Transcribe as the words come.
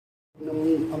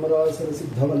ಅಮರಾಸರ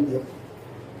ಸಿದ್ಧವಂದ್ಯಂ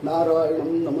ನಾರಾಯಣಂ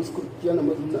ನಮಸ್ಕೃತ್ಯ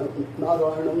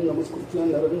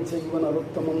ನರಂ ಚೈವ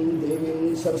ನರೋತ್ತಮಂ ದೇವೀಂ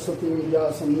ಸರಸ್ವತೀಂ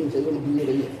ವ್ಯಾಸಂ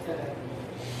ಜಯಮುದೀರಯೇ.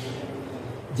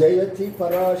 ಜಯತಿ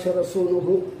ಪರಾಶರಸೂನುಃ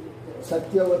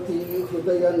ಸತ್ಯವತಿ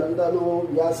ಹೃದಯ ನಂದನೋ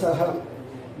ವ್ಯಾಸಃ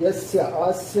ಯಸ್ಯ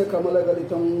ಹಾಸ್ಯ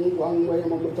ಕಮಲಗಲಿತಂ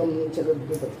ವಾಂಗ್ಮಯಮೃತಂ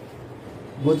ಜಗದ್ವಿಪತಿ.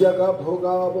 ಭುಜಗ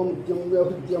ಭೋಗಾವಮುದ್ಯಂ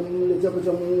ವ್ಯಹೃದ್ಯಂ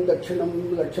ನಿಜಭುಜಂ ದಕ್ಷಿಣಂ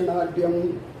ಲಕ್ಷಣಾಢ್ಯಂ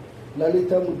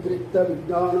ಲಲಿತಮುದ್ರಿಕ್ತ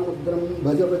ವಿಜ್ಞಾನಮುದ್ರಂ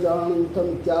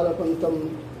ಭಜಭಜಾನಂತಮಿತ್ಯಾಲಪಂತಂ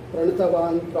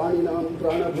ಪ್ರಣತವಾನ್ ಪ್ರಾಣಿನಾಂ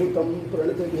ಪ್ರಾಣಭೂತಂ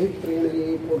ಪ್ರಣತಿಭಿಃ ಪ್ರೇಣಯೇ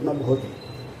ಪೂರ್ಣಭೂತಿ.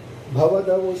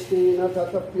 ಭವದೌಷ್ಣೇನ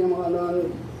ತತಪ್ಯಮಾನಾನ್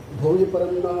ಭೂಯಿ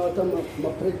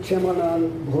ಪರಂನಾಥಮಪ್ರೇಕ್ಷ್ಯಮಾನಾನ್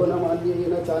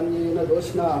ಭುವನಮಾನ್ಯೇನ ಚಾನ್ಯೇನ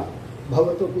ದೋಷ್ಣಾ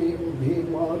ಭವತು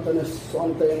ಭೀಮಾತನಃ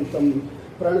ಸ್ವಾಂತಯಂತಂ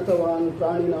ಪ್ರಣತವಾನ್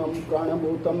ಪ್ರಾಣಿನಾಂ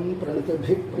ಪ್ರಾಣಭೂತಂ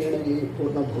ಪ್ರಣತಿಭಿಃ ಪ್ರೇಣಯೇ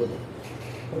ಪೂರ್ಣಭೂತಿ.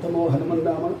 ಪ್ರಥಮೋ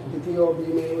ಹನುಮನ್ನಾಮ ದ್ವಿತೀಯೋ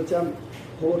ಭೀಮೇವ ಚ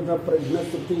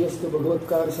ಪೂರ್ಣಪ್ರಜ್ಞಸ್ತೃತೀಯಸ್ತು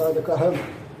ಭಗವತ್ಕಾರ ಸಾಧಕಃ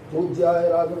ಪೂಜ್ಯಾಯ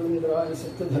ರಾಘವೇಂದ್ರಾಯ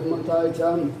ಸತ್ಯಧರ್ಮತಾಯ ಚ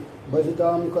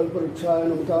ಭಜತಾಂ ಕಲ್ಪವೃಕ್ಷಾಯ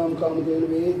ನಮತಾಂ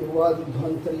ಕಾಮಧೇನವೇ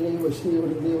ಧ್ರುವಾದಿಧ್ವಾಂತರ್ಯೈ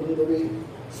ವೈಷ್ಣವವೃಂದೇ ವೃಂದವೇ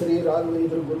ಶ್ರೀ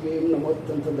ರಾಘವೇಂದ್ರ ಗುರುವೇ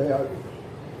ನಮೋತ್ಯಂತ ದಯಾಳು.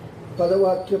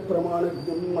 ಪದವಾಕ್ಯ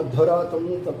ಪ್ರಮಾಣಜ್ಞಂ ಮಧ್ವರಾತಂ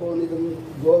ತಪೋನಿಧಂ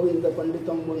ಗೋವಿಂದ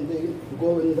ಪಂಡಿತಂ ವಂದೇ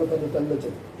ಗೋವಿಂದ ಪದತಲ್ಲಚ.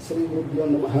 ಶ್ರೀ ಗುರುಭ್ಯೋ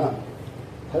ನಮಃ.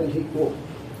 ಹರಿ ಓಂ.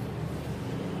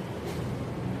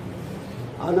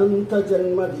 ಅನಂತ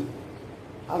ಜನ್ಮದಿ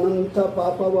ಅನಂತ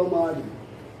ಪಾಪವ ಮಾಡಿ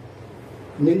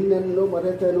ನಿನ್ನೆನ್ನು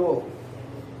ಮರೆತೆನೋ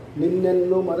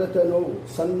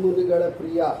ಸನ್ಮುನಿಗಳ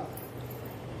ಪ್ರಿಯ.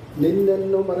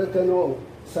 ನಿನ್ನೆನ್ನು ಮರೆತೆನೋ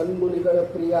ಸನ್ಮುನಿಗಳ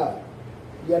ಪ್ರಿಯ.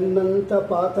 ಎನ್ನಂತ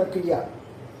ಪಾತಕಿಯ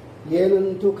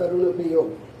ಏನಂತು ಕರುಣೆಯೋ.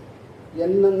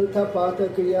 ಎನ್ನಂತ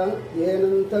ಪಾತಕಿಯ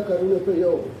ಏನಂತ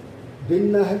ಕರುಣೆಯೋ.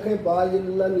 ಭಿನ್ನಹಕ್ಕೆ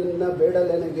ಬಾಯಿಲ್ಲ ನಿನ್ನ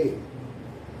ಬೇಡಲೆನಗೆ.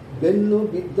 ಬೆನ್ನು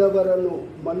ಬಿದ್ದವರನ್ನು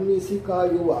ಮನ್ನಿಸಿ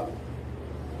ಕಾಯುವ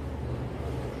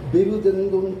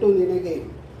ಬಿರುದೆಂದುಂಟು ನಿನಗೆ.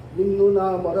 ಇನ್ನು ನಾ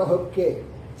ಮೊರಹೊಕ್ಕೆ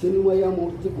ಚಿನ್ಮಯ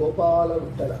ಮೂರ್ತಿ ಗೋಪಾಲ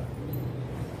ವಿಠಲ.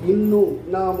 ಇನ್ನು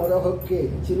ನಾ ಮೊರಹೊಕ್ಕೆ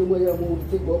ಚಿನ್ಮಯ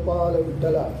ಮೂರ್ತಿ ಗೋಪಾಲ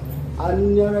ವಿಠಲ.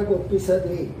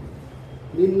 ಅನ್ಯರಗೊಪ್ಪಿಸದೆ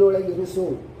ನಿನ್ನೊಳಗಿರಿಸು.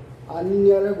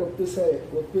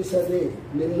 ಒಪ್ಪಿಸದೆ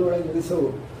ನಿನ್ನೊಳಗಿರಿಸು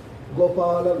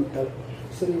ಗೋಪಾಲ ವಿಠಲ.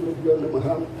 ಶ್ರೀ ಗುರುಭ್ಯೋ ನಮಃ.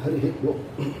 ಹರಿ ಓಂ.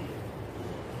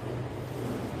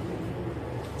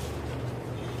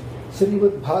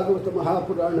 ಶ್ರೀಮದ್ ಭಾಗವತ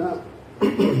ಮಹಾಪುರಾಣ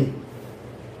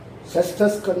ಷಷ್ಠ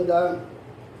ಸ್ಕಂದ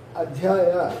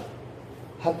ಅಧ್ಯಾಯ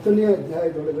 10ನೇ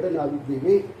ಅಧ್ಯಾಯದೊಳಗಡೆ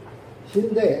ನಾವಿದ್ದೀವಿ.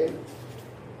 ಹಿಂದೆ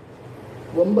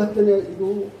 9ನೇ ಇದು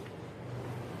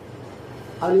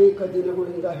ಅನೇಕ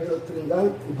ದಿನಗಳಿಂದ ಹೇಳೋದ್ರಿಂದ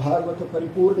ಭಾಗವತ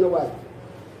ಪರಿಪೂರ್ಣವಾಗಿ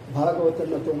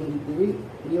ಭಾಗವತನ ತಗೊಂಡಿದ್ದೀವಿ.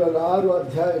 ಇವಾಗ 6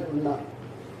 ಅಧ್ಯಾಯಗಳನ್ನ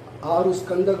 6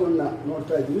 ಸ್ಕಂದಗಳನ್ನ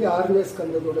ನೋಡ್ತಾ ಇದ್ದೀವಿ. 6ನೇ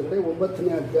ಸ್ಕಂದದೊಳಗಡೆ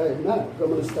 9ನೇ ಅಧ್ಯಾಯನ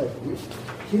ಗಮನಿಸ್ತಾ ಇದ್ದೀವಿ.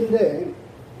 ಹಿಂದೆ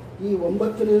ಈ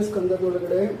 9ನೇ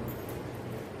ಸ್ಕಂದದೊಳಗಡೆ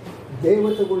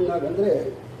ದೇವತೆಗಳನ್ನಾಗ ಅಂದರೆ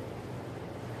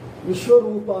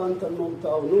ವಿಶ್ವರೂಪ ಅಂತನ್ನುವಂಥ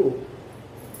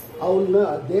ಅವನ್ನ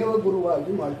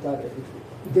ದೇವಗುರುವಾಗಿ ಮಾಡ್ತಾರೆ.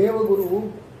 ದೇವಗುರು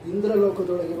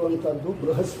ಇಂದ್ರಲೋಕದೊಳಗಿರುವಂಥದ್ದು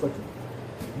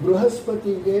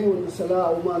ಬೃಹಸ್ಪತಿಗೆ ಒಂದು ಸಲ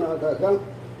ಅವಮಾನ ಆದಾಗ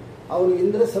ಅವನು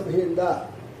ಇಂದ್ರ ಸಭೆಯಿಂದ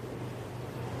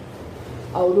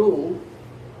ಅವನು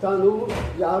ತಾನು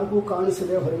ಯಾರಿಗೂ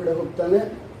ಕಾಣಿಸದೆ ಹೊರಗಡೆ ಹೋಗ್ತಾನೆ.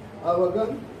 ಆವಾಗ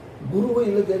ಗುರುವು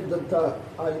ಇಲ್ಲದೆ ಇದ್ದಂಥ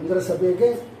ಆ ಇಂದ್ರ ಸಭೆಗೆ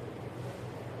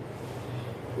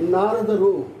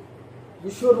ನಾರದರು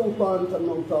ವಿಶ್ವರೂಪ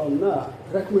ಅಂತನ್ನುವಂಥವನ್ನ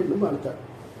ರೆಕಮೆಂಡ್ ಮಾಡ್ತಾರೆ.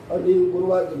 ನೀವು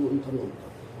ಗುರುವಾಗಿರುವಂಥನ್ನುವಂಥ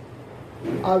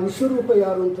ಆ ವಿಶ್ವರೂಪ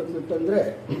ಯಾರು ಅಂತಂದ್ಬಿಟ್ಟಂದರೆ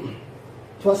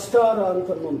ತ್ವಷ್ಟಾರ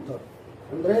ಅಂತನ್ನುವಂಥವ್ರು.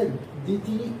 ಅಂದರೆ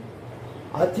ದ್ವಿತೀಯ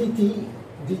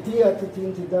ಅತಿಥಿ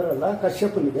ಅಂತಿದ್ದಾರಲ್ಲ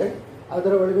ಕಶ್ಯಪನಿಗೆ,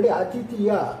 ಅದರ ಒಳಗಡೆ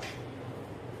ಅತಿಥಿಯ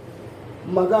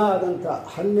ಮಗ ಆದಂಥ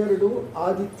 12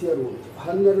 ಆದಿತ್ಯರು.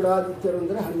 12 ಆದಿತ್ಯರು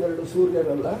ಅಂದರೆ 12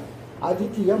 ಸೂರ್ಯರಲ್ಲ,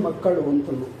 ಅದಿತಿಯ ಮಕ್ಕಳು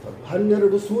ಅಂತನ್ನುವಂಥದ್ದು.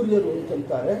 12 ಸೂರ್ಯರು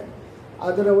ಅಂತಂತಾರೆ.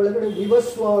 ಅದರ ಒಳಗಡೆ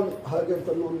ವಿವಸ್ವಾನ್ ಹಾಗೆ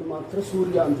ಅಂತನ್ನೊಂದು ಮಾತ್ರ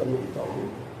ಸೂರ್ಯ ಅಂತನ್ನುವಂಥವ್ರು.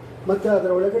 ಮತ್ತು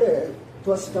ಅದರ ಒಳಗಡೆ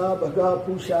ತ್ವಷ್ಟ ಭಗ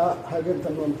ಪೂಷ ಹಾಗೆ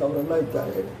ಅಂತನ್ನುವಂಥವರೆಲ್ಲ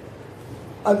ಇದ್ದಾರೆ.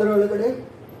 ಅದರೊಳಗಡೆ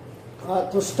ಆ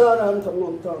ತ್ವಷ್ಟಾರ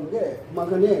ಅಂತನ್ನುವಂಥವನಿಗೆ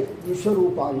ಮಗನೇ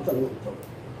ವಿಶ್ವರೂಪ ಅಂತನ್ನುವಂಥವ್ರು.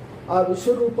 ಆ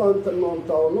ವಿಶ್ವರೂಪ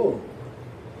ಅಂತನ್ನುವಂಥವನು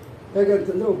ಹೇಗೆ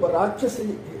ಅಂತಂದರೆ ಒಬ್ಬ ರಾಕ್ಷಸಿ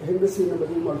ಹೆಂಗಸಿನ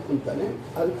ಮದುವೆ ಮಾಡ್ಕೊತಾನೆ.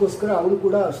 ಅದಕ್ಕೋಸ್ಕರ ಅವನು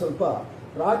ಕೂಡ ಸ್ವಲ್ಪ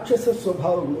ರಾಕ್ಷಸ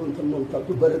ಸ್ವಭಾವಗಳು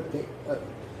ಅಂತನ್ನುವಂಥದ್ದು ಬರುತ್ತೆ.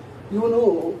 ಇವನು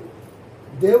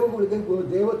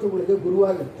ದೇವತೆಗಳಿಗೆ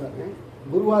ಗುರುವಾಗಿರ್ತಾನೆ.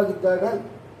 ಗುರುವಾಗಿದ್ದಾಗ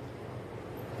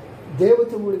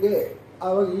ದೇವತೆಗಳಿಗೆ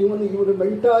ಆವಾಗ ಇವನ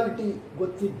ಮೆಂಟಾಲಿಟಿ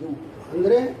ಗೊತ್ತಿದ್ದು.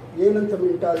 ಅಂದರೆ ಏನಂತ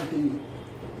ಮೆಂಟಾಲಿಟಿ?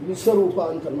 ವಿಶ್ವರೂಪ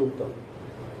ಅಂತನ್ನುವಂಥದ್ದು.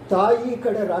 ತಾಯಿ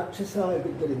ಕಡೆ ರಾಕ್ಷಸ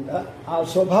ಆಗಿದ್ದರಿಂದ ಆ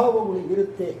ಸ್ವಭಾವಗಳು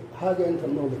ಇರುತ್ತೆ ಹಾಗೆ ಅಂತ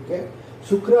ಅನ್ನೋದಕ್ಕೆ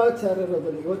ಶುಕ್ರಾಚಾರ್ಯರು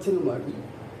ಅದನ್ನು ಯೋಚನೆ ಮಾಡಿ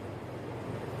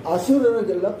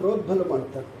ಅಸುರರಿಗೆಲ್ಲ ಪ್ರೋದ್ಬಲ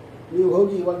ಮಾಡ್ತಾರೆ. ನೀವು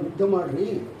ಹೋಗಿ ಇವಾಗ ಯುದ್ಧ ಮಾಡಿರಿ,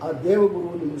 ಆ ದೇವಗುರು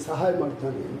ನಿಮಗೆ ಸಹಾಯ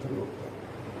ಮಾಡ್ತಾನೆ ಅಂತ ನೋಡ್ತಾರೆ.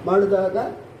 ಮಾಡಿದಾಗ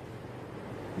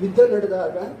ಯುದ್ಧ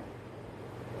ನಡೆದಾಗ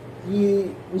ಈ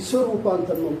ವಿಶ್ವರೂಪ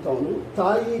ಅಂತನ್ನುವಂಥವನು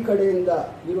ತಾಯಿ ಕಡೆಯಿಂದ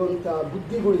ಇರುವಂಥ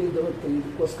ಬುದ್ಧಿಗಳು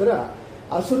ಇದಕ್ಕೋಸ್ಕರ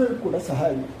ಅಸುರರು ಕೂಡ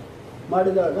ಸಹಾಯ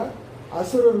ಮಾಡಿದಾಗ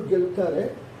ಅಸುರರು ಗೆಲ್ತಾರೆ,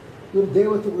 ಇವರು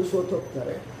ದೇವತೆಗಳು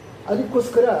ಸೋತೋಗ್ತಾರೆ.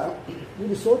 ಅದಕ್ಕೋಸ್ಕರ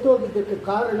ಇವರು ಸೋತೋಗಿದ್ದಕ್ಕೆ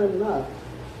ಕಾರಣನ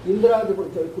ಇಂದ್ರಾದಿಗಳು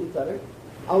ತಿಳ್ಕೊಳ್ತಾರೆ.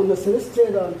 ಅವನ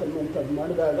ಶಿರಶ್ಛೇದ ಅಂತನ್ನುವಂಥದ್ದು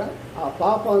ಮಾಡಿದಾಗ ಆ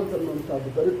ಪಾಪ ಅಂತನ್ನುವಂಥದ್ದು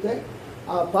ಬರುತ್ತೆ.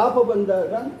 ಆ ಪಾಪ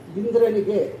ಬಂದಾಗ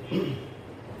ಇಂದ್ರನಿಗೆ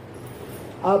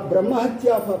ಆ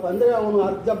ಬ್ರಹ್ಮಹತ್ಯಾ ಪಾಪ ಅಂದರೆ ಅವನು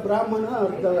ಅರ್ಧ ಬ್ರಾಹ್ಮಣ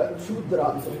ಅರ್ಧ ಶೂದ್ರ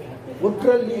ಅಂತ,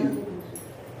 ಒಟ್ಟರಲ್ಲಿ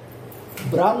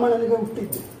ಬ್ರಾಹ್ಮಣನಿಗೆ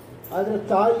ಹುಟ್ಟಿದ್ದು, ಆದರೆ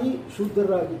ತಾಯಿ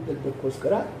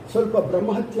ಶೂದ್ರರಾಗಿದ್ದಕ್ಕೋಸ್ಕರ ಸ್ವಲ್ಪ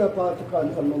ಬ್ರಹ್ಮಹತ್ಯಾ ಪಾತಕ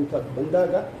ಅಂತನ್ನುವಂಥದ್ದು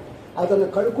ಬಂದಾಗ ಅದನ್ನು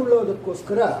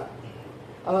ಕಳ್ಕೊಳ್ಳೋದಕ್ಕೋಸ್ಕರ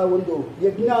ಆ ಒಂದು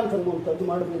ಯಜ್ಞ ಅಂತನ್ನುವಂಥದ್ದು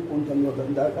ಮಾಡಬೇಕು ಅಂತನ್ನೋ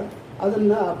ಬಂದಾಗ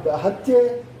ಅದನ್ನು ಹತ್ಯೆ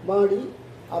ಮಾಡಿ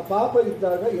ಆ ಪಾಪ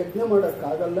ಇದ್ದಾಗ ಯಜ್ಞ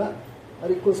ಮಾಡೋಕ್ಕಾಗಲ್ಲ.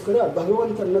 ಅದಕ್ಕೋಸ್ಕರ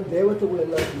ಭಗವಂತನ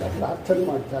ದೇವತೆಗಳೆಲ್ಲ ಪ್ರಾರ್ಥನೆ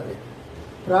ಮಾಡ್ತಾರೆ.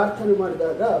 ಪ್ರಾರ್ಥನೆ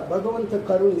ಮಾಡಿದಾಗ ಭಗವಂತ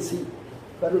ಕರುಣಿಸಿ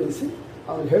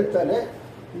ಅವನು ಹೇಳ್ತಾನೆ,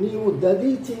 ನೀವು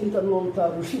ದದೀಚಿ ಅಂತನ್ನುವಂಥ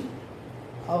ಋಷಿ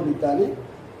ಅವನಿದ್ದಾನೆ,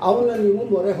 ಅವನ ನೀವು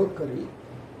ಮೊರೆ ಹೊಕ್ಕರಿ,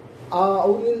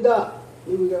 ಅವನಿಂದ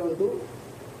ನಿಮಗೆ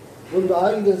ಒಂದು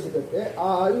ಆಯುಧ ಸಿಗುತ್ತೆ. ಆ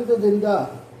ಆಯುಧದಿಂದ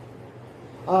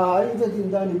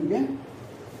ನಿಮಗೆ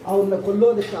ಅವನ್ನ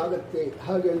ಕೊಲ್ಲೋದಕ್ಕಾಗತ್ತೆ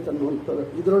ಹಾಗೆ ಅಂತನ್ನುವಂಥ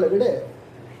ಇದರೊಳಗಡೆ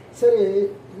ಸರಿ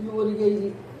ಇವರಿಗೆ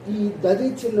ಈ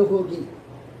ದದೀಚಿನ ಹೋಗಿ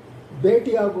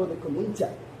ಭೇಟಿಯಾಗೋದಕ್ಕೆ ಮುಂಚೆ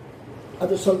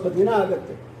ಅದು ಸ್ವಲ್ಪ ದಿನ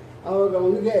ಆಗತ್ತೆ. ಆವಾಗ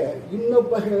ಅವನಿಗೆ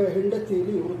ಇನ್ನೊಬ್ಬ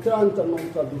ಹೆಂಡತಿಯಲ್ಲಿ ವೃತ್ರ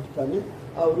ಅಂತನ್ನುವಂಥದ್ದು ಹುಡ್ತಾನೆ.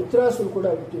 ಆ ವೃತ್ರಾಸರು ಕೂಡ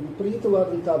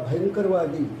ವಿಪರೀತವಾದಂಥ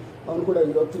ಭಯಂಕರವಾಗಿ ಅವನು ಕೂಡ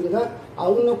ಇರೋದ್ರಿಂದ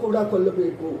ಅವನು ಕೂಡ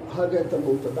ಕೊಲ್ಲಬೇಕು ಹಾಗೆ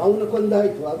ಅಂತನ್ನುವಂಥದ್ದು. ಅವನು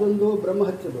ಕೊಂದಾಯಿತು, ಅದೊಂದು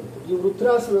ಬ್ರಹ್ಮಹತ್ಯೆ ಬಂತು. ಈ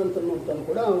ವೃತ್ರಾಸನ ಅಂತನ್ನುವಂಥದ್ದು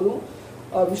ಕೂಡ ಅವನು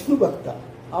ವಿಷ್ಣು ಭಕ್ತ,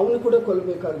 ಅವನು ಕೂಡ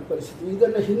ಕೊಲ್ಲಬೇಕಾದ ಪರಿಸ್ಥಿತಿ.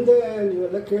 ಇದನ್ನು ಹಿಂದೆ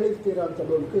ನೀವೆಲ್ಲ ಕೇಳಿರ್ತೀರಾ ಅಂತ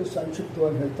ನೋಡೋಕ್ಕೆ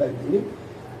ಸಂಕ್ಷಿಪ್ತವಾಗಿ ಹೇಳ್ತಾ ಇದ್ದೀನಿ.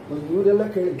 ಇವರೆಲ್ಲ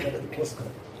ಕೇಳಿದ್ದಾರೆ, ಅದಕ್ಕೋಸ್ಕರ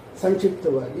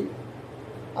ಸಂಕ್ಷಿಪ್ತವಾಗಿ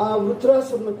ಆ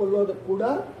ವೃತ್ರಾಸುರನ ಕೊಲ್ಲೋದಕ್ಕೆ ಕೂಡ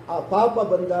ಆ ಪಾಪ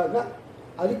ಬಂದಾಗ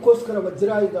ಅದಕ್ಕೋಸ್ಕರ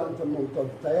ವಜ್ರಾಯುಧ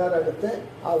ಅಂತನ್ನುವಂಥದ್ದು ತಯಾರಾಗುತ್ತೆ.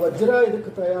 ಆ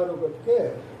ವಜ್ರಾಯುಧಕ್ಕೆ ತಯಾರಾಗೋದಕ್ಕೆ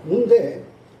ಮುಂದೆ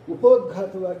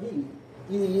ಉಪೋದ್ಘಾತವಾಗಿ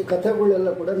ಈ ಕಥೆಗಳೆಲ್ಲ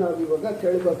ಕೂಡ ನಾವು ಇವಾಗ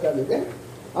ಕೇಳಬೇಕಾಗಿದೆ.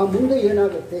 ಆ ಮುಂದೆ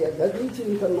ಏನಾಗುತ್ತೆ, ದದೀಚಿ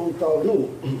ಅಂತನ್ನುವಂಥವನು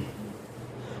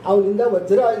ಅವನಿಂದ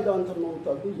ವಜ್ರಾಯುಧ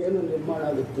ಅಂತನ್ನುವಂಥದ್ದು ಏನು ನಿರ್ಮಾಣ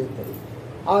ಆಗುತ್ತೆ ಅಂತೇಳಿ.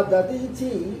 ಆ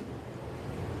ದದೀಚಿ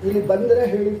ಇಲ್ಲಿ ಬಂದರೆ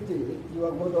ಹೇಳಿರ್ತೀವಿ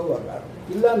ಇವಾಗ ಓದೋವಾಗ,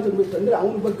 ಇಲ್ಲ ಅಂತಂದ್ಬಿಟ್ಟಂದರೆ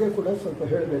ಅವನ ಬಗ್ಗೆ ಕೂಡ ಸ್ವಲ್ಪ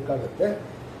ಹೇಳಬೇಕಾಗತ್ತೆ.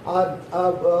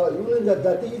 ಇವನಿಂದ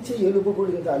ದದೀಚಿ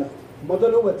ಎಲುಬುಗಳಿಂದ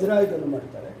ಮೊದಲು ವಜ್ರಾಯುಧನ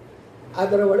ಮಾಡ್ತಾರೆ.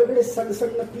 ಅದರ ಒಳಗಡೆ ಸಣ್ಣ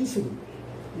ಸಣ್ಣ ಪೀಸುಗಳು,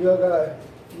 ಇವಾಗ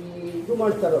ಇದು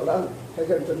ಮಾಡ್ತಾರಲ್ಲ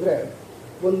ಹೇಗೆ ಅಂತಂದರೆ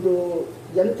ಒಂದು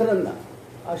ಯಂತ್ರನ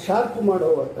ಶಾರ್ಪ್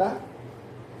ಮಾಡುವಾಗ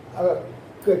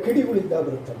ಕಿಡಿಗಳಿದ್ದ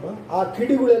ಬರುತ್ತಲ್ವ, ಆ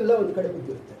ಕಿಡಿಗಳೆಲ್ಲ ಒಂದು ಕಡೆ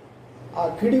ಬಿದ್ದಿರುತ್ತೆ. ಆ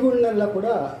ಕಿಡಿಗಳನ್ನೆಲ್ಲ ಕೂಡ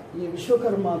ಈ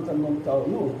ವಿಶ್ವಕರ್ಮ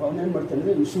ಅಂತನ್ನುವಂಥವನು ಅವನೇನು ಮಾಡ್ತಾನೆ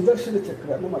ಅಂದರೆ ಈ ಸುದರ್ಶನ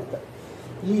ಚಕ್ರನ ಮಾಡ್ತಾರೆ.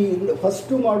 ಈ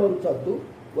ಫಸ್ಟು ಮಾಡುವಂಥದ್ದು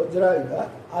ವಜ್ರಾಯುಧ,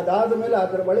 ಅದಾದ ಮೇಲೆ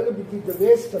ಅದರ ಒಳಗೆ ಬಿದ್ದಿದ್ದ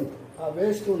ವೇಸ್ಟ್ ಅಂತ, ಆ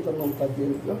ವೇಸ್ಟು ಅಂತನ್ನುವಂಥದ್ದು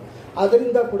ಏನಿದೆಯೋ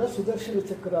ಅದರಿಂದ ಕೂಡ ಸುದರ್ಶನ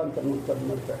ಚಕ್ರ ಅಂತನ್ನುವಂಥದ್ದು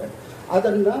ಮಾಡ್ತಾರೆ.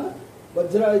 ಅದನ್ನು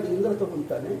ವಜ್ರಾಯುಧದಿಂದ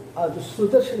ತಗೊಳ್ತಾನೆ, ಅದು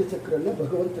ಸುದರ್ಶನ ಚಕ್ರನ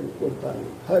ಭಗವಂತನಿಗೆ ಕೊಡ್ತಾನೆ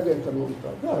ಹಾಗೆ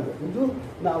ಅಂತನ್ನುವಂಥದ್ದು. ಹಾಗೆ ಇದು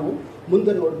ನಾವು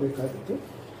ಮುಂದೆ ನೋಡಬೇಕಾಗಿತ್ತು.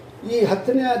 ಈ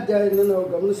 10ನೇ ಅಧ್ಯಾಯನ ನಾವು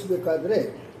ಗಮನಿಸಬೇಕಾದ್ರೆ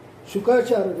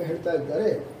ಶುಕಾಚಾರ್ಯರು ಹೇಳ್ತಾ ಇದ್ದಾರೆ,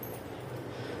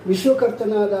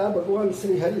 ವಿಶ್ವಕರ್ತನಾದ ಭಗವಾನ್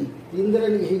ಶ್ರೀಹರಿ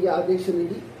ಇಂದ್ರನಿಗೆ ಹೀಗೆ ಆದೇಶ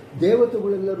ನೀಡಿ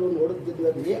ದೇವತೆಗಳೆಲ್ಲರೂ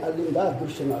ನೋಡಿದ್ದಲ್ಲದೆ ಅಲ್ಲಿಂದ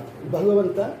ಅದೃಶ್ಯನಾದ.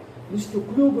 ಭಗವಂತ ಇಷ್ಟು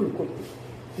ಕ್ಲೂಗಳು ಕೊಟ್ಟು,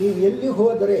 ನೀವು ಎಲ್ಲಿ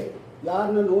ಹೋದರೆ,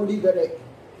 ಯಾರನ್ನ ನೋಡಿದರೆ,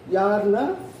 ಯಾರನ್ನ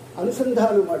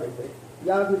ಅನುಸಂಧಾನ ಮಾಡಿದರೆ,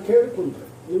 ಯಾರನ್ನ ಕೇಳಿಕೊಂಡ್ರೆ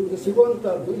ನಿಮಗೆ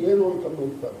ಸಿಗುವಂಥದ್ದು ಏನು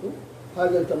ಅಂತನ್ನುವಂಥದ್ದು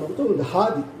ಹಾಗೆ ಅಂತನ್ನುವಂಥ ಒಂದು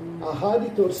ಹಾದಿ, ಆ ಹಾದಿ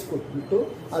ತೋರಿಸ್ಕೊಟ್ಬಿಟ್ಟು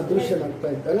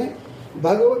ಅದೃಶ್ಯನಾಗ್ತಾ ಇದ್ದಾನೆ.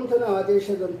 ಭಗವಂತನ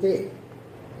ಆದೇಶದಂತೆ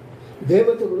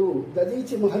ದೇವತೆಗಳು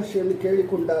ದದೀಚಿ ಮಹರ್ಷಿಯನ್ನು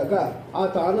ಕೇಳಿಕೊಂಡಾಗ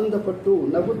ಆತ ಆನಂದಪಟ್ಟು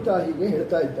ನಗುತ್ತಾ ಹೀಗೆ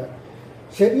ಹೇಳ್ತಾ ಇದ್ದಾರೆ,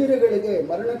 ಶರೀರಗಳಿಗೆ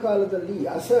ಮರಣಕಾಲದಲ್ಲಿ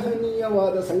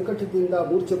ಅಸಹನೀಯವಾದ ಸಂಕಟದಿಂದ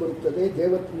ಮೂರ್ಛೆ ಬರುತ್ತದೆ.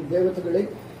 ದೇವತೆಗಳೇ,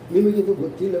 ನಿಮಗಿದು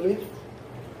ಗೊತ್ತಿಲ್ಲವೇ?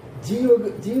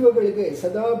 ಜೀವಗಳಿಗೆ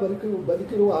ಸದಾ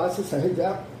ಬದುಕಿರುವ ಆಸೆ ಸಹಜ.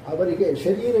 ಅವರಿಗೆ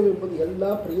ಶರೀರವೆಂಬುದು ಎಲ್ಲ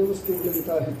ಪ್ರಿಯ ವಸ್ತುಗಳಿಗಿಂತ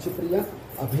ಹೆಚ್ಚು ಪ್ರಿಯ,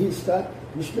 ಅಭೀಷ್ಟ.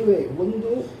 ವಿಷ್ಣುವೇ,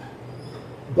 ಒಂದು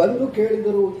ಬಂದು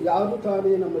ಕೇಳಿದರೂ ಯಾರು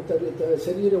ತಾನೇ ನಮ್ಮ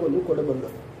ಶರೀರವನ್ನು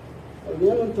ಕೊಡಬಲ್ಲರು.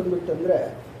 ಅವನೇನು ಅಂತಂದ್ಬಿಟ್ಟಂದರೆ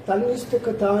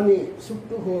ತನ್ನಿಷ್ಟಕ್ಕೆ ತಾನೇ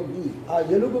ಸುಟ್ಟು ಹೋಗಿ ಆ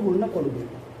ಎಲುಬುಗಳನ್ನ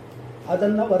ಕೊಡಬೇಕು,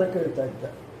 ಅದನ್ನು ವರ ಕೇಳ್ತಾ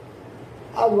ಇದ್ದಾರೆ.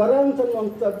 ಆ ವರ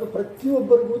ಅಂತನ್ನುವಂಥದ್ದು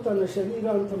ಪ್ರತಿಯೊಬ್ಬರಿಗೂ ತನ್ನ ಶರೀರ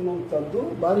ಅಂತನ್ನುವಂಥದ್ದು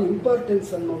ಭಾರಿ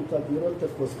ಇಂಪಾರ್ಟೆನ್ಸ್ ಅನ್ನುವಂಥದ್ದು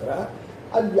ಇರೋದಕ್ಕೋಸ್ಕರ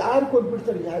ಅದು ಯಾರು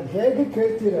ಕೊಟ್ಬಿಡ್ತಾರೆ, ಅದು ಹೇಗೆ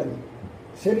ಕೇಳ್ತೀರ ನೀವು?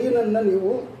 ಶರೀರನ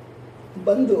ನೀವು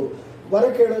ಬಂದು ವರ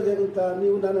ಕೇಳೋದೇನಂತ,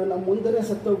 ನೀವು ನಮ್ಮ ಮುಂದೆನೇ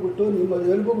ಸತ್ತೋಗ್ಬಿಟ್ಟು ನಿಮ್ಮ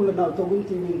ಎಲುಬುಗಳನ್ನ ನಾವು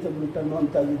ತೊಗೊತೀವಿ ಅಂತಂದ್ಬಿಟ್ಟು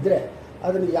ಅನ್ನುವಂಥದ್ದಿದ್ದರೆ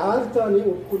ಅದನ್ನು ಯಾರು ತಾನೇ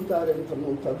ಒಪ್ಕೊಳ್ತಾರೆ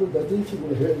ಅಂತನ್ನುವಂಥದ್ದು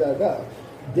ದದೀಚಿಗಳು ಹೇಳಿದಾಗ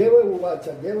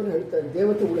ದೇವರು ಹೇಳ್ತಾರೆ,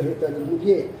 ದೇವತೆಗಳು ಹೇಳ್ತಾ ಇದ್ದಾರೆ,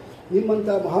 ಮುಗಿಯೇ ನಿಮ್ಮಂಥ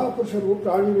ಮಹಾಪುರುಷರು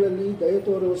ಪ್ರಾಣಿಗಳಲ್ಲಿ ದಯ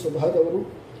ತೋರುವ ಸ್ವಭಾವದವರು,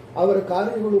 ಅವರ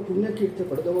ಕಾರ್ಯಗಳು ಪುಣ್ಯಕೀರ್ತಿ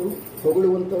ಪಡೆದವರು,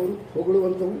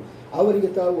 ಹೊಗಳುವಂಥವು, ಅವರಿಗೆ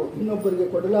ತಾವು ಇನ್ನೊಬ್ಬರಿಗೆ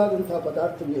ಕೊಡಲಾದಂತಹ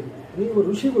ಪದಾರ್ಥವೇನು. ನೀವು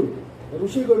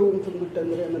ಋಷಿಗಳು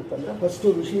ಅಂತಂದ್ಬಿಟ್ಟಂದರೆ ಏನಂತಂದರೆ, ಫಸ್ಟು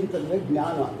ಋಷಿ ಅಂತಂದರೆ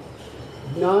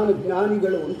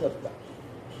ಜ್ಞಾನಿಗಳು ಅಂತ ಅರ್ಥ.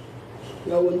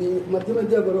 ನಾವು ಒಂದು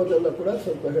ಮಧ್ಯ ಬರೋದೆಲ್ಲ ಕೂಡ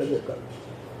ಸ್ವಲ್ಪ ಹೇಳಬೇಕಾಗುತ್ತೆ.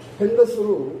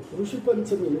 ಹೆಂಗಸರು ಋಷಿ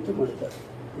ಪಂಚಮಿ ಅಂತ ಮಾಡ್ತಾರೆ.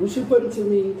 ಋಷಿ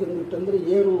ಪಂಚಮಿ ಅಂತಂದ್ಬಿಟ್ಟಂದರೆ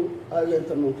ಏನು ಹಾಗೆ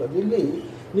ಅಂತನ್ನುವಂಥದ್ದು. ಇಲ್ಲಿ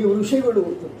ನೀವು ಋಷಿಗಳು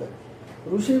ಅಂತಂತಾರೆ.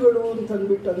 ಋಷಿಗಳು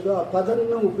ಅಂತಂದ್ಬಿಟ್ಟಂದ್ರೆ ಆ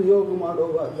ಪದನ್ನು ಉಪಯೋಗ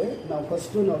ಮಾಡುವಾಗಲೇ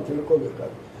ನಾವು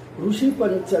ತಿಳ್ಕೋಬೇಕಾದ್ರೆ ಋಷಿ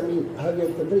ಪಂಚಮಿ ಹಾಗೆ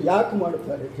ಅಂತಂದರೆ ಯಾಕೆ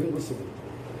ಮಾಡ್ತಾರೆ ಹೆಂಗಸರು.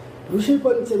 ಋಷಿ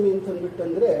ಪಂಚಮಿ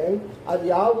ಅಂತಂದ್ಬಿಟ್ಟಂದರೆ ಅದು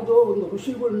ಯಾವುದೋ ಒಂದು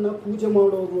ಋಷಿಗಳನ್ನ ಪೂಜೆ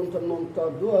ಮಾಡೋದು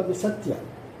ಅಂತನ್ನುವಂಥದ್ದು ಅದು ಸತ್ಯ.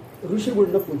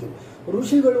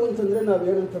 ಋಷಿಗಳು ಅಂತಂದರೆ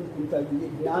ನಾವೇನಂತ ಅಂದ್ಕೊಳ್ತಾ ಇದ್ದೀವಿ,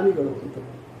 ಜ್ಞಾನಿಗಳು ಅಂತ.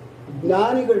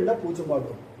 ಜ್ಞಾನಿಗಳನ್ನ ಪೂಜೆ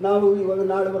ಮಾಡೋದು. ನಾವು ಇವಾಗ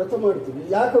ನಾಳೆ ವ್ರತ ಮಾಡ್ತೀವಿ.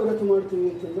 ಯಾಕೆ ವ್ರತ ಮಾಡ್ತೀವಿ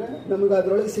ಅಂತಂದರೆ ನಮಗೆ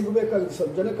ಅದರೊಳಗೆ ಸಿಗಬೇಕಾಗುತ್ತೆ.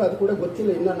 ಸ್ವಲ್ಪ ಜನಕ್ಕೆ ಅದು ಕೂಡ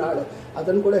ಗೊತ್ತಿಲ್ಲ. ಇನ್ನು ನಾಳೆ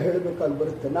ಅದನ್ನು ಕೂಡ ಹೇಳಬೇಕಾಗಿ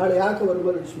ಬರುತ್ತೆ. ನಾಳೆ ಯಾಕೆ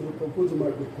ವರಮಹಾಲಕ್ಷ್ಮಿ ಪೂಜೆ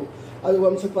ಮಾಡಬೇಕು, ಅದು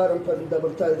ವಂಶ ಪಾರಂಪರ್ಯದಿಂದ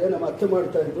ಬರ್ತಾ ಇದೆ, ನಮ್ಮ ಅತ್ತೆ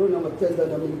ಮಾಡ್ತಾಯಿದ್ರು, ನಮ್ಮ ಅತ್ತೆಯಿಂದ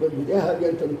ನಮಗೆ ಬಂದಿದೆ ಹಾಗೆ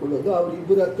ಅಂತ ಅಂದ್ಕೊಳ್ಳೋದು. ಅವ್ರು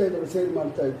ಇಬ್ಬರು ಅತ್ತೆಯವರು ಸೇರಿ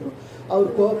ಮಾಡ್ತಾಯಿದ್ರು, ಅವ್ರು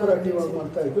ಕೋಆಪರೇಟಿವ್ ಆಗಿ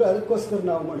ಮಾಡ್ತಾಯಿದ್ರು, ಅದಕ್ಕೋಸ್ಕರ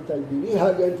ನಾವು ಮಾಡ್ತಾ ಇದ್ದೀವಿ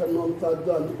ಹಾಗೆ ಅಂತ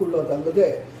ಅನ್ನುವಂಥದ್ದು ಅಂದುಕೊಳ್ಳೋದಲ್ಲದೆ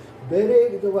ಬೇರೆ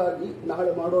ವಿಧವಾಗಿ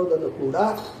ನಾಳೆ ಮಾಡೋದನ್ನು ಕೂಡ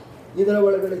ಇದರ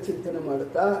ಒಳಗಡೆ ಚಿಂತನೆ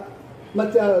ಮಾಡುತ್ತಾ,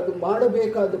 ಮತ್ತು ಅದು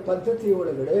ಮಾಡಬೇಕಾದ ಪದ್ಧತಿಯ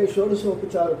ಒಳಗಡೆ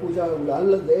ಷೋಡಶೋಪಚಾರ ಪೂಜಾಗಳು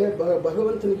ಅಲ್ಲದೆ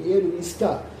ಭಗವಂತನಿಗೆ ಏನು ಇಷ್ಟ,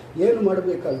 ಏನು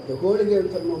ಮಾಡಬೇಕಾಗುತ್ತೆ, ಹೋಳಿಗೆ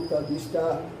ಅಂತನ್ನುವಂಥದ್ದು ಇಷ್ಟ,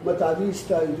 ಮತ್ತು ಅದು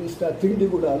ಇಷ್ಟ ಇದು ಇಷ್ಟ,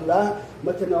 ತಿಂಡಿಗಳು ಅಲ್ಲ.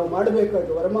 ಮತ್ತು ನಾವು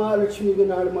ಮಾಡಬೇಕಾದ್ದು ವರಮಹಾಲಕ್ಷ್ಮಿಗೆ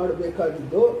ನಾಳೆ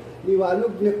ಮಾಡಬೇಕಾಗಿದ್ದು ನೀವು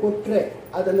ಅನುಜ್ಞೆ ಕೊಟ್ಟರೆ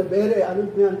ಅದನ್ನು ಬೇರೆ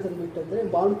ಅನುಜ್ಞೆ ಅಂತಂದ್ಬಿಟ್ಟಂದರೆ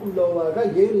ಮಾಡಿಕೊಳ್ಳುವಾಗ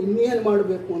ಇನ್ನೇನು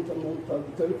ಮಾಡಬೇಕು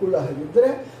ಅಂತನ್ನುವಂಥದ್ದು ತಿಳ್ಕೊಳ್ಳೋ ಹಾಗಿದ್ದರೆ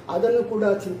ಅದನ್ನು ಕೂಡ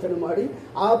ಚಿಂತನೆ ಮಾಡಿ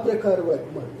ಆ ಪ್ರಕಾರವಾಗಿ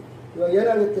ಮಾಡಿ. ಇವಾಗ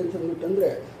ಏನಾಗುತ್ತೆ ಅಂತಂದ್ಬಿಟ್ಟಂದರೆ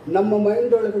ನಮ್ಮ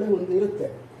ಮೈಂಡ್ ಒಳಗಡೆ ಒಂದು ಇರುತ್ತೆ,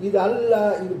 ಇದಲ್ಲ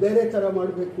ಇದು ಬೇರೆ ಥರ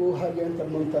ಮಾಡಬೇಕು ಹಾಗೆ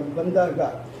ಅಂತನ್ನುವಂಥದ್ದು ಬಂದಾಗ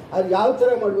ಅದು ಯಾವ ಥರ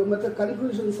ಮಾಡಬೇಕು, ಮತ್ತು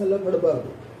ಕನ್ಫ್ಯೂಷನ್ಸ್ ಎಲ್ಲ ಪಡಬಾರ್ದು.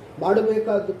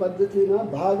 ಮಾಡಬೇಕಾದ ಪದ್ಧತಿನ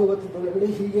ಭಾಗವತದೊಳಗಡೆ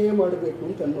ಹೀಗೇ ಮಾಡಬೇಕು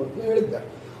ಅಂತ ಅನ್ನೋದು ಹೇಳಿದ್ದಾರೆ.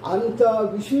 ಅಂಥ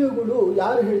ವಿಷಯಗಳು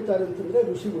ಯಾರು ಹೇಳ್ತಾರೆ ಅಂತಂದರೆ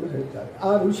ಋಷಿಗಳು ಹೇಳ್ತಾರೆ.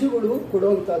 ಆ ಋಷಿಗಳು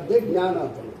ಕೊಡುವಂಥದ್ದೇ ಜ್ಞಾನ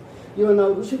ಅಂತಂದು. ಇವಾಗ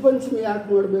ನಾವು ಋಷಿ ಪಂಚಮಿ ಯಾಕೆ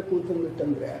ಮಾಡಬೇಕು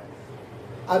ಅಂತಂದ್ಬಿಟ್ಟಂದರೆ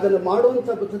ಅದನ್ನು ಮಾಡುವಂಥ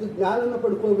ಪದ್ಧತಿ ಜ್ಞಾನನ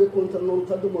ಪಡ್ಕೋಬೇಕು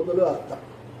ಅಂತನ್ನುವಂಥದ್ದು ಮೊದಲು ಅರ್ಥ.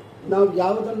 ನಾವು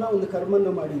ಯಾವುದನ್ನು ಒಂದು ಕರ್ಮನ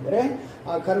ಮಾಡಿದರೆ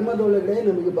ಆ ಕರ್ಮದೊಳಗಡೆ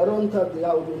ನಮಗೆ ಬರುವಂಥದ್ದು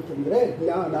ಯಾವುದು ಅಂತಂದರೆ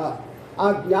ಜ್ಞಾನ. ಆ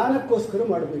ಜ್ಞಾನಕ್ಕೋಸ್ಕರ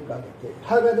ಮಾಡಬೇಕಾಗುತ್ತೆ.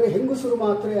 ಹಾಗಾದರೆ ಹೆಂಗಸರು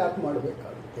ಮಾತ್ರ ಯಾಕೆ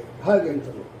ಮಾಡಬೇಕಾಗುತ್ತೆ ಹಾಗೆ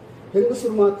ಅಂತಲೂ,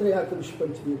 ಹೆಂಗಸರು ಮಾತ್ರ ಯಾಕೆ ಋಷಿ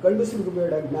ಪಂಚಮಿ, ಗಂಡಸರಿಗೆ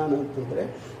ಬೇಡ ಜ್ಞಾನ ಅಂತಂದರೆ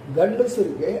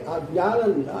ಗಂಡಸರಿಗೆ ಆ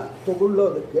ಜ್ಞಾನನ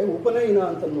ತಗೊಳ್ಳೋದಕ್ಕೆ ಉಪನಯನ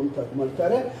ಅಂತನ್ನುವಂಥದ್ದು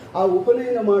ಮಾಡ್ತಾರೆ. ಆ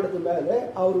ಉಪನಯನ ಮಾಡಿದ ಮೇಲೆ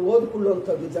ಅವರು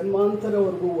ಓದ್ಕೊಳ್ಳುವಂಥದ್ದು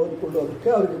ಜನ್ಮಾಂತರವರೆಗೂ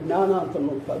ಓದ್ಕೊಳ್ಳೋದಕ್ಕೆ ಅವ್ರಿಗೆ ಜ್ಞಾನ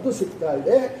ಅಂತನ್ನುವಂಥದ್ದು ಸಿಗ್ತಾ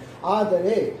ಇದೆ.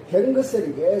 ಆದರೆ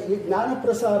ಹೆಂಗಸರಿಗೆ ಈ ಜ್ಞಾನ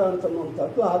ಪ್ರಸಾರ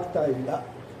ಅಂತನ್ನುವಂಥದ್ದು ಆಗ್ತಾ ಇಲ್ಲ.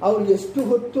 ಅವ್ರು ಎಷ್ಟು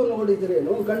ಹೊತ್ತು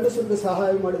ನೋಡಿದ್ರೇನು ಗಂಡಸರಿಗೆ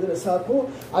ಸಹಾಯ ಮಾಡಿದರೆ ಸಾಕು,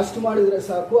 ಅಷ್ಟು ಮಾಡಿದರೆ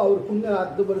ಸಾಕು, ಅವ್ರ ಪುಣ್ಯ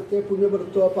ಅರ್ಧ ಬರುತ್ತೆ, ಪುಣ್ಯ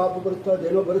ಬರುತ್ತೋ ಪಾಪ ಬರುತ್ತೋ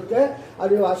ಅದೇನೋ ಬರುತ್ತೆ,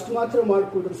 ಅದು ಅಷ್ಟು ಮಾತ್ರ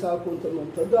ಮಾಡಿಕೊಂಡ್ರೆ ಸಾಕು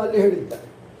ಅಂತನ್ನುವಂಥದ್ದು ಅಲ್ಲಿ ಹೇಳಿದ್ದಾರೆ.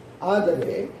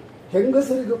 ಆದರೆ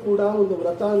ಹೆಂಗಸರಿಗೂ ಕೂಡ ಒಂದು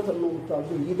ವ್ರತ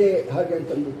ಅಂತನ್ನುವಂಥದ್ದು ಇದೆ. ಹಾಗೆ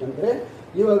ಅಂತಂದ್ಬಿಟ್ಟಂದರೆ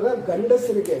ಇವಾಗ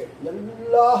ಗಂಡಸರಿಗೆ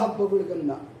ಎಲ್ಲ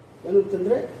ಹಬ್ಬಗಳಿಗನ್ನ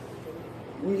ಏನಂತಂದರೆ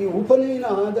ಈ ಉಪನಯನ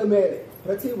ಆದ ಮೇಲೆ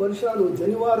ಪ್ರತಿ ವರ್ಷ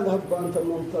ಜನಿವಾರದ ಹಬ್ಬ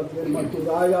ಅಂತನ್ನುವಂಥದ್ದು ಏನು ಮಾಡ್ತೀವಿ,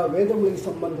 ಆಯಾ ವೇದಗಳಿಗೆ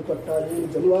ಸಂಬಂಧಪಟ್ಟ ಏನು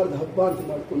ಜನಿವಾರದ ಹಬ್ಬ ಅಂತ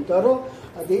ಮಾಡ್ಕೊಳ್ತಾರೋ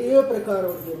ಅದೇ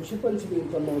ಪ್ರಕಾರವಾಗಿ ಋಷಿ ಪಂಚಮಿ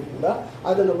ಅಂತನ್ನೋರು ಕೂಡ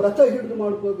ಅದನ್ನು ವ್ರತ ಹಿಡಿದು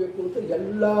ಮಾಡ್ಕೋಬೇಕು ಅಂತ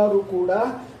ಎಲ್ಲರೂ ಕೂಡ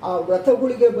ಆ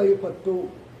ವ್ರತಗಳಿಗೆ ಭಯಪಟ್ಟು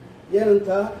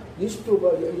ಏನಂತ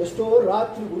ಎಷ್ಟೋ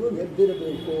ರಾತ್ರಿಗಳು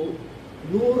ಎದ್ದಿರಬೇಕು,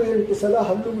 108 ಸಲ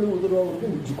ಹಲ್ಲುಗಳು ಉದುರೋವ್ರಿಗೆ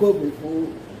ಉಜ್ಕೋಬೇಕು,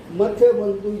 ಮತ್ತು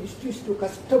ಒಂದು ಇಷ್ಟಿಷ್ಟು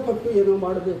ಕಷ್ಟಪಟ್ಟು ಏನೋ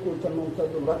ಮಾಡಬೇಕು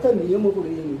ಅಂತನ್ನುವಂಥದ್ದು ವ್ರತ ನಿಯಮಗಳು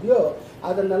ಏನಿದೆಯೋ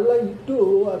ಅದನ್ನೆಲ್ಲ ಇಟ್ಟು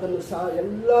ಅದನ್ನು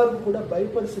ಎಲ್ಲರೂ ಕೂಡ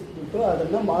ಭಯಪಡಿಸಿಬಿಟ್ಟು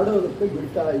ಅದನ್ನು ಮಾಡೋದಕ್ಕೆ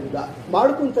ಬಿಡ್ತಾ ಇಲ್ಲ,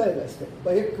 ಮಾಡ್ಕೊತಾ ಇದೆ ಅಷ್ಟೇ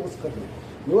ಭಯಕ್ಕೋಸ್ಕರ.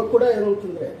 ಇವಾಗ ಕೂಡ ಏನು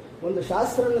ಅಂತಂದರೆ ಒಂದು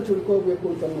ಶಾಸ್ತ್ರನ ತಿಳ್ಕೋಬೇಕು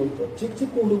ಅಂತನ್ನುವಂಥದ್ದು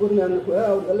ಚಿಕ್ಕ ಹುಡುಗರನ್ನ ಅನ್ನೋ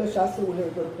ಅವ್ರಿಗೆಲ್ಲ ಶಾಸ್ತ್ರಗಳು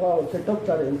ಹೇಳ್ಬೇಕು, ಅವ್ರು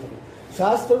ಕೆಟ್ಟೋಗ್ತಾರೆ ಅಂತ.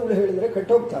 ಶಾಸ್ತ್ರಗಳು ಹೇಳಿದರೆ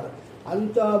ಕೆಟ್ಟೋಗ್ತಾರೆ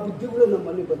ಅಂಥ ಬುದ್ಧಿಗಳು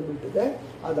ನಮ್ಮಲ್ಲಿ ಬಂದುಬಿಟ್ಟಿದೆ.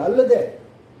 ಅದಲ್ಲದೆ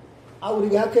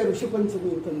ಅವ್ರಿಗೆ ಯಾಕೆ ಋಷಿ ಪಂಚಮಿ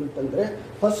ಅಂತಂದ್ಬಿಟ್ಟಂದರೆ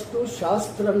ಫಸ್ಟು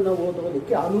ಶಾಸ್ತ್ರನ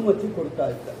ಓದೋದಕ್ಕೆ ಅನುಮತಿ ಕೊಡ್ತಾ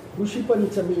ಇದ್ದಾರೆ. ಋಷಿ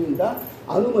ಪಂಚಮಿಯಿಂದ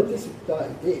ಅನುಮತಿ ಸಿಗ್ತಾ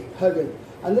ಇದೆ. ಹಾಗೆ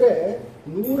ಅಂದರೆ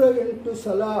 108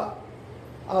 ಸಲ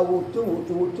ಆ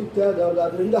ಉತ್ತುತ್ತೆ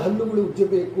ಅದರಿಂದ ಹಲ್ಲುಗಳು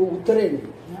ಉಜ್ಜಬೇಕು.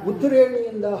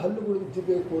 ಉತ್ತರೇಣಿಯಿಂದ ಹಲ್ಲುಗಳು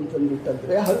ಉಜ್ಜಬೇಕು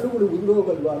ಅಂತಂದ್ಬಿಟ್ಟಂದರೆ ಹಲ್ಲುಗಳು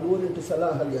ಉದುರೋಗಲ್ವಾ 108 ಸಲ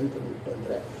ಹಾಗೆ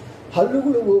ಅಂತಂದ್ಬಿಟ್ಟಂದರೆ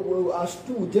ಹಲ್ಲುಗಳು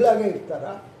ಅಷ್ಟು ಉಜ್ಜಲಾಗೇ ಇರ್ತಾರ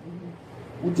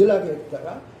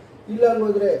ಇಲ್ಲ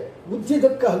ಅನ್ನೋದ್ರೆ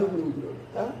ಉಜ್ಜಿದಕ್ಕೆ ಹಲ್ಲುಗಳು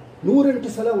ಉದುರೋಗುತ್ತಾ 108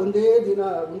 ಸಲ ಒಂದೇ ದಿನ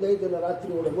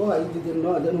ರಾತ್ರಿ ಒಳಗೋ 5 ದಿನ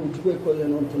ಅದನ್ನು ಉಜ್ಜಬೇಕು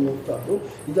ಅದೇನೋ ಅಂತ ನೋಡ್ತಾರು.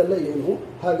 ಇದೆಲ್ಲ ಏನು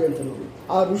ಹಾಗೆ ಅಂತ ನೋಡಿ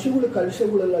ಆ ಋಷಿಗಳು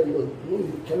ಕಲಶಗಳೆಲ್ಲ ಇರೋದು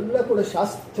ಇದಕ್ಕೆಲ್ಲ ಕೂಡ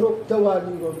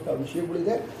ಶಾಸ್ತ್ರೋಕ್ತವಾಗಿ ಇರುವಂಥ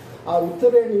ವಿಷಯಗಳಿದೆ. ಆ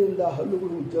ಉತ್ತರೇಣಿಯಿಂದ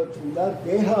ಹಲ್ಲುಗಳು ಉಜ್ಜೋದ್ರಿಂದ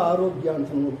ದೇಹ ಆರೋಗ್ಯ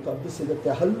ಅಂತನ್ನುವಂಥದ್ದು ಸಿಗುತ್ತೆ.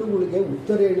 ಹಲ್ಲುಗಳಿಗೆ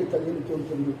ಉತ್ತರೇಣಿ ತಗಲಿತು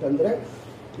ಅಂತಂದ್ಬಿಟ್ಟಂದರೆ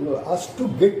ಅಷ್ಟು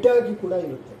ಗಟ್ಟಿಯಾಗಿ ಕೂಡ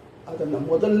ಇರುತ್ತೆ. ಅದನ್ನು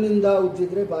ಮೊದಲಿನಿಂದ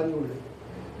ಉಜ್ಜಿದ್ರೆ ಭಾರಿ ಒಳ್ಳೆಯದು.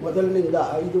 ಮೊದಲಿನಿಂದ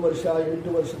 5 ವರ್ಷ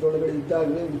 8 ವರ್ಷದೊಳಗಡೆ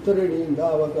ಇದ್ದಾಗಲೇ ಉತ್ತರೇಣಿಯಿಂದ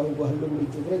ಆವಾಗ ಹಲ್ಲುಗಳು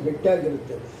ಉಜ್ಜಿದ್ರೆ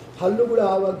ಗಟ್ಟಿಯಾಗಿರುತ್ತೆ. ಹಲ್ಲುಗಳು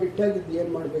ಆವಾಗ ಗಟ್ಟಿಯಾಗಿದ್ದು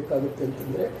ಏನು ಮಾಡಬೇಕಾಗುತ್ತೆ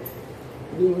ಅಂತಂದರೆ,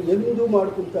 ನೀವು ಎಂದು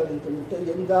ಮಾಡ್ಕೊತಾರೆ ಅಂತಂದ್ಬಿಟ್ಟು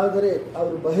ಎಂದಾದರೆ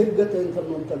ಅವರು ಬಹಿರ್ಗತೆ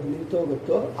ಅಂತನ್ನುವಂಥದ್ದು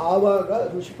ನಿಂತೋಗುತ್ತೋ ಆವಾಗ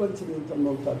ಋಷಿಪಂಚಮಿ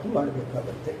ಅಂತನ್ನುವಂಥದ್ದು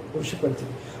ಮಾಡಬೇಕಾಗತ್ತೆ.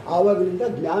 ಋಷಿಪಂಚಮಿ ಆವಾಗಲಿಂದ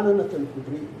ಜ್ಞಾನನ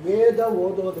ತಲುಪಿದ್ರಿ, ವೇದ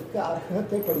ಓದೋದಕ್ಕೆ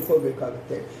ಅರ್ಹತೆ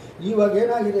ಪಡ್ಕೋಬೇಕಾಗತ್ತೆ. ಇವಾಗ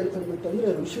ಏನಾಗಿದೆ ಅಂತಂದ್ಬಿಟ್ಟಂದರೆ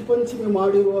ಋಷಿಪಂಚಮಿ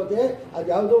ಮಾಡಿರೋದೇ ಅದು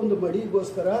ಯಾವುದೋ ಒಂದು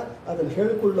ಮಡಿಗೋಸ್ಕರ ಅದನ್ನು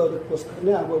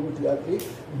ಹೇಳ್ಕೊಳ್ಳೋದಕ್ಕೋಸ್ಕರನೇ ಆಗೋಗ್ಬಿಟ್ಟಿದಾಗ್ಲಿ,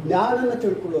 ಜ್ಞಾನನ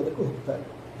ತಿಳ್ಕೊಳ್ಳೋದಕ್ಕೆ ಹೋಗ್ತಾರೆ.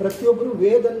 ಪ್ರತಿಯೊಬ್ಬರು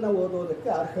ವೇದನ್ನ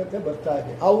ಓದೋದಕ್ಕೆ ಅರ್ಹತೆ ಬರ್ತಾ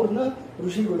ಇದೆ. ಅವ್ರನ್ನ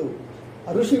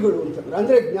ಋಷಿಗಳು ಅಂತಂದ್ರೆ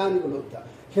ಅಂದರೆ ಜ್ಞಾನಿಗಳು ಅಂತ.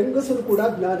 ಹೆಂಗಸರು ಕೂಡ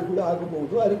ಜ್ಞಾನಿಗಳು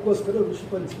ಆಗಬಹುದು, ಅದಕ್ಕೋಸ್ಕರ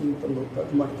ಋಷಿಪಂಚಮಿ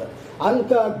ಅಂತಂದು ಮಾಡ್ತಾರೆ.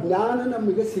 ಅಂಥ ಜ್ಞಾನ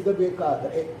ನಮಗೆ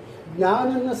ಸಿಗಬೇಕಾದರೆ,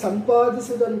 ಜ್ಞಾನನ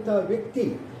ಸಂಪಾದಿಸಿದಂಥ ವ್ಯಕ್ತಿ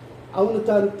ಅವನು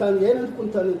ತಾನು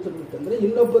ಏನಂದ್ಕೊಂತಾನೆ ಅಂತಂದ್ಬಿಟ್ಟಂದರೆ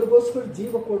ಇನ್ನೊಬ್ಬರಿಗೋಸ್ಕರ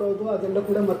ಜೀವ ಕೊಡೋದು ಅದೆಲ್ಲ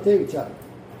ಕೂಡ ಮತ್ತೆ ವಿಚಾರ.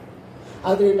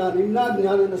 ಆದರೆ ನಾನು ಇನ್ನೂ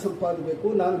ಜ್ಞಾನನ ಸಂಪಾದಬೇಕು,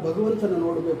 ನಾನು ಭಗವಂತನ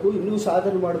ನೋಡಬೇಕು, ಇನ್ನೂ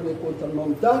ಸಾಧನೆ ಮಾಡಬೇಕು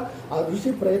ಅಂತನ್ನುವಂಥ ಆ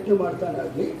ಋಷಿ ಪ್ರಯತ್ನ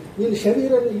ಮಾಡ್ತಾನಾಗಲಿ, ನೀನು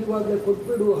ಶರೀರನ ಇವಾಗಲೇ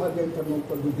ಕೊಟ್ಬಿಡು ಹಾಗೆ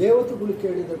ಅಂತನ್ನುವಂಥದ್ದು ದೇವತೆಗಳು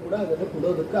ಕೇಳಿದರೆ ಕೂಡ ಅದನ್ನು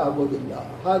ಕೊಡೋದಕ್ಕೆ ಆಗೋದಿಲ್ಲ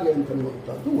ಹಾಗೆ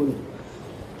ಅಂತನ್ನುವಂಥದ್ದು ಒಂದು.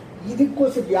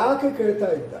 ಇದಕ್ಕೋಸ್ಕರ ಯಾಕೆ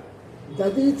ಕೇಳ್ತಾ ಇದ್ದ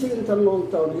ದದೀಚಿ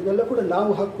ಅಂತನ್ನುವಂಥವ್ನು, ಇದೆಲ್ಲ ಕೂಡ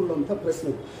ನಾವು ಹಾಕ್ಕೊಳ್ಳುವಂಥ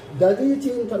ಪ್ರಶ್ನೆ.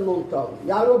 ದದೀಚಿ ಅಂತನ್ನುವಂಥವ್ನು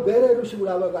ಯಾರೋ ಬೇರೆ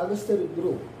ಋಷಿಗಳು, ಆವಾಗ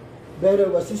ಅಗಸ್ತ್ಯರಿದ್ದರು, ಬೇರೆ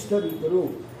ವಸಿಷ್ಠರಿದ್ದರು,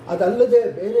 ಅದಲ್ಲದೆ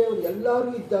ಬೇರೆಯವರು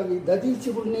ಎಲ್ಲರೂ ಇದ್ದಾಗ ಈ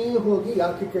ದದೀಚಿಗಳನ್ನೇ ಹೋಗಿ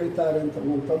ಯಾಕೆ ಕೇಳ್ತಾರೆ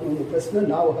ಅಂತನ್ನುವಂಥದ್ದು ಒಂದು ಪ್ರಶ್ನೆ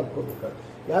ನಾವು ಹಾಕ್ಕೋಬೇಕಾದ್ರೆ.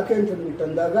 ಯಾಕೆ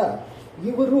ಅಂತಂದ್ಬಿಟ್ಟಂದಾಗ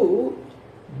ಇವರು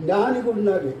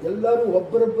ಜ್ಞಾನಿಗಳನ್ನಾಗಿ ಎಲ್ಲರೂ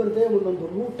ಒಬ್ಬರೊಬ್ಬರದೇ ಒಂದೊಂದು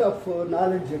ರೂಟ್ ಆಫ್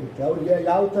ನಾಲೆಡ್ಜ್ ಇರುತ್ತೆ. ಅವ್ರಿಗೆ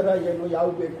ಯಾವ ಥರ ಏನು ಯಾವ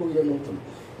ಬೇಕು ಏನು ಅಂತ.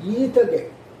 ಈತಗೆ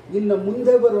ಇನ್ನು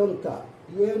ಮುಂದೆ ಬರುವಂಥ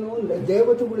ಏನು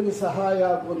ದೇವತೆಗಳಿಗೆ ಸಹಾಯ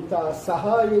ಆಗುವಂಥ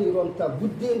ಸಹಾಯ ಇರುವಂಥ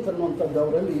ಬುದ್ಧಿ ಅಂತನ್ನುವಂಥದ್ದು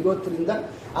ಅವರಲ್ಲಿ ಇರೋದ್ರಿಂದ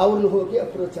ಅವ್ರನ್ನ ಹೋಗಿ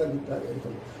ಅಪ್ರೋಚ್ ಆಗಿದ್ದಾರೆ ಅಂತ.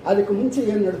 ಅದಕ್ಕೆ ಮುಂಚೆ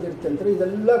ಏನು ನಡೆದಿರುತ್ತೆ ಅಂದರೆ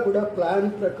ಇದೆಲ್ಲ ಕೂಡ ಪ್ಲ್ಯಾನ್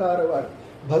ಪ್ರಕಾರವಾಗಿ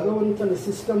ಭಗವಂತನ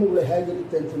ಸಿಸ್ಟಮ್ಗಳು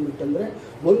ಹೇಗಿರುತ್ತೆ ಅಂತಂದ್ಬಿಟ್ಟಂದರೆ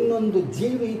ಒಂದೊಂದು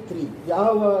ಜೀವಿತ್ರಿ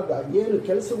ಯಾವಾಗ ಏನು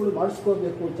ಕೆಲಸಗಳು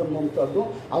ಮಾಡಿಸ್ಕೋಬೇಕು ಅಂತನ್ನುವಂಥದ್ದು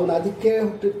ಅವನು ಅದಕ್ಕೆ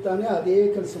ಹುಟ್ಟಿರ್ತಾನೆ, ಅದೇ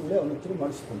ಕೆಲಸಗಳೇ ಅವನ ಹತ್ರ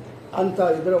ಮಾಡಿಸ್ಕೊತಾನೆ ಅಂತ.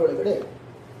 ಇದರ ಒಳಗಡೆ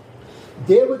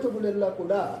ದೇವತೆಗಳೆಲ್ಲ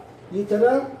ಕೂಡ ಈ ಥರ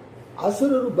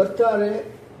ಅಸುರರು ಬರ್ತಾರೆ,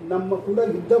 ನಮ್ಮ ಕೂಡ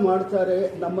ಯುದ್ಧ ಮಾಡ್ತಾರೆ,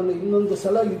 ನಮ್ಮನ್ನು ಇನ್ನೊಂದು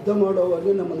ಸಲ ಯುದ್ಧ ಮಾಡೋವಾಗ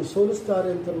ನಮ್ಮನ್ನು ಸೋಲಿಸ್ತಾರೆ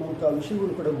ಅಂತನ್ನುವಂಥ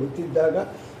ವಿಷಯಗಳು ಕೂಡ ಗೊತ್ತಿದ್ದಾಗ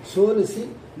ಸೋಲಿಸಿ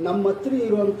ನಮ್ಮ ಹತ್ರ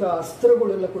ಇರುವಂಥ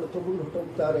ಅಸ್ತ್ರಗಳೆಲ್ಲ ಕೂಡ ತೊಗೊಂಡು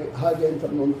ಹೊರಟೋಗ್ತಾರೆ ಹಾಗೆ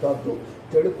ಅಂತನ್ನುವಂಥದ್ದು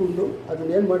ತಿಳ್ಕೊಂಡು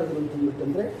ಅದನ್ನೇನು ಮಾಡಿದ್ರು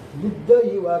ಅಂತಂದ್ಬಿಟ್ಟಂದರೆ ಯುದ್ಧ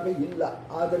ಇವಾಗ ಇಲ್ಲ,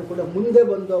 ಆದರೆ ಕೂಡ ಮುಂದೆ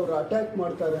ಬಂದು ಅವರು ಅಟ್ಯಾಕ್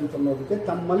ಮಾಡ್ತಾರೆ ಅಂತನ್ನೋದಕ್ಕೆ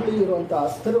ತಮ್ಮಲ್ಲಿ ಇರುವಂಥ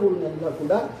ಅಸ್ತ್ರಗಳನ್ನೆಲ್ಲ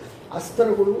ಕೂಡ,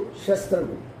 ಅಸ್ತ್ರಗಳು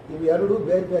ಶಸ್ತ್ರಗಳು ಇವು ಎರಡು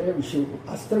ಬೇರೆ ಬೇರೆ ವಿಷಯಗಳು.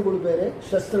 ಅಸ್ತ್ರಗಳು ಬೇರೆ,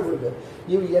 ಶಸ್ತ್ರಗಳು ಬೇರೆ.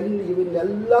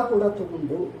 ಇವನ್ನೆಲ್ಲ ಕೂಡ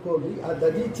ತಗೊಂಡು ಹೋಗಿ ಆ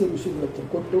ದದೀಚಿ ಋಷಿಗಳ ಹತ್ರ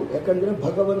ಕೊಟ್ಟು, ಯಾಕಂದರೆ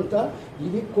ಭಗವಂತ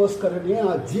ಇದಕ್ಕೋಸ್ಕರನೇ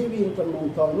ಆ ಜೀವಿ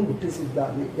ಅಂತನ್ನುವಂಥವನು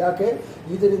ಹುಟ್ಟಿಸಿದ್ದಾನೆ. ಯಾಕೆ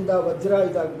ಇದರಿಂದ ವಜ್ರ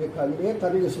ಇದಾಗಬೇಕಾಗಿದೆ,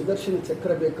 ತನಗೆ ಸುದರ್ಶನ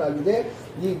ಚಕ್ರ ಬೇಕಾಗಿದೆ.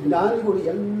 ಈ ಜ್ಞಾನಿಗಳು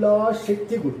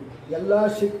ಎಲ್ಲ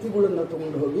ಶಕ್ತಿಗಳನ್ನು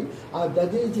ತಗೊಂಡು ಹೋಗಿ ಆ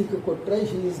ದದೀಜಿಗೆ ಕೊಟ್ಟರೆ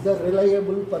he is the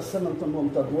reliable person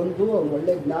ಅಂತನ್ನುವಂಥದ್ದು ಒಂದು, ಅವ್ರು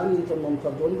ಒಳ್ಳೆ ಜ್ಞಾನಿ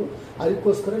ಅಂತನ್ನುವಂಥದ್ದು ಒಂದು.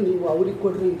 ಅದಕ್ಕೋಸ್ಕರ ನೀವು ಅವ್ರಿಗೆ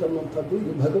ಕೊಡ್ರಿ ಅಂತನ್ನುವಂಥದ್ದು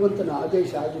ಇದು ಭಗವಂತನ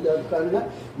ಆದೇಶ ಆಗಿದೆ. ಆದ ಕಾರಣ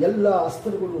ಎಲ್ಲ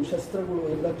ಅಸ್ತ್ರಗಳು ಶಸ್ತ್ರಗಳು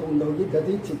ಎಲ್ಲ ತೊಗೊಂಡೋಗಿ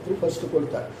ದದೀಚಿತ್ರು ಫಸ್ಟ್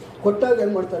ಕೊಡ್ತಾರೆ. ಕೊಟ್ಟಾಗ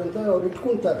ಏನು ಮಾಡ್ತಾರೆ ಅಂತ ಅವ್ರು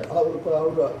ಇಟ್ಕೊಳ್ತಾರೆ.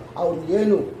 ಅವ್ರು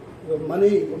ಏನು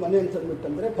ಮನೆ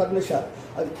ಅಂತಂದ್ಬಿಟ್ಟಂದರೆ ಪರ್ಣಶಾಲೆ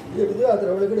ಅದು ಹಿಡಿದು ಅದರ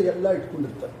ಒಳಗಡೆ ಎಲ್ಲ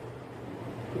ಇಟ್ಕೊಂಡಿರ್ತಾರೆ.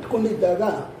 ಇಟ್ಕೊಂಡಿದ್ದಾಗ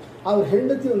ಅವ್ರ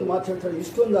ಹೆಂಡತಿ ಒಂದು ಮಾತಾಡ್ತಾರೆ,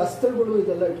 ಇಷ್ಟೊಂದು ಅಸ್ತ್ರಗಳು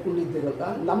ಇದೆಲ್ಲ ಇಟ್ಕೊಂಡಿದ್ದೀರಲ್ಲ,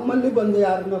 ನಮ್ಮಲ್ಲಿ ಬಂದು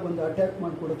ಯಾರನ್ನ ಬಂದು ಅಟ್ಯಾಕ್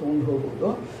ಮಾಡಿಕೊಂಡು ತೊಗೊಂಡು ಹೋಗ್ಬೋದು,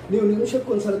 ನೀವು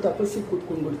ನಿಮಿಷಕ್ಕೊಂದ್ಸಲ ತಪಸ್ಸಿಗೆ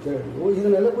ಕೂತ್ಕೊಂಡು ಬಿಡ್ತೀರ,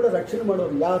 ಇದನ್ನೆಲ್ಲ ಕೂಡ ರಕ್ಷಣೆ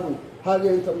ಮಾಡೋರು ಯಾರು ಹಾಗೆ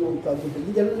ಅಂತನ್ನುವಂಥದ್ದು.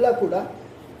 ಇದೆಲ್ಲ ಕೂಡ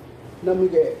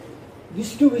ನಮಗೆ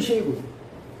ಇಷ್ಟು ವಿಷಯಗಳು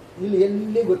ಇಲ್ಲಿ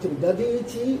ಎಲ್ಲಿ ಗೊತ್ತಿಲ್ಲ.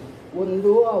 ದದೀಚಿ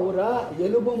ಒಂದು ಅವರ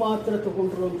ಎಲುಬು ಮಾತ್ರ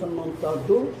ತಗೊಂಡ್ರು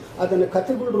ಅಂತನ್ನುವಂಥದ್ದು ಅದನ್ನು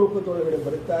ಕಥೆಗಳ ರೂಪದೊಳಗಡೆ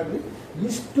ಬರುತ್ತಾಗಲಿ.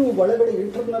 ಇಷ್ಟು ಒಳಗಡೆ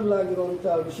ಇಂಟರ್ನಲ್ ಆಗಿರುವಂಥ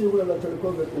ವಿಷಯಗಳೆಲ್ಲ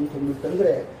ತಿಳ್ಕೋಬೇಕು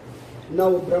ಅಂತಂದ್ಬಿಟ್ಟಂದರೆ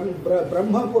ನಾವು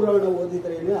ಬ್ರಹ್ಮ ಪುರಾಣ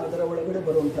ಓದಿದ್ರೇನೆ ಅದರ ಒಳಗಡೆ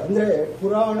ಬರುವಂಥ, ಅಂದರೆ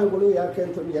ಪುರಾಣಗಳು ಯಾಕೆ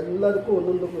ಅಂತಂದ್ರೆ ಎಲ್ಲದಕ್ಕೂ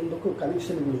ಒಂದೊಂದಕ್ಕೂ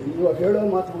ಕನೆಕ್ಷನ್ಗಳು. ಇವಾಗ ಹೇಳೋ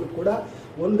ಮಾತುಗಳು ಕೂಡ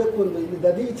ಒಂದಕ್ಕೊಂದು. ಇಲ್ಲಿ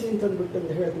ದದೀಚಿ ಅಂತಂದ್ಬಿಟ್ಟು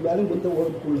ಹೇಳಿದ ಮೇಲೆ ಮುಂದೆ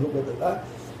ಓದ್ಕೊಂಡು ಹೋಗೋದಲ್ಲ.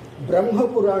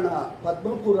 ಬ್ರಹ್ಮಪುರಾಣ,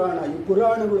 ಪದ್ಮಪುರಾಣ, ಈ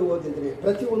ಪುರಾಣಗಳು ಓದಿದರೆ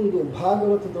ಪ್ರತಿಯೊಂದು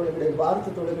ಭಾಗವತದೊಳಗಡೆ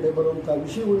ಭಾರತದೊಳಗಡೆ ಬರುವಂಥ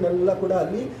ವಿಷಯಗಳನ್ನೆಲ್ಲ ಕೂಡ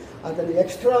ಅಲ್ಲಿ ಅದನ್ನು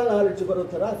ಎಕ್ಸ್ಟ್ರಾ ನಾಲೆಡ್ಜ್ ಬರೋ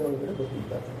ಥರ ಅದರೊಳಗಡೆ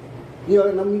ಬರ್ತಿರ್ತಾರೆ.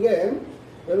 ಇವಾಗ ನಮಗೆ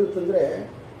ಹೇಳುತ್ತಂದರೆ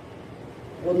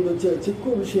ಒಂದು ಚಿಕ್ಕ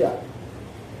ವಿಷಯ,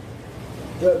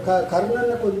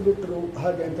 ಕರ್ಣನ ಕೊಂದುಬಿಟ್ರು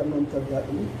ಹಾಗೆ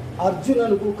ಅಂತನ್ನುವಂಥದ್ದಾಗಲಿ,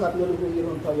 ಅರ್ಜುನನಿಗೂ ಕರ್ಣನಿಗೂ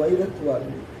ಇರುವಂಥ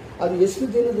ವೈರತ್ವವಾಗಲಿ ಅದು ಎಷ್ಟು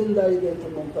ದಿನದಿಂದ ಇದೆ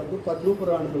ಅಂತನ್ನುವಂಥದ್ದು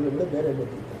ಪದ್ಮಪುರಾಣದೊಳಗಡೆ ಬೇರೆ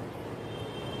ಬರ್ತಿದ್ದಾರೆ.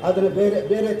 ಅದನ್ನು ಬೇರೆ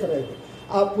ಬೇರೆ ಥರ ಇದೆ.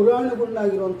 ಆ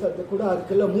ಪುರಾಣಗಳನ್ನಾಗಿರುವಂಥದ್ದು ಕೂಡ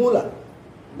ಅದಕ್ಕೆಲ್ಲ ಮೂಲ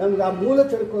ನಮ್ಗೆ ಆ ಮೂಲ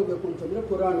ತಿಳ್ಕೋಬೇಕು ಅಂತಂದರೆ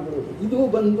ಪುರಾಣಗಳು. ಇದು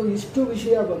ಬಂದು ಇಷ್ಟು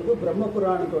ವಿಷಯ ಬಂದು ಬ್ರಹ್ಮ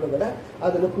ಪುರಾಣದೊಳಗಡೆ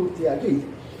ಅದನ್ನು ಪೂರ್ತಿಯಾಗಿ ಇದೆ.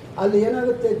 ಅಲ್ಲಿ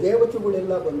ಏನಾಗುತ್ತೆ,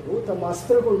 ದೇವತೆಗಳೆಲ್ಲ ಬಂದು ತಮ್ಮ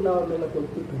ಅಸ್ತ್ರಗಳನ್ನ ಅವನ್ನೆಲ್ಲ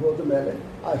ಕೊಟ್ಬಿಟ್ಟು ಹೋದ ಮೇಲೆ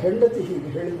ಆ ಹೆಂಡತಿ ಹೀಗೆ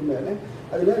ಹೇಳಿದ ಮೇಲೆ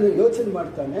ಅದನ್ನೇನು ಯೋಚನೆ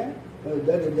ಮಾಡ್ತಾನೆ,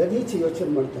 ದದೀಚಿ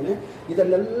ಯೋಚನೆ ಮಾಡ್ತಾನೆ.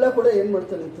 ಇದನ್ನೆಲ್ಲ ಕೂಡ ಏನು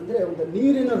ಮಾಡ್ತಾನೆ ಅಂತಂದರೆ ಒಂದು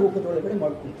ನೀರಿನ ರೂಪದೊಳಗಡೆ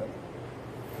ಮಾಡ್ಕೊತಾನೆ.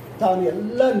 ತಾನು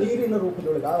ಎಲ್ಲ ನೀರಿನ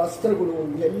ರೂಪದೊಳಗೆ ಆ ಅಸ್ತ್ರಗಳು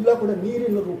ಎಲ್ಲ ಕೂಡ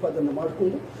ನೀರಿನ ರೂಪ ಅದನ್ನು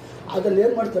ಮಾಡಿಕೊಂಡು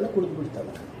ಅದನ್ನೇನು ಮಾಡ್ತಾನೆ, ಕುಡಿದು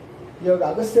ಬಿಡ್ತಾನೆ. ಇವಾಗ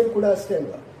ಅಗಸ್ತ್ಯರು ಕೂಡ ಅಷ್ಟೇ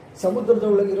ಅಲ್ವ, ಸಮುದ್ರದ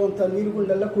ಒಳಗಿರುವಂಥ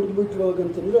ನೀರುಗಳನ್ನೆಲ್ಲ ಕುಡಿದುಬಿಟ್ರು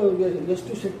ಅಂತಂದರೆ ಅವ್ರಿಗೆ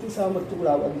ಎಷ್ಟು ಶಕ್ತಿ ಸಾಮರ್ಥ್ಯಗಳು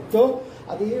ಆವಾಗಿತ್ತೋ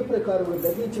ಅದೇ ಪ್ರಕಾರಗಳು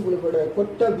ದದೀಚಿಗಳು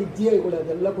ಕೊಟ್ಟ ವಿದ್ಯೆಗಳು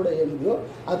ಅದೆಲ್ಲ ಕೂಡ ಏನಿದೆಯೋ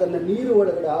ಅದನ್ನು ನೀರು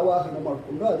ಒಳಗಡೆ ಆವಾಹನ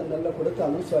ಮಾಡಿಕೊಂಡು ಅದನ್ನೆಲ್ಲ ಕೂಡ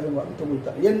ತಾನು ಸ್ವಯಂವಾಗಿ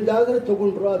ತಗೊಳ್ತಾರೆ. ಎಂದಾದರೂ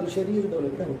ತಗೊಂಡ್ರು ಅದು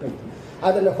ಶರೀರದೊಳಗಡೆ ಹೊಟ್ಟೈತೆ.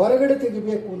 ಅದನ್ನು ಹೊರಗಡೆ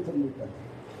ತೆಗಿಬೇಕು ಅಂತಂದ್ಬಿಟ್ಟಾರೆ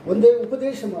ಒಂದೇ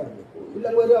ಉಪದೇಶ ಮಾಡಬೇಕು,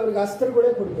 ಇಲ್ಲಂದ್ರೆ ಅವ್ರಿಗೆ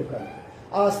ಅಸ್ತ್ರಗಳೇ ಕೊಡಬೇಕಾಗುತ್ತೆ.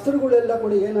 ಆ ಅಸ್ತ್ರಗಳೆಲ್ಲ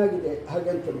ಕೂಡ ಏನಾಗಿದೆ ಹಾಗೆ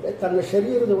ಅಂತಂದರೆ ತನ್ನ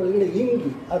ಶರೀರದ ಒಳಗಡೆ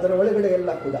ಇಂಗಿ ಅದರ ಒಳಗಡೆ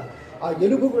ಎಲ್ಲ ಕೂಡ ಆ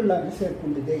ಎಲುಬುಗಳನ್ನಾಗಿ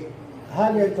ಸೇರಿಕೊಂಡಿದೆ.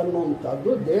 ಹಾಗೆ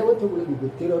ಅಂತನ್ನುವಂಥದ್ದು ದೇವತೆಗಳಿಗೆ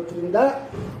ಗೊತ್ತಿರೋದ್ರಿಂದ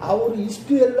ಅವರು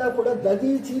ಇಷ್ಟು ಎಲ್ಲ ಕೂಡ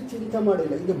ದದೀಚಿ ಚಿಂತೆ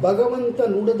ಮಾಡಿಲ್ಲ. ಇದು ಭಗವಂತ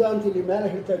ನುಡಿದ ಅಂತ ಇಲ್ಲಿ ಮೇಲೆ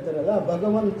ಹೇಳ್ತಾ ಇದ್ದಾರಲ್ಲ,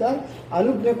 ಭಗವಂತ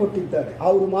ಅನುಜ್ಞೆ ಕೊಟ್ಟಿದ್ದಾರೆ.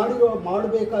 ಅವರು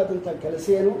ಮಾಡಬೇಕಾದಂಥ ಕೆಲಸ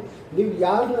ಏನು, ನೀವು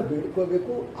ಯಾರನ್ನ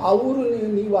ಬೇಡ್ಕೋಬೇಕು, ಅವರು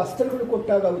ನೀವು ಅಸ್ತ್ರಗಳು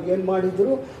ಕೊಟ್ಟಾಗ ಅವ್ರು ಏನು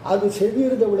ಮಾಡಿದರು, ಅದು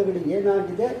ಶರೀರದ ಒಳಗಡೆ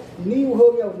ಏನಾಗಿದೆ, ನೀವು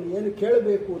ಹೋಗಿ ಅವ್ರನ್ನ ಏನು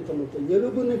ಕೇಳಬೇಕು ಅಂತ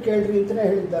ಎಲುಬನ್ನು ಕೇಳ್ರಿ ಅಂತಲೇ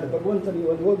ಹೇಳಿದ್ದಾರೆ ಭಗವಂತ.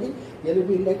 ನೀವು ಅಲ್ಲಿ ಹೋಗಿ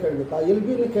ಎಲುಬಿನ್ನೇ ಕೇಳಬೇಕು. ಆ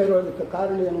ಎಲುಬಿನ ಕೇಳೋದಕ್ಕೆ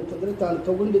ಕಾರಣ ಏನು ಅಂತಂದರೆ ತಾನು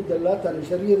ತಗೊಂಡಿದ್ದೆಲ್ಲ ತನ್ನ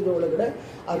ಶರೀರದ ಒಳಗಡೆ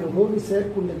ಅದು ಹೋಗಿ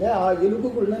ಸೇರಿಕೊಂಡಿದೆ. ಆ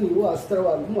ಎಲುಬುಗಳನ್ನ ನೀವು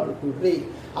ಅಸ್ತ್ರವಾಗಿ ಮಾಡಿಕೊಂಡ್ರಿ.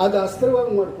 ಅದು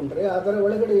ಅಸ್ತ್ರವಾಗಿ ಮಾಡಿಕೊಂಡ್ರೆ ಅದರ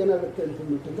ಒಳಗಡೆ ಏನಾಗುತ್ತೆ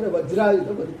ಅಂತಂದ್ಬಿಟ್ಟಿದ್ರೆ ವಜ್ರಾಯುಧ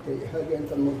ಬರುತ್ತೆ ಹಾಗೆ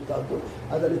ಅಂತ ಅನ್ನುವಂಥದ್ದು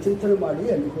ಅದನ್ನು ಚಿಂತನೆ ಮಾಡಿ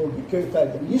ಅಲ್ಲಿ ಹೋಗಿ ಕೇಳ್ತಾ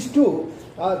ಇದ್ದಾರೆ. ಇಷ್ಟು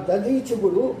ಆ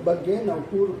ದದೀಚುಗಳು ಬಗ್ಗೆ ನಾವು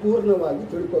ಪೂರ್ಣವಾಗಿ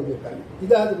ತಿಳ್ಕೋಬೇಕಾಗಿ.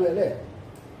 ಇದಾದ ಮೇಲೆ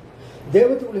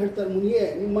ದೇವತೆಗಳು ಹೇಳ್ತಾರೆ, ಮುನಿಯೇ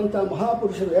ನಿಮ್ಮಂಥ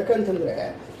ಮಹಾಪುರುಷರು, ಯಾಕಂತಂದರೆ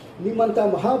ನಿಮ್ಮಂಥ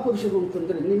ಮಹಾಪುರುಷರು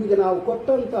ಅಂತಂದರೆ ನಿಮಗೆ ನಾವು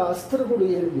ಕೊಟ್ಟಂಥ ಅಸ್ತ್ರಗಳು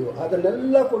ಏನಿದೆಯೋ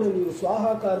ಅದನ್ನೆಲ್ಲ ಕೂಡ ನೀವು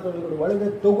ಸ್ವಾಹಾಕಾರದೊಳಗಡೆ ಒಳಗೆ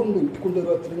ತಗೊಂಡು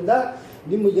ಇಟ್ಕೊಂಡಿರೋದ್ರಿಂದ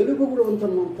ನಿಮ್ಮ ಎಲುಬುಗಳು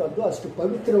ಅಂತನ್ನುವಂಥದ್ದು ಅಷ್ಟು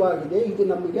ಪವಿತ್ರವಾಗಿದೆ. ಇದು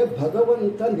ನಮಗೆ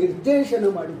ಭಗವಂತ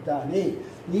ನಿರ್ದೇಶನ ಮಾಡಿದ್ದಾನೆ.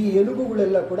 ಈ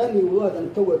ಎಲುಬುಗಳೆಲ್ಲ ಕೂಡ ನೀವು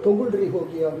ಅದನ್ನು ತಗೊಳ್ರಿ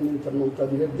ಹೋಗಿ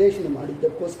ಅಂತನ್ನುವಂಥದ್ದು ನಿರ್ದೇಶನ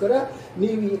ಮಾಡಿದ್ದಕ್ಕೋಸ್ಕರ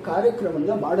ನೀವು ಈ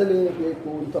ಕಾರ್ಯಕ್ರಮವನ್ನು ಮಾಡಲೇಬೇಕು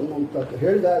ಅಂತನ್ನುವಂಥದ್ದು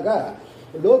ಹೇಳಿದಾಗ,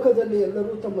 ಲೋಕದಲ್ಲಿ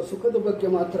ಎಲ್ಲರೂ ತಮ್ಮ ಸುಖದ ಬಗ್ಗೆ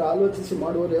ಮಾತ್ರ ಆಲೋಚಿಸಿ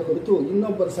ಮಾಡುವರೇ ಹೊರತು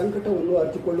ಇನ್ನೊಬ್ಬರ ಸಂಕಟವನ್ನು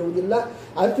ಅರಿತುಕೊಳ್ಳುವುದಿಲ್ಲ.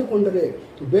 ಅರಿತುಕೊಂಡರೆ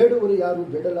ಬೇಡುವರು ಯಾರು,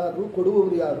 ಬೇಡಲಾರರು,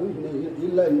 ಕೊಡುವವರು ಯಾರು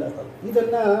ಇಲ್ಲ ಇಲ್ಲ.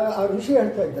 ಇದನ್ನು ಆ ಋಷಿ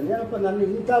ಹೇಳ್ತಾ ಇದ್ದಾನೆ, ಏನಪ್ಪ ನನ್ನ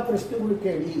ಇಂಥ ಪ್ರಶ್ನೆಗಳು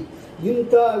ಕೇಳಿ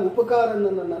ಇಂಥ ಉಪಕಾರ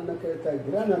ನನ್ನ ಕೇಳ್ತಾ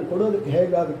ಇದ್ದೀರಾ, ನಾನು ಕೊಡೋದಕ್ಕೆ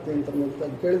ಹೇಗಾಗುತ್ತೆ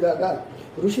ಅಂತನ್ನುವಂಥದ್ದು ಕೇಳಿದಾಗ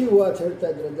ಋಷಿ ವಾಚ ಹೇಳ್ತಾ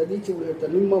ಇದ್ದಾರೆ, ದದೀಚಿಗಳು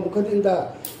ಹೇಳ್ತಾರೆ, ನಿಮ್ಮ ಮುಖದಿಂದ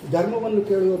ಧರ್ಮವನ್ನು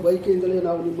ಕೇಳುವ ಬಯಕೆಯಿಂದಲೇ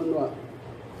ನಾವು ನಿಮ್ಮನ್ನು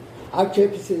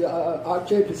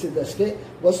ಆಕ್ಷೇಪಿಸಿದಷ್ಟೇ.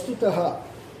 ವಸ್ತುತಃ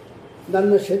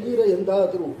ನನ್ನ ಶರೀರ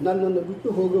ಎಂದಾದರೂ ನನ್ನನ್ನು ಬಿಟ್ಟು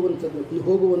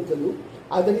ಹೋಗುವಂಥದ್ದು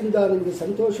ಅದರಿಂದ ನನಗೆ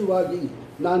ಸಂತೋಷವಾಗಿ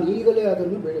ನಾನು ಈಗಲೇ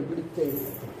ಅದನ್ನು ಬಿಡುತ್ತೇನೆ.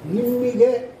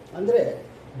 ನಿಮಗೆ ಅಂದರೆ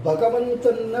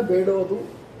ಭಗವಂತನ ಬೇಡೋದು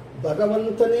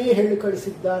ಭಗವಂತನೇ ಹೇಳಿ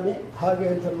ಕಳಿಸಿದ್ದಾನೆ ಹಾಗೆ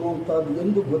ಅಂತನ್ನುವಂಥದ್ದು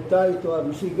ಎಂದು ಗೊತ್ತಾಯಿತು ಆ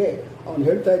ಋಷಿಗೆ. ಅವನು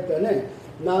ಹೇಳ್ತಾ ಇದ್ದಾನೆ,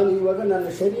 ನಾನು ಇವಾಗ ನನ್ನ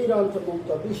ಶರೀರ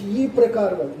ಅಂತನ್ನುವಂಥದ್ದು ಈ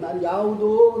ಪ್ರಕಾರವಾಗಿ ನಾನು ಯಾವುದೋ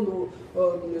ಒಂದು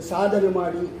ಸಾಧನೆ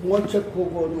ಮಾಡಿ ಮೋಕ್ಷಕ್ಕೆ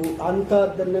ಹೋಗೋದು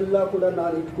ಅಂಥದ್ದನ್ನೆಲ್ಲ ಕೂಡ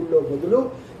ನಾನು ಇಟ್ಕೊಳ್ಳೋ ಬದಲು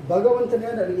ಭಗವಂತನೇ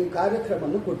ನನಗೆ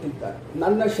ಕಾರ್ಯಕ್ರಮವನ್ನು ಕೊಟ್ಟಿದ್ದಾನೆ.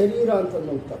 ನನ್ನ ಶರೀರ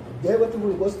ಅಂತನ್ನುವಂಥದ್ದು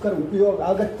ದೇವತೆಗಳಿಗೋಸ್ಕರ ಉಪಯೋಗ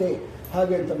ಆಗತ್ತೆ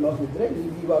ಹಾಗೆ ಅಂತ ನೋಡಿದ್ರೆ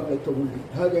ನೀವು ಇವಾಗಲೇ ತಗೊಳ್ಳಿ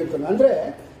ಹಾಗೆ ಅಂತ. ಅಂದರೆ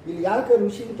ಇಲ್ಲಿ ಯಾಕೆ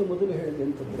ಋಷಿ ಅಂತ ಮೊದಲು ಹೇಳಿದೆ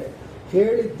ಅಂತಂದರೆ,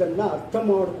 ಹೇಳಿದ್ದನ್ನು ಅರ್ಥ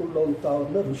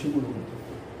ಮಾಡಿಕೊಳ್ಳುವಂಥವ್ರನ್ನ ಋಷಿಗಳು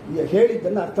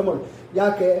ಹೇಳಿದ್ದನ್ನು ಅರ್ಥ ಮಾಡು.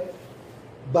 ಯಾಕೆ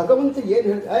ಭಗವಂತ ಏನು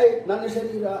ಹೇಳ್ತಾರೆ, ನನ್ನ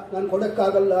ಶರೀರ ನಾನು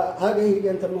ಕೊಡೋಕ್ಕಾಗಲ್ಲ ಹಾಗೆ ಹೀಗೆ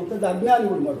ಅಂತನ್ನುವಂಥದ್ದು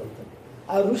ಅಜ್ಞಾನಿಗಳು ಮಾಡುವಂಥದ್ದು.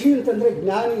 ಆ ಋಷಿ ಅಂತಂದರೆ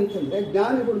ಜ್ಞಾನಿ ಅಂತಂದರೆ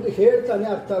ಜ್ಞಾನಿಗಳಿಗೆ ಹೇಳ್ತಾನೆ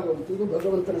ಅರ್ಥ ಆಗೋಗುತ್ತೆ, ಇದು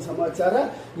ಭಗವಂತನ ಸಮಾಚಾರ,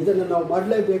 ಇದನ್ನು ನಾವು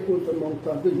ಮಾಡಲೇಬೇಕು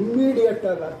ಅಂತನ್ನುವಂಥದ್ದು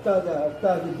ಇಮ್ಮಿಡಿಯೇಟಾಗಿ ಅರ್ಥ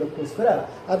ಆಗಿದ್ದಕ್ಕೋಸ್ಕರ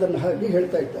ಅದನ್ನು ಹಾಗೆ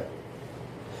ಹೇಳ್ತಾ ಇದ್ದಾರೆ.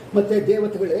 ಮತ್ತು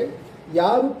ದೇವತೆಗಳೇ,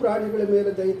 ಯಾರು ಪ್ರಾಣಿಗಳ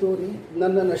ಮೇಲೆ ದಯ ತೋರಿ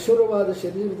ನನ್ನ ನಶ್ವರವಾದ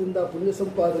ಶರೀರದಿಂದ ಪುಣ್ಯ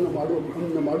ಸಂಪಾದನೆ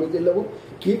ಮಾಡುವುದಿಲ್ಲವೋ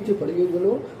ಕೀರ್ತಿ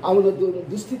ಪಡೆಯುವುದಿಲ್ಲವೋ ಅವನ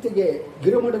ದುಸ್ಥಿತಿಗೆ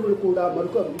ಗಿರಿಮಡಗಳು ಕೂಡ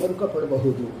ಮರುಕ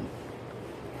ಪಡಬಹುದು.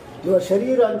 ಇವಾಗ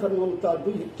ಶರೀರ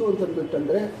ಅಂತನ್ನುವಂಥದ್ದು ಇತ್ತು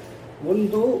ಅಂತಂದ್ಬಿಟ್ಟಂದರೆ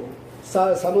ಒಂದು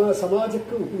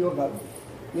ಸಮಾಜಕ್ಕೆ ಉಪಯೋಗ ಆಗುತ್ತೆ,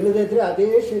 ಇಲ್ಲದಿದ್ದರೆ ಅದೇ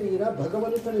ಶರೀರ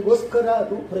ಭಗವಂತನಿಗೋಸ್ಕರ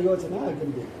ಅದು ಪ್ರಯೋಜನ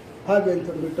ಆಗಿರಬೇಕು ಹಾಗೆ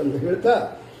ಅಂತಂದ್ಬಿಟ್ಟಂದು ಹೇಳ್ತಾ,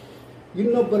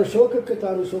 ಇನ್ನೊಬ್ಬರ ಶೋಕಕ್ಕೆ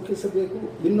ತಾನು ಶೋಕಿಸಬೇಕು,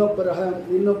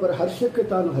 ಇನ್ನೊಬ್ಬರ ಹರ್ಷಕ್ಕೆ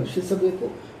ತಾನು ಹರ್ಷಿಸಬೇಕು.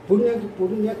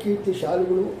 ಪುಣ್ಯ ಕೀರ್ತಿ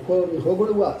ಶಾಲೆಗಳು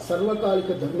ಹೊಗಳುವ ಸರ್ವಕಾಲಿಕ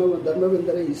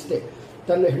ಧರ್ಮವೆಂದರೆ ಇಷ್ಟೇ.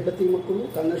 ತನ್ನ ಹೆಂಡತಿ ಮಕ್ಕಳು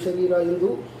ತನ್ನ ಶರೀರ ಎಂದು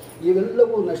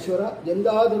ಇವೆಲ್ಲವೂ ನಶ್ವರ,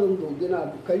 ಎಂದಾದರೊಂದು ದಿನ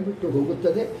ಕೈಬಿಟ್ಟು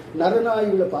ಹೋಗುತ್ತದೆ,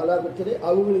 ನರನಾಯಿಗಳ ಪಾಲಾಗುತ್ತದೆ,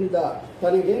 ಅವುಗಳಿಂದ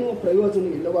ತನಗೇನೂ ಪ್ರಯೋಜನ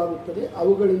ಇಲ್ಲವಾಗುತ್ತದೆ,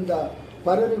 ಅವುಗಳಿಂದ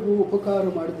ಪರರಿಗೂ ಉಪಕಾರ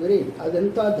ಮಾಡಿದರೆ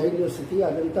ಅದೆಂಥ ಧೈರ್ಯ ಸ್ಥಿತಿ,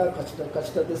 ಅದೆಂಥ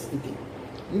ಕಷ್ಟದ ಸ್ಥಿತಿ.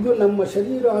 ಇದು ನಮ್ಮ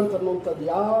ಶರೀರ ಅಂತನ್ನುವಂಥದ್ದು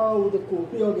ಯಾವುದಕ್ಕೂ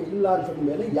ಉಪಯೋಗ ಇಲ್ಲ ಅಂತಂದ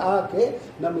ಮೇಲೆ ಯಾಕೆ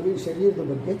ನಮಗೆ ಈ ಶರೀರದ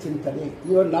ಬಗ್ಗೆ ಚಿಂತನೆ?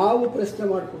 ಇವಾಗ ನಾವು ಪ್ರಶ್ನೆ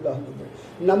ಮಾಡಿಕೊಂಡು ಹೋಗಿದ್ರೆ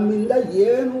ನಮ್ಮಿಂದ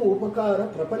ಏನು ಉಪಕಾರ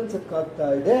ಪ್ರಪಂಚಕ್ಕಾಗ್ತಾ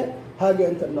ಇದೆ ಹಾಗೆ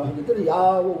ಅಂತ ನಾವು ಹೋಗಿದ್ರೆ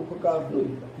ಯಾವ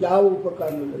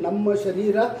ಉಪಕಾರನೂ ಇಲ್ಲ. ನಮ್ಮ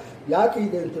ಶರೀರ ಯಾಕೆ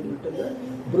ಇದೆ ಅಂತಂದ್ಬಿಟ್ಟಂದರೆ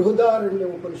ಬೃಹದಾರಣ್ಯ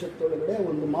ಉಪನಿಷತ್ತೊಳಗಡೆ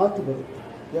ಒಂದು ಮಾತು ಬರುತ್ತೆ.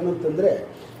 ಏನಂತಂದರೆ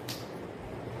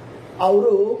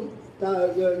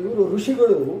ಇವರು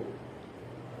ಋಷಿಗಳು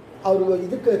ಅವರು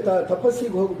ಇದಕ್ಕೆ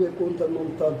ತಪಸ್ಸಿಗೆ ಹೋಗಬೇಕು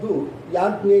ಅಂತನ್ನುವಂಥದ್ದು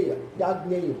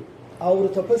ಯಾಜ್ಞೇಯ ಅವರು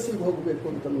ತಪಸ್ಸಿಗೆ ಹೋಗಬೇಕು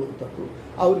ಅಂತನ್ನುವಂಥದ್ದು.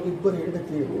 ಅವ್ರಿಗಿಬ್ಬರು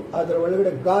ಹೆಂಡತಿಯರು, ಅದರ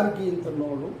ಒಳಗಡೆ ಗಾರ್ಗಿ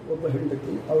ಅಂತನ್ನೋಳು ಒಬ್ಬ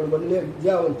ಹೆಂಡತಿ, ಅವಳು ಒಳ್ಳೆಯ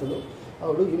ವಿದ್ಯಾವಂತಳು,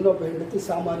 ಅವಳು ಇನ್ನೊಬ್ಬ ಹೆಂಡತಿ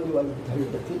ಸಾಮಾನ್ಯವಾದಂಥ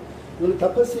ಹೆಂಡತಿ. ಇವನು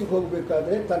ತಪಸ್ಸಿಗೆ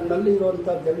ಹೋಗಬೇಕಾದ್ರೆ ತನ್ನಲ್ಲಿ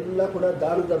ಇರುವಂಥದ್ದೆಲ್ಲ ಕೂಡ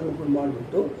ದಾನ ಧರ್ಮಗಳು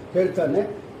ಮಾಡಿಬಿಟ್ಟು ಹೇಳ್ತಾನೆ,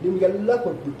 ನಿಮಗೆಲ್ಲ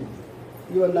ಕೊಟ್ಬಿಟ್ಟಿದ್ದೆ,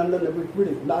 ಇವಾಗ ನನ್ನನ್ನು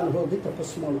ಬಿಟ್ಬಿಡಿ, ನಾನು ಹೋಗಿ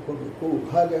ತಪಸ್ಸು ಮಾಡ್ಕೋಬೇಕು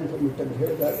ಹಾಗೆ ಅಂತಂದ್ಬಿಟ್ಟು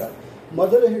ಹೇಳಿದಾಗ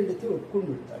ಮೊದಲ ಹೆಂಡತಿ ಒಪ್ಕೊಂಡು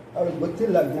ಬಿಡ್ತಾಳೆ. ಅವಳಿಗೆ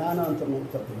ಗೊತ್ತಿಲ್ಲ ಜ್ಞಾನ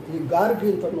ಅಂತನ್ನುವಂಥದ್ದು. ಈ ಗಾರ್ಗಿ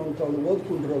ಅಂತನ್ನುವಂಥವ್ಳು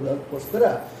ಓದ್ಕೊಂಡಿರೋದಕ್ಕೋಸ್ಕರ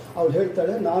ಅವಳು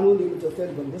ಹೇಳ್ತಾಳೆ, ನಾನು ನಿಮ್ಮ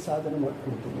ಜೊತೆಲಿ ಬಂದು ಸಾಧನೆ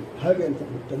ಮಾಡ್ಕೊಳ್ತೀನಿ ಹಾಗೆ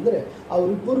ಅಂತಂದ್ಬಿಟ್ಟಂದರೆ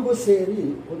ಅವರಿಬ್ಬರಿಗೂ ಸೇರಿ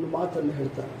ಒಂದು ಮಾತನ್ನು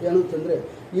ಹೇಳ್ತಾರೆ. ಏನಂತಂದರೆ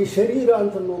ಈ ಶರೀರ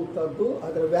ಅಂತನ್ನುವಂಥದ್ದು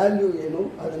ಅದರ ವ್ಯಾಲ್ಯೂ ಏನು,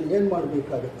 ಅದನ್ನು ಏನು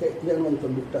ಮಾಡಬೇಕಾಗತ್ತೆ ಏನು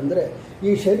ಅಂತಂದ್ಬಿಟ್ಟಂದರೆ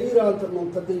ಈ ಶರೀರ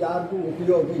ಅಂತನ್ನುವಂಥದ್ದು ಯಾರಿಗೂ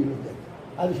ಉಪಯೋಗ ಇಲ್ಲದೆ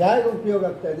ಅದು ಹೇಗೆ ಉಪಯೋಗ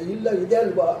ಆಗ್ತಾ ಇದೆ? ಇಲ್ಲ ಇದೆ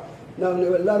ಅಲ್ವಾ,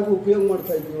 ನೀವೆಲ್ಲರಿಗೂ ಉಪಯೋಗ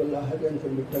ಮಾಡ್ತಾ ಇದ್ದೀವಲ್ಲ ಹಾಗೆ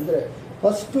ಅಂತಂದ್ಬಿಟ್ಟಂದರೆ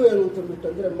ಫಸ್ಟು ಏನು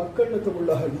ಅಂತಂದ್ಬಿಟ್ಟಂದರೆ ಮಕ್ಕಳನ್ನ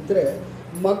ತಗೊಳ್ಳೋ ಹಾಗಿದ್ದರೆ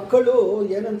ಮಕ್ಕಳು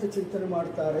ಏನಂತ ಚಿಂತನೆ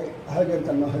ಮಾಡ್ತಾರೆ ಹಾಗೆ ಅಂತ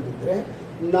ಅನ್ನೋ ಹಾಗಿದ್ದರೆ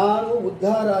ನಾನು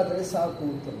ಉದ್ಧಾರ ಆದರೆ ಸಾಕು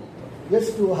ಅಂತ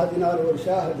ಎಷ್ಟು 16 ವರ್ಷ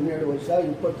 17 ವರ್ಷ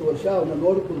 20 ವರ್ಷ ಅವನ್ನ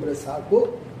ನೋಡಿಕೊಂಡ್ರೆ ಸಾಕು,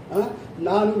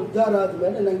 ನಾನು ಉದ್ಧಾರ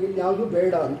ಆದಮೇಲೆ ನನಗೆ ಇನ್ಯಾವುದು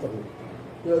ಬೇಡ ಅಂತ.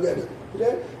 ಇವಾಗ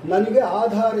ನನಗೆ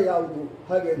ಆಧಾರ ಯಾವುದು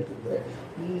ಹಾಗೆ ಅಂತಂದರೆ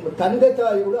ತಂದೆ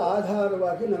ತಾಯಿಗಳು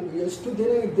ಆಧಾರವಾಗಿ ನನಗೆ ಎಷ್ಟು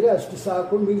ದಿನ ಇದ್ದರೆ ಅಷ್ಟು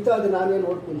ಸಾಕು, ಮಿಗತಾದ ನಾನೇ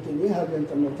ನೋಡ್ಕೊತೀನಿ ಹಾಗೆ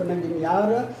ಅಂತನ್ನುವಂಥ ನನಗೆ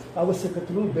ಇನ್ಯಾರ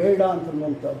ಅವಶ್ಯಕತೆಯೂ ಬೇಡ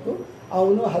ಅಂತನ್ನುವಂಥದ್ದು.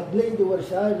 ಅವನು 15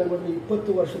 ವರ್ಷ ಇಲ್ಲ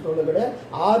 20 ವರ್ಷದೊಳಗಡೆ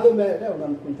ಆದ ಮೇಲೆ ಅವನು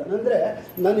ಅಂದ್ಕೊತಾನೆ. ಅಂದರೆ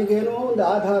ನನಗೇನೋ ಒಂದು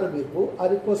ಆಧಾರ ಬೇಕು,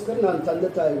 ಅದಕ್ಕೋಸ್ಕರ ನಾನು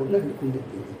ತಂದೆ ತಾಯಿಗಳನ್ನ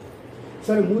ಹಿಡ್ಕೊಂಡಿದ್ದೀನಿ.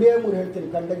 ಸರಿ, 3 ಹೇಳ್ತೀನಿ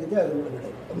ಕಂಡಗಿದೆ ಅದರೊಳಗಡೆ.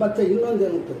 ಮತ್ತು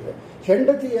ಇನ್ನೊಂದೇನು ಅಂತಂದರೆ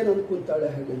ಹೆಂಡತಿ ಏನು ಅಂದ್ಕೊತಾಳೆ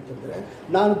ಹಾಗೆ ಅಂತಂದರೆ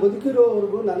ನಾನು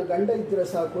ಬದುಕಿರೋವರೆಗೂ ನನ್ನ ಗಂಡ ಇದ್ದರೆ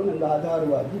ಸಾಕು, ನನಗೆ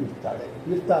ಆಧಾರವಾಗಿ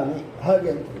ಇರ್ತಾನೆ ಹಾಗೆ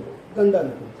ಅಂತಂದರೆ ಗಂಡ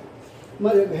ಅಂದ್ಕೊತಾಳೆ.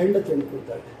 ಮತ್ತು ಹೆಂಡತಿ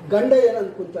ಅಂದ್ಕೊತಾಳೆ. ಗಂಡ ಏನು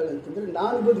ಅಂದ್ಕೊತಾಳೆ ಅಂತಂದರೆ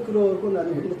ನಾನು ಬದುಕಿರೋವರೆಗೂ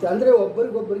ನಾನು ಹೆಂಡತಿ ಅಂದರೆ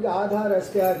ಒಬ್ಬರಿಗೊಬ್ಬರಿಗೆ ಆಧಾರ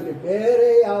ಅಷ್ಟೇ ಆಗಲಿ, ಬೇರೆ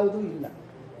ಯಾವುದೂ ಇಲ್ಲ,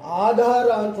 ಆಧಾರ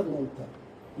ಅಂತನ್ನುವಂಥ.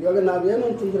 ಇವಾಗ ನಾವೇನು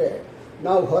ಅಂತಂದರೆ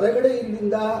ನಾವು ಹೊರಗಡೆ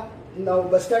ಇಲ್ಲಿಂದ ನಾವು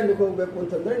ಬಸ್ ಸ್ಟ್ಯಾಂಡಿಗೆ ಹೋಗಬೇಕು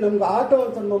ಅಂತಂದರೆ ನಮ್ಗೆ ಆಟೋ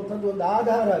ಅಂತನ್ನುವಂಥದ್ದು ಒಂದು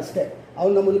ಆಧಾರ ಅಷ್ಟೇ.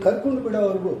 ಅವ್ನು ನಮ್ಮನ್ನು ಕರ್ಕೊಂಡು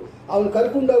ಬಿಡೋವರೆಗೂ, ಅವ್ನು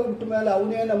ಕರ್ಕೊಂಡು ಹೋಗ್ಬಿಟ್ಟ ಮೇಲೆ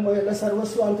ಅವನೇ ನಮ್ಮ ಎಲ್ಲ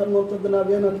ಸರ್ವಸ್ವ ಅಂತನ್ನುವಂಥದ್ದು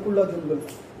ನಾವೇನು ಅಂದ್ಕೊಳ್ಳೋದಿಲ್ಲ.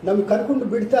 ನಮ್ಗೆ ಕರ್ಕೊಂಡು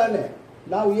ಬಿಡ್ತಾನೆ,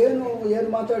 ನಾವು ಏನು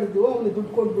ಮಾತಾಡಿದ್ವೋ ಅವ್ನಿಗೆ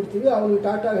ದುಡ್ಡು ಕೊಟ್ಬಿಡ್ತೀವಿ, ಅವ್ನಿಗೆ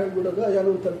ಟಾಟಾ ಹೇಳ್ಬಿಡೋದು, ಏನೋ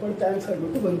ಒಂದು ತಲ್ಕೊಂಡು ಥ್ಯಾಂಕ್ಸ್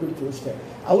ಹೇಳ್ಬಿಟ್ಟು ಬಂದುಬಿಡ್ತೀವಿ ಅಷ್ಟೇ.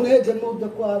 ಅವನೇ ಜನ್ಮ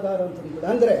ಉದ್ದಕ್ಕೂ ಆಧಾರ ಅಂತಂದ್ಬಿಡು.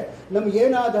 ಅಂದರೆ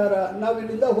ನಮಗೇನು ಆಧಾರ, ನಾವು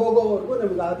ಇಲ್ಲಿಂದ ಹೋಗೋವರೆಗೂ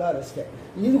ನಮಗೆ ಆಧಾರ ಅಷ್ಟೇ.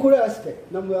 ಇದು ಕೂಡ ಅಷ್ಟೇ.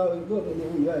 ನಮ್ಮ ಇದು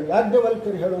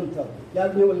ಯಾಜ್ಞವಲ್ಕ್ಯರು ಹೇಳುವಂಥದ್ದು,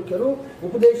 ಯಾಜ್ಞವಲ್ಕ್ಯರು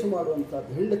ಉಪದೇಶ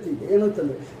ಮಾಡುವಂಥದ್ದು ಹೆಂಡತಿಗೆ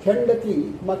ಏನಂತಂದರೆ ಹೆಂಡತಿ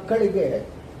ಮಕ್ಕಳಿಗೆ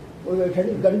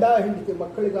ಗಂಡ ಹೆಂಡತಿ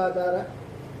ಮಕ್ಕಳಿಗೆ ಆಧಾರ,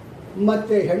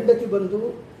 ಮತ್ತು ಹೆಂಡತಿ ಬಂದು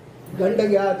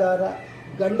ಗಂಡಗೆ ಆಧಾರ,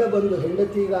 ಗಂಡ ಬಂದು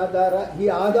ಹೆಂಡತಿಗೆ ಆಧಾರ. ಈ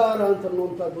ಆಧಾರ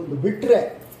ಅಂತನ್ನುವಂಥದ್ದು ಒಂದು ಬಿಟ್ಟರೆ,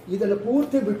 ಇದನ್ನು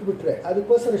ಪೂರ್ತಿ ಬಿಟ್ಬಿಟ್ರೆ,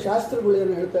 ಅದಕ್ಕೋಸ್ಕರ ಶಾಸ್ತ್ರಗಳು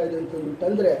ಏನು ಹೇಳ್ತಾ ಇದೆ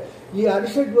ಅಂತಂದ್ಬಿಟ್ಟಂದರೆ ಈ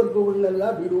ಅರಿಷಡ್ ವರ್ಗಗಳನ್ನೆಲ್ಲ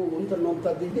ಬಿಡು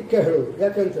ಅಂತನ್ನುವಂಥದ್ದು ಇದಕ್ಕೆ ಹೇಳೋದು.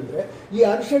 ಯಾಕೆಂತಂದರೆ ಈ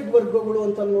ಅರಿಷಡ್ ವರ್ಗಗಳು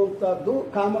ಅಂತನ್ನುವಂಥದ್ದು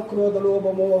ಕಾಮಕ್ರೋಧ ಲೋಭ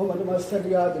ಮೋಹ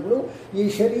ಮನ್ಮಾಶ್ಚರ್ಯಾದಿಗಳು ಈ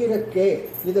ಶರೀರಕ್ಕೆ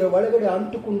ಇದರ ಒಳಗಡೆ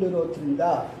ಅಂಟುಕೊಂಡಿರೋದ್ರಿಂದ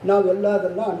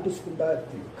ನಾವೆಲ್ಲದನ್ನು ಅಂಟಿಸ್ಕೊಂಡಾ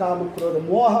ಇರ್ತೀವಿ. ಕಾಮಕ್ರೋಧ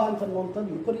ಮೋಹ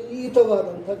ಅಂತನ್ನುವಂಥದ್ದು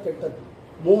ವಿಪರೀತವಾದಂಥ ಕೆಟ್ಟದ್ದು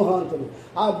ಮೋಹ ಅಂತದ್ದು.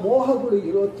 ಆ ಮೋಹಗಳು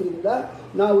ಇರೋದ್ರಿಂದ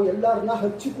ನಾವು ಎಲ್ಲರನ್ನ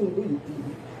ಹಚ್ಚಿಕೊಂಡು ಇರ್ತೀವಿ.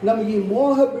 ನಮಗೆ ಈ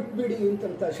ಮೋಹ ಬಿಟ್ಬಿಡಿ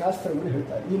ಅಂತಂತ ಶಾಸ್ತ್ರಗಳು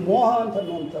ಹೇಳ್ತಾರೆ. ಈ ಮೋಹ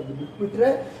ಅಂತನ್ನುವಂಥದ್ದು ಬಿಟ್ಬಿಟ್ರೆ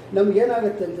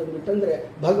ನಮಗೇನಾಗುತ್ತೆ ಅಂತಂದ್ಬಿಟ್ಟಂದರೆ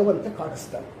ಭಗವಂತ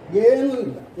ಕಾಣಿಸ್ತಾನೆ. ಏನೂ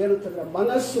ಇಲ್ಲ. ಏನಂತಂದರೆ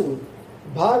ಮನಸ್ಸು,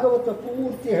 ಭಾಗವತ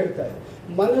ಪೂರ್ತಿ ಹೇಳ್ತಾರೆ,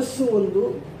 ಮನಸ್ಸು ಒಂದು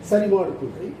ಸರಿ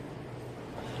ಮಾಡಿಕೊಡ್ರಿ,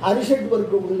 ಅರಿಷಡ್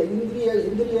ವರ್ಗಗಳನ್ನ ಇಂದ್ರಿಯ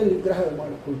ನಿಗ್ರಹ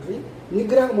ಮಾಡಿಕೊಡ್ರಿ,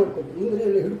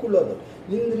 ಇಂದ್ರಿಯಲ್ಲಿ ಹಿಡ್ಕೊಳ್ಳೋದು,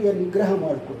 ಇಂದ್ರಿಯ ನಿಗ್ರಹ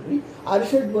ಮಾಡಿಕೊಡ್ರಿ,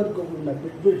 ಅರಿಷಡ್ ವರ್ಗಗಳನ್ನ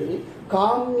ಬಿಟ್ಬಿಡ್ರಿ,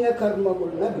 ಕಾಮ್ಯ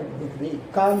ಕರ್ಮಗಳನ್ನ ಬಿಟ್ಬಿಡ್ರಿ.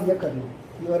 ಕಾಮ್ಯ ಕರ್ಮ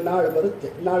ಇವಾಗ ನಾಳೆ ಬರುತ್ತೆ,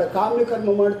 ನಾಳೆ ಕಾಮ್ಯ ಕರ್ಮ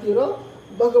ಮಾಡ್ತೀರೋ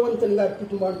ಭಗವಂತನಿಗೆ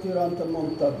ಅರ್ಪಿತ ಮಾಡ್ತೀರೋ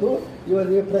ಅಂತನ್ನುವಂಥದ್ದು ಇವಾಗ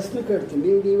ನೀವು ಪ್ರಶ್ನೆ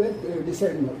ಕೇಳ್ತೀನಿ, ನೀವೇ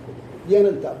ಡಿಸೈಡ್ ಮಾಡ್ಕೊಳ್ಳಿ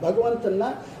ಏನಂತ. ಭಗವಂತನ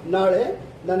ನಾಳೆ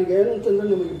ನನಗೇನು ಅಂತಂದರೆ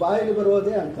ನಿಮಗೆ ಬಾಯಿಗೆ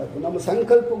ಬರೋದೇ ಅಂಥದ್ದು. ನಮ್ಮ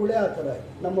ಸಂಕಲ್ಪಗಳೇ ಆ ಥರ.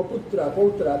 ನಮ್ಮ ಪುತ್ರ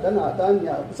ಪೌತ್ರ ಧನ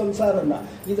ಧಾನ್ಯ ಸಂಸಾರನ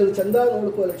ಇದನ್ನು ಚಂದ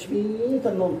ನೋಡ್ಕೋ ಲಕ್ಷ್ಮೀ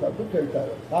ಅಂತನ್ನುವಂಥದ್ದು ಕೇಳ್ತಾ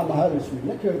ಇರೋದು, ಆ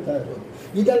ಮಹಾಲಕ್ಷ್ಮಿನ ಕೇಳ್ತಾ ಇರೋದು.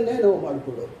 ಇದನ್ನೇ ನಾವು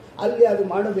ಮಾಡಿಕೊಡೋದು. ಅಲ್ಲಿ ಅದು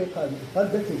ಮಾಡಬೇಕಾದ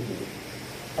ಪದ್ಧತಿಗಳು,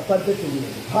 ಆ ಪದ್ಧತಿಗಳು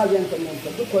ಹಾಗೆ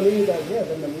ಅಂತನ್ನುವಂಥದ್ದು ಕೊನೆಯದಾಗಿ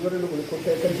ಅದನ್ನು ವಿವರಣೆಗಳು ಕೊಟ್ಟು,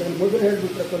 ಯಾಕಂತಂದರೆ ಮೊದಲು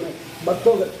ಹೇಳಿಬಿಟ್ರೆ ಕೊನೆ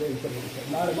ಮತ್ತೋಗತ್ತೆ ಅಂತನ್ನುವಂಥದ್ದು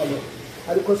ನಾಳೆ ಮಾಡೋದು.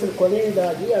 ಅದಕ್ಕೋಸ್ಕರ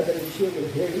ಕೊನೆಯದಾಗಿ ಅದರ ವಿಷಯಗಳು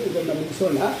ಹೇಳಿ ಇದನ್ನು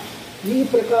ಮುಗಿಸೋಣ. ಈ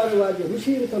ಪ್ರಕಾರವಾಗಿ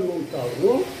ಋಷಿ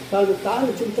ಅಂತನ್ನುವಂಥವನು ತಾನು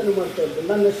ಚಿಂತನೆ ಮಾಡ್ತಾ ಇದ್ದ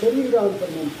ನನ್ನ ಶರೀರ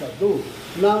ಅಂತನ್ನುವಂಥದ್ದು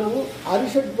ನಾನು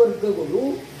ಅರಿಷಡ್ವರ್ಗಗಳು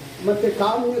ಮತ್ತು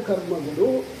ಕಾಮ್ಯ ಕರ್ಮಗಳು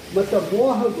ಮತ್ತು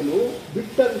ಮೋಹಗಳು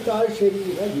ಬಿಟ್ಟಂಥ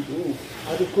ಶರೀರ ಇದು.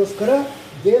 ಅದಕ್ಕೋಸ್ಕರ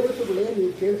ದೇವತೆಗಳೇ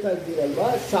ನೀವು ಕೇಳ್ತಾ ಇದ್ದೀರಲ್ವ,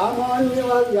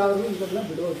 ಸಾಮಾನ್ಯವಾಗಿ ಯಾರು ಇದನ್ನು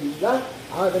ಬಿಡೋದಿಲ್ಲ,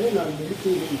 ಆದರೆ ನಾನು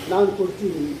ಬಿಡ್ತೀನಿ, ನಾನು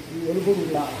ಕೊಡ್ತೀನಿ ಈ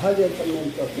ಎಲುಬುಗಳನ್ನ ಹಾಗೆ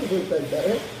ಅಂತನ್ನುವಂಥದ್ದು ಹೇಳ್ತಾ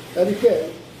ಇದ್ದಾರೆ.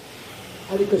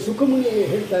 ಅದಕ್ಕೆ ಸುಖಮುನಿ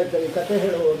ಹೇಳ್ತಾ ಇದ್ದಾರೆ, ಕಥೆ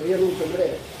ಹೇಳುವವರು ಏನು ಅಂತಂದರೆ,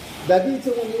 ದಧೀಚ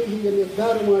ಮುನಿ ಹೀಗೆ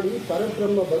ನಿರ್ಧಾರ ಮಾಡಿ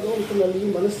ಪರಬ್ರಹ್ಮ ಭಗವಂತನಲ್ಲಿ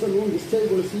ಮನಸ್ಸನ್ನು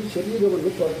ನಿಶ್ಚಯಗೊಳಿಸಿ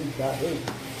ಶರೀರವನ್ನು ತೊರೆದಿದ್ದಾರೆ.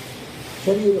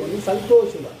 ಶರೀರವನ್ನು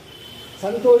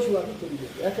ಸಂತೋಷವಾಗಿ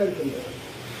ತಿಳಿಬೇಕು. ಯಾಕಂತಂದರೆ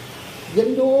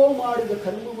ಎಂದೋ ಮಾಡಿದ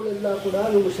ಕರ್ಮಗಳೆಲ್ಲ ಕೂಡ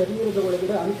ನಮ್ಮ ಶರೀರದ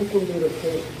ಒಳಗಡೆ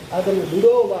ಅಂಟಿಕೊಂಡಿರುತ್ತೆ. ಅದನ್ನು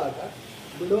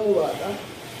ಬಿಡೋವಾಗ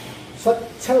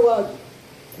ಸ್ವಚ್ಛವಾಗಿ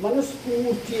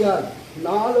ಮನಸ್ಫೂರ್ತಿಯಾಗಿ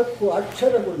 4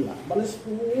 ಅಕ್ಷರಗಳನ್ನ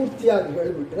ಮನಸ್ಫೂರ್ತಿಯಾಗಿ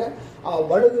ಹೇಳಿಬಿಟ್ರೆ ಆ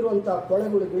ಒಳಗಿರುವಂಥ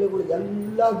ಕೊಳೆಗಳು ಗಿಳಗಳು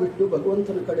ಎಲ್ಲ ಬಿಟ್ಟು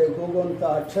ಭಗವಂತನ ಕಡೆ ಹೋಗುವಂಥ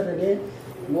ಅಕ್ಷರನೇ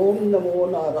ಓಂ ನಮೋ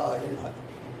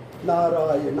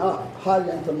ನಾರಾಯಣ ಹಾಗೆ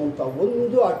ಅಂತನ್ನುವಂಥ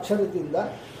ಒಂದು ಅಕ್ಷರದಿಂದ,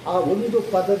 ಆ ಒಂದು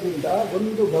ಪದದಿಂದ,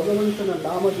 ಒಂದು ಭಗವಂತನ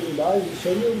ನಾಮದಿಂದ ಈ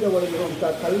ಶರೀರದ ಒಳಗಿರುವಂಥ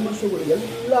ಕಲ್ಮಶಗಳು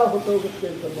ಎಲ್ಲ ಹೊಟ್ಟೋಗುತ್ತೆ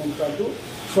ಅಂತನ್ನುವಂಥದ್ದು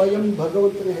ಸ್ವಯಂ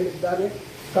ಭಗವಂತನೇ ಹೇಳಿದ್ದಾನೆ.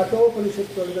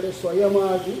 ಕಠೋಪನಿಷತ್ತೊಳಗಡೆ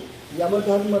ಸ್ವಯಮಾಗಿ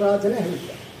ಯಮಧರ್ಮರಾಜನೇ ಹೇಳಿದ್ದ,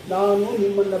 ನಾನು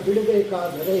ನಿಮ್ಮನ್ನು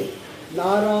ಬಿಡಬೇಕಾದರೆ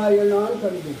ನಾರಾಯಣ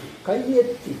ಅಂತಂದಿದ್ದು, ಕೈ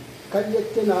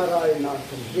ಎತ್ತಿ ನಾರಾಯಣ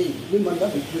ಅಂತಂದ್ರಿ, ನಿಮ್ಮನ್ನು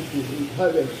ಬಿಟ್ಬಿಟ್ಟಿದ್ರಿ.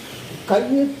 ಹಾಗೆ ಕೈ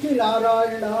ಎತ್ತಿ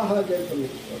ನಾರಾಯಣ ಹಾಗೆ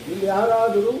ಅಂತಂದಿದ್ದು. ಇಲ್ಲಿ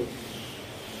ಯಾರಾದರೂ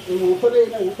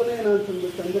ಉಪನಯನ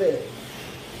ಅಂತಂದ್ಬಿಟ್ಟಂದರೆ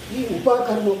ಈ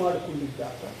ಉಪಕರ್ಮ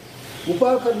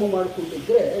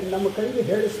ಮಾಡಿಕೊಂಡಿದ್ದರೆ ನಮ್ಮ ಕೈಗೆ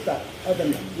ಹೇಳಿಸ್ತಾರೆ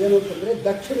ಅದನ್ನು. ಏನು ಅಂತಂದರೆ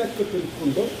ದಕ್ಷಿಣಕ್ಕೆ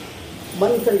ತಿಳ್ಕೊಂಡು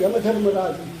ಮಂತ್ರ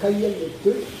ಯಮಧರ್ಮರಾಜ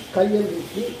ಕೈಯಲ್ಲಿಟ್ಟು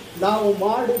ನಾವು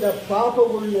ಮಾಡಿದ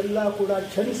ಪಾಪಗಳನ್ನೆಲ್ಲ ಕೂಡ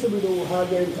ಕ್ಷಮಿಸಿಬಿಡು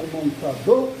ಹಾಗೆ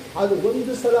ಅಂತನ್ನುವಂಥದ್ದು. ಅದು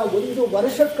ಒಂದು ಸಲ 1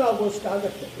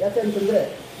 ವರ್ಷಕ್ಕಾಗುವಷ್ಟಾಗತ್ತೆ. ಯಾಕೆಂತಂದರೆ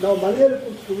ನಾವು ಮನೆಯಲ್ಲಿ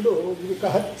ಕೂತ್ಕೊಂಡು ಇದಕ್ಕೆ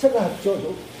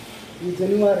ಹಚ್ಚೋದು ಈ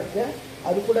ಜನಿವಾರಕ್ಕೆ,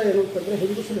 ಅದು ಕೂಡ ಏನು ಅಂತಂದರೆ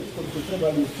ಹೆಂಗಸರು ಹಚ್ಕೊಳ್ತಿದ್ರೆ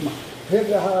ಭಾಳ ಉತ್ತಮ.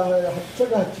 ಹೇಗೆ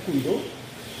ಹಚ್ಚಿಕೊಂಡು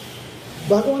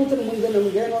ಭಗವಂತನ ಮುಂದೆ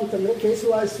ನಮಗೇನು ಅಂತಂದರೆ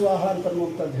ಕೇಶವಾಯ ಸ್ವಾಹ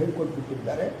ಅಂತನ್ನುವಂಥದ್ದು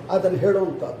ಹೇಳ್ಕೊಟ್ಬಿಟ್ಟಿದ್ದಾರೆ. ಅದನ್ನು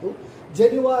ಹೇಳುವಂಥದ್ದು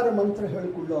ಜನಿವಾರ ಮಂತ್ರ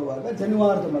ಹೇಳಿಕೊಳ್ಳುವಾಗ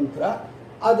ಜನಿವಾರದ ಮಂತ್ರ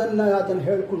ಅದನ್ನು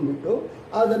ಹೇಳ್ಕೊಂಡ್ಬಿಟ್ಟು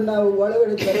ಅದನ್ನು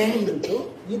ಒಳಗಡೆ ತಗೊಂಡ್ಬಿಟ್ಟು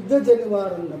ಇದ್ದ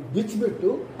ಜನಿವಾರನ್ನು ಬಿಚ್ಚಿಬಿಟ್ಟು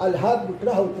ಅಲ್ಲಿ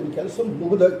ಹಾಕಿಬಿಟ್ರೆ ಅವತ್ತಿನ ಕೆಲಸ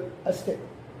ಮುಗಿದ ಅಷ್ಟೇ.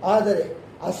 ಆದರೆ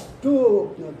ಅಷ್ಟು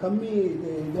ಕಮ್ಮಿ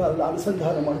ಇದು ಅಲ್ಲ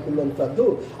ಅನುಸಂಧಾನ ಮಾಡಿಕೊಳ್ಳುವಂಥದ್ದು.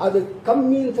 ಅದು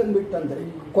ಕಮ್ಮಿ ಅಂತಂದ್ಬಿಟ್ಟಂದರೆ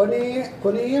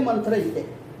ಕೊನೆಯ ಮಂತ್ರ ಇದೆ.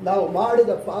 ನಾವು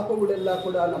ಮಾಡಿದ ಪಾಪಗಳೆಲ್ಲ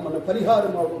ಕೂಡ ನಮ್ಮನ್ನು ಪರಿಹಾರ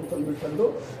ಮಾಡುವಂತಂದ್ಬಿಟ್ಟಂದು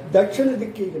ದಕ್ಷಿಣ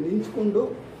ದಿಕ್ಕಿಗೆ ನಿಂತ್ಕೊಂಡು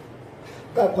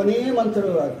ಕೊನೆಯ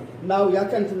ಮಂತ್ರವಾಗಿ ನಾವು,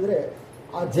 ಯಾಕಂತಂದರೆ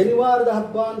ಆ ಜನಿವಾರದ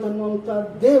ಹಬ್ಬ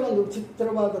ಅಂತನ್ನುವಂಥದ್ದೇ ಒಂದು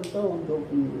ವಿಚಿತ್ರವಾದಂಥ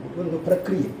ಒಂದು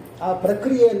ಪ್ರಕ್ರಿಯೆ. ಆ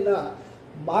ಪ್ರಕ್ರಿಯೆಯನ್ನು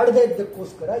ಮಾಡದೇ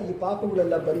ಇದ್ದಕ್ಕೋಸ್ಕರ ಈ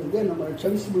ಪಾಪಗಳೆಲ್ಲ ಬಂದಿದೆ, ನಮ್ಮನ್ನು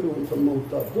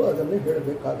ಕ್ಷಮಿಸಿಬಿಡುವಂಥದ್ದು ಅದನ್ನೇ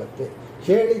ಹೇಳಬೇಕಾಗತ್ತೆ.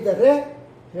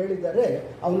 ಹೇಳಿದರೆ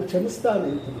ಅವನು ಕ್ಷಮಿಸ್ತಾನೆ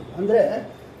ಅಂತ. ಅಂದರೆ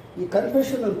ಈ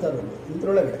ಕನ್ಫೆಷನ್ ಅಂತಾರಲ್ಲ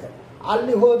ಇದರೊಳಗಡೆ,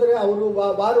 ಅಲ್ಲಿ ಹೋದರೆ ಅವರು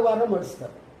ವಾರ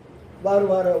ಮಾಡಿಸ್ತಾರೆ.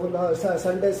 ವಾರ ಒಂದು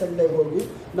ಸಂಡೇ ಹೋಗಿ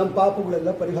ನಮ್ಮ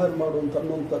ಪಾಪಗಳೆಲ್ಲ ಪರಿಹಾರ ಮಾಡುವಂಥ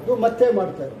ಅನ್ನುವಂಥದ್ದು ಮತ್ತೆ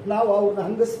ಮಾಡ್ತಾರೆ. ನಾವು ಅವ್ರನ್ನ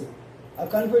ಹಂಗಸ್ತೀವಿ. ಆ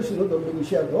ಕನ್ಫ್ಯೂಷನು ದೊಡ್ಡ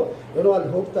ವಿಷಯ. ಅದು ಏನೋ ಅಲ್ಲಿ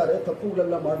ಹೋಗ್ತಾರೆ,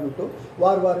 ತಪ್ಪುಗಳೆಲ್ಲ ಮಾಡಿಬಿಟ್ಟು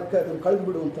ವಾರಕ್ಕೆ ಅದನ್ನು ಕಳೆದು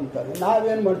ಬಿಡುವಂತಾರೆ. ನಾವು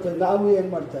ಏನು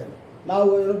ಮಾಡ್ತಾಯಿದ್ವಿ, ನಾವು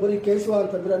ಏನೋ ಬರೀ ಕೇಶವ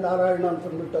ಅಂತಂದರೆ ನಾರಾಯಣ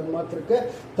ಅಂತಂದ್ಬಿಟ್ಟು ಅದು ಮಾತ್ರಕ್ಕೆ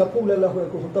ತಪ್ಪುಗಳೆಲ್ಲ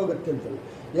ಹೊಟ್ಟೋಗುತ್ತೆ ಅಂತೇಳಿ.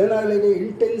 ಏನಾಗಲಿದೆ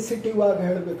ಇಂಟೆನ್ಸಿಟಿವ್ ಆಗಿ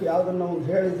ಹೇಳಬೇಕು. ಯಾವುದನ್ನು ಒಂದು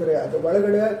ಹೇಳಿದರೆ ಅದು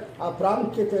ಒಳಗಡೆ ಆ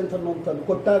ಪ್ರಾಮುಖ್ಯತೆ ಅಂತನ್ನುವಂಥದ್ದು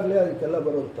ಕೊಟ್ಟಾಗಲೇ ಅದಕ್ಕೆಲ್ಲ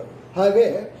ಬರುವಂಥದ್ದು. ಹಾಗೆ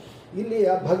ಇಲ್ಲಿ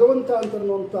ಆ ಭಗವಂತ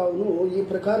ಅಂತನ್ನುವಂಥವನು ಈ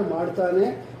ಪ್ರಕಾರ ಮಾಡ್ತಾನೆ.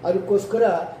 ಅದಕ್ಕೋಸ್ಕರ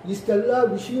ಇಷ್ಟೆಲ್ಲ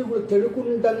ವಿಷಯಗಳು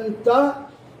ತಿಳ್ಕೊಂಡಂಥ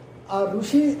ಆ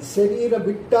ಋಷಿ ಶರೀರ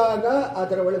ಬಿಟ್ಟಾಗ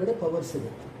ಅದರ ಒಳಗಡೆ ಪವರ್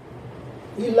ಸಿಗುತ್ತೆ.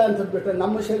 ಇಲ್ಲ ಅಂತಂದ್ಬಿಟ್ರೆ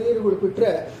ನಮ್ಮ ಶರೀರಗಳು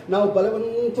ಬಿಟ್ಟರೆ ನಾವು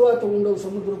ಬಲವಂತವಾಗಿ ತೊಗೊಂಡೋಗಿ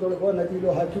ಸಮುದ್ರದೊಳಗೋ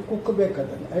ನದಿಲೋ ಹಾಕಿ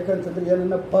ಕುಕ್ಕಬೇಕದನ್ನು. ಯಾಕಂತಂದರೆ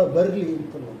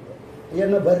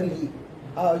ಬರಲಿ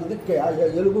ಆ ಇದಕ್ಕೆ ಆ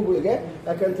ಎಲುಬುಗಳಿಗೆ.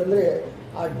 ಯಾಕಂತಂದರೆ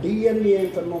ಆ DNA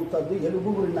ಅಂತನ್ನುವಂಥದ್ದು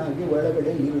ಎಲುಬುಗಳನ್ನಾಗಿ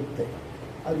ಒಳಗಡೆ ಇರುತ್ತೆ.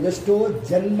 ಅದು ಎಷ್ಟೋ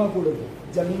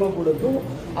ಜನ್ಮಗುಳದು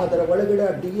ಅದರ ಒಳಗಡೆ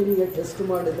ಆ DNA ಟೆಸ್ಟ್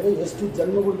ಮಾಡಿದರೆ ಎಷ್ಟು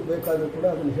ಜನ್ಮಗಳು ಬೇಕಾದರೂ ಕೂಡ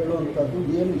ಅದನ್ನು ಹೇಳುವಂಥದ್ದು,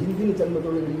 ಏನು ಹಿಂದಿನ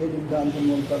ಜನ್ಮದೊಳಗೆ ಏನಿಲ್ಲ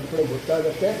ಅಂತನ್ನುವಂಥದ್ದು ಕೂಡ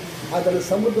ಗೊತ್ತಾಗುತ್ತೆ. ಅದನ್ನು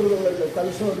ಸಮುದ್ರದೊಳಗೆ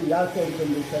ಕಲಿಸೋದು ಯಾಕೆ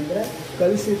ಅಂತಂದರೆ,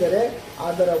 ಕಲಿಸಿದರೆ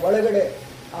ಅದರ ಒಳಗಡೆ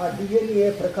ಆ DNA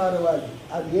ಪ್ರಕಾರವಾಗಿ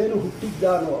ಅದು ಏನು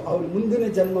ಹುಟ್ಟಿದ್ದಾನೋ ಅವನ ಮುಂದಿನ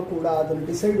ಜನ್ಮ ಕೂಡ ಅದನ್ನು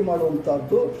ಡಿಸೈಡ್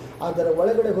ಮಾಡುವಂಥದ್ದು. ಅದರ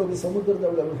ಒಳಗಡೆ ಹೋಗಿ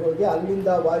ಸಮುದ್ರದೊಳಗೆ ಹೋಗಿ ಅಲ್ಲಿಂದ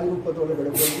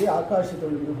ವಾಯುರೂಪದೊಳಗಡೆ ಹೋಗಿ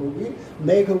ಆಕಾಶದೊಳಗಡೆ ಹೋಗಿ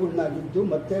ಮೇಘಗಳನ್ನಾಗಿದ್ದು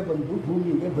ಮತ್ತೆ ಬಂದು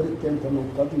ಭೂಮಿಗೆ ಬರುತ್ತೆ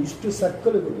ಅಂತನ್ನುವಂಥದ್ದು. ಇಷ್ಟು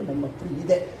ಸರ್ಕಲ್ಗಳು ನಮ್ಮ ಹತ್ರ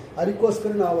ಇದೆ.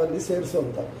 ಅದಕ್ಕೋಸ್ಕರ ನಾವು ಅಲ್ಲಿ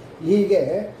ಸೇರಿಸುವಂಥದ್ದು. ಹೀಗೆ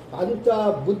ಅಂಥ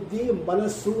ಬುದ್ಧಿ,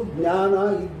 ಮನಸ್ಸು, ಜ್ಞಾನ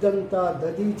ಇದ್ದಂಥ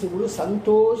ದದೀಚಗಳು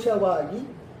ಸಂತೋಷವಾಗಿ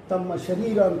ತಮ್ಮ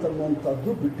ಶರೀರ ಅಂತನ್ನುವಂಥದ್ದು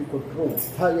ಬಿಟ್ಟುಕೊಟ್ಟರು.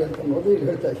 ಹಾಗೆ ಅಂತನ್ನೋದು ಇಲ್ಲಿ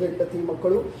ಹೇಳ್ತಾರೆ. ಹೆಂಡತಿ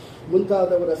ಮಕ್ಕಳು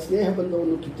ಮುಂತಾದವರ ಸ್ನೇಹ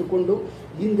ಬಂಧವನ್ನು ಕಿತ್ತುಕೊಂಡು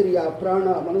ಇಂದ್ರಿಯ ಪ್ರಾಣ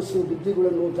ಮನಸ್ಸು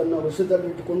ಬುದ್ಧಿಗಳನ್ನು ತನ್ನ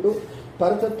ವಶದಲ್ಲಿಟ್ಟುಕೊಂಡು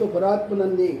ಪರತತ್ವ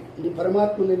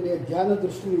ಪರಮಾತ್ಮನನ್ನೇ ಧ್ಯಾನ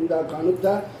ದೃಷ್ಟಿಯಿಂದ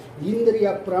ಕಾಣುತ್ತಾ ಇಂದ್ರಿಯ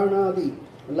ಪ್ರಾಣಾದಿ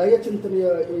ಲಯ ಚಿಂತನೆಯ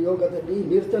ಯೋಗದಲ್ಲಿ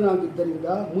ನಿರತನಾಗಿದ್ದರಿಂದ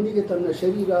ಮುನಿಗೆ ತನ್ನ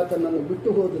ಶರೀರ ತನ್ನನ್ನು ಬಿಟ್ಟು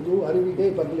ಹೋದುದು ಅರಿವಿಗೆ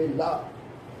ಬರಲಿಲ್ಲ.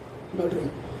 ನೋಡ್ರಿ,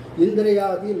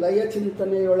 ಇಂದ್ರಿಯಾದಿ ಲಯ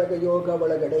ಚಿಂತನೆಯೊಳಗೆ ಯೋಗ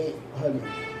ಒಳಗಡೆ ಹಾಗೆ.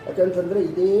 ಯಾಕಂತಂದರೆ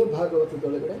ಇದೇ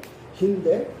ಭಾಗವತದೊಳಗಡೆ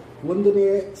ಹಿಂದೆ 1ನೇ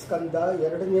ಸ್ಕಂದ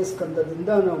 2ನೇ ಸ್ಕಂದದಿಂದ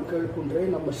ನಾವು ಕೇಳಿಕೊಂಡ್ರೆ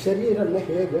ನಮ್ಮ ಶರೀರನ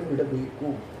ಹೇಗೆ ಬಿಡಬೇಕು,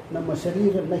 ನಮ್ಮ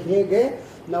ಶರೀರನ ಹೇಗೆ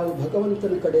ನಾವು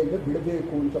ಭಗವಂತನ ಕಡೆಗೆ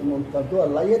ಬಿಡಬೇಕು ಅಂತನ್ನುವಂಥದ್ದು ಆ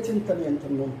ಲಯ ಚಿಂತನೆ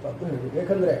ಅಂತನ್ನುವಂಥದ್ದು ಹೇಳಿದೆ.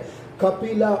 ಯಾಕಂದರೆ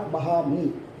ಕಪಿಲ ಮಹಾಮುನಿ,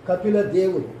 ಕಪಿಲ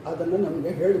ದೇವರು ಅದನ್ನು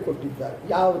ನಮಗೆ ಹೇಳಿಕೊಟ್ಟಿದ್ದಾರೆ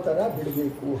ಯಾವ ಥರ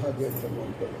ಬಿಡಬೇಕು ಹಾಗೆ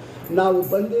ಅಂತನ್ನುವಂಥದ್ದು. ನಾವು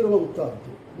ಬಂದಿರುವಂಥದ್ದು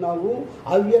ನಾವು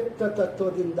ಅವ್ಯಕ್ತ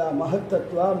ತತ್ವದಿಂದ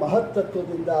ಮಹತ್ತತ್ವ,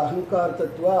 ಮಹತ್ತತ್ವದಿಂದ ಅಹಂಕಾರ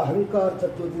ತತ್ವ, ಅಹಂಕಾರ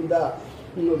ತತ್ವದಿಂದ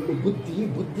ಬುದ್ಧಿ,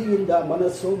 ಬುದ್ಧಿಯಿಂದ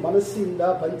ಮನಸ್ಸು, ಮನಸ್ಸಿಂದ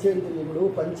ಪಂಚೇಂದ್ರಿಯಗಳು,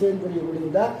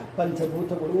 ಪಂಚೇಂದ್ರಿಯಗಳಿಂದ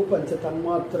ಪಂಚಭೂತಗಳು,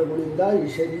 ಪಂಚತನ್ಮಾತ್ರಗಳಿಂದ ಈ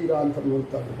ಶರೀರ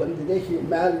ಅಂತನ್ನುವಂಥದ್ದು ಬಂದಿದೆ.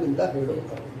 ಮ್ಯಾಲಿನಿಂದ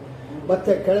ಹೇಳುವಂಥದ್ದು.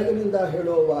 ಮತ್ತು ಕೆಳಗಿನಿಂದ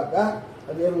ಹೇಳುವಾಗ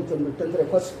ಅದೇನು ಅಂತಂದ್ಬಿಟ್ಟಂದರೆ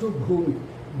ಫಸ್ಟು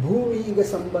ಭೂಮಿಗೆ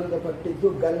ಸಂಬಂಧಪಟ್ಟಿದ್ದು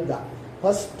ಗಂಧ.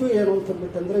 ಫಸ್ಟು ಏನು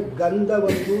ಅಂತಂದ್ಬಿಟ್ಟಂದರೆ ಗಂಧ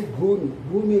ಒಂದು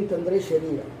ಭೂಮಿ ಅಂತಂದರೆ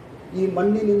ಶರೀರ, ಈ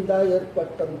ಮಣ್ಣಿನಿಂದ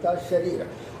ಏರ್ಪಟ್ಟಂಥ ಶರೀರ.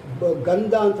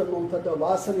 ಗಂಧ ಅಂತನ್ನುವಂಥದ್ದು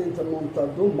ವಾಸನೆ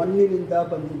ಅಂತನ್ನುವಂಥದ್ದು ಮಣ್ಣಿನಿಂದ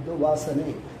ಬಂದಿದ್ದು ವಾಸನೆ.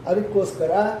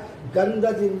 ಅದಕ್ಕೋಸ್ಕರ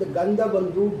ಗಂಧ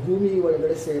ಬಂದು ಭೂಮಿ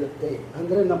ಒಳಗಡೆ ಸೇರುತ್ತೆ.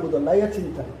 ಅಂದರೆ ನಮ್ಮದು ಲಯ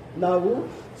ಚಿಂತನೆ. ನಾವು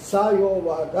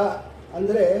ಸಾಯೋವಾಗ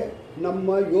ಅಂದರೆ ನಮ್ಮ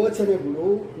ಯೋಚನೆಗಳು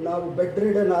ನಾವು ಬೆಡ್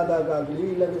ರಿಡನ್ ಆದಾಗಲಿ,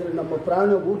 ಇಲ್ಲದಿದ್ದರೆ ನಮ್ಮ ಪ್ರಾಣ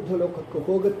ಊರ್ಧ್ವ ಲೋಕಕ್ಕೆ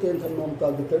ಹೋಗುತ್ತೆ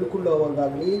ಅಂತನ್ನುವಂಥದ್ದು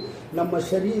ತಿಳ್ಕೊಳ್ಳೋವಾಗಲಿ ನಮ್ಮ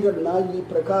ಶರೀರನ ಈ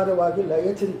ಪ್ರಕಾರವಾಗಿ ಲಯ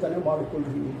ಚಿಂತನೆ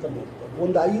ಮಾಡಿಕೊಳ್ಳ್ರಿ ಅಂತನ್ನುವಂಥದ್ದು.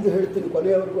 ಒಂದು 5 ಹೇಳ್ತೀನಿ,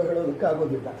 ಕೊನೆಯವರೆಗೂ ಹೇಳೋದಕ್ಕೆ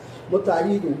ಆಗೋದಿಲ್ಲ. ಮತ್ತು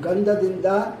 5 ಗಂಧದಿಂದ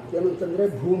ಏನಂತಂದರೆ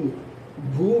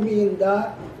ಭೂಮಿಯಿಂದ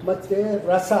ಮತ್ತು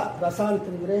ರಸ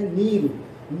ಅಂತಂದರೆ ನೀರು,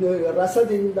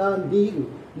 ರಸದಿಂದ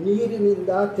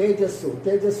ನೀರಿನಿಂದ ತೇಜಸ್ಸು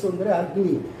ಅಂದರೆ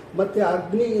ಅಗ್ನಿ, ಮತ್ತು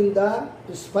ಅಗ್ನಿಯಿಂದ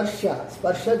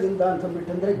ಸ್ಪರ್ಶದಿಂದ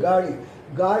ಅಂತಂದ್ಬಿಟ್ಟಂದರೆ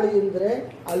ಗಾಳಿ ಅಂದರೆ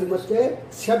ಅಲ್ಲಿ ಮತ್ತೆ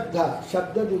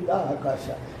ಶಬ್ದದಿಂದ ಆಕಾಶ.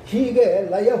 ಹೀಗೆ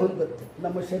ಲಯ ಹೊಂದುತ್ತೆ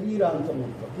ನಮ್ಮ ಶರೀರ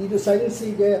ಅಂತನ್ನುವಂಥದ್ದು. ಇದು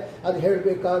ಸೈನ್ಸಿಗೆ ಅದು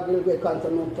ಹೇಳಬೇಕಾ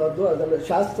ಅಂತನ್ನುವಂಥದ್ದು ಅದರ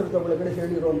ಶಾಸ್ತ್ರದ ಒಳಗಡೆ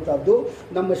ಹೇಳಿರುವಂಥದ್ದು.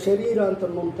 ನಮ್ಮ ಶರೀರ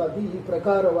ಅಂತನ್ನುವಂಥದ್ದು ಈ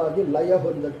ಪ್ರಕಾರವಾಗಿ ಲಯ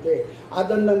ಹೊಂದುತ್ತೆ.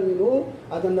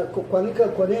 ಅದನ್ನು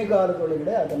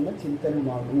ಕೊನೆಗಾಲದೊಳಗಡೆ ಅದನ್ನು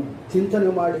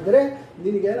ಚಿಂತನೆ ಮಾಡಿದರೆ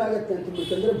ನಿನಗೇನಾಗತ್ತೆ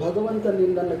ಅಂತಂದ್ರೆ ಭಗವಂತ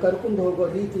ನಿನ್ನನ್ನು ಕರ್ಕೊಂಡು ಹೋಗೋ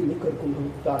ರೀತಿಯಲ್ಲಿ ಕರ್ಕೊಂಡು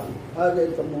ಹೋಗ್ತಾನೆ ಹಾಗೆ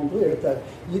ಅಂತಂದು ಹೇಳ್ತಾರೆ.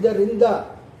 ಇದರಿಂದ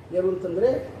ಏನು ಅಂತಂದರೆ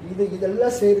ಇದೆಲ್ಲ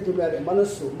ಸೇರಿದ ಮೇಲೆ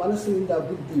ಮನಸ್ಸಿನಿಂದ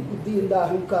ಬುದ್ಧಿಯಿಂದ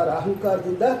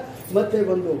ಅಹಂಕಾರದಿಂದ ಮತ್ತೆ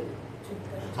ಒಂದು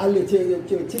ಅಲ್ಲಿ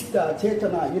ಚಿತ್ತ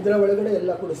ಚೇತನ ಇದರ ಒಳಗಡೆ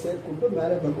ಎಲ್ಲ ಕೂಡ ಸೇರಿಕೊಂಡು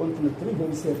ಮೇಲೆ ಭಗವಂತನ ಹತ್ರ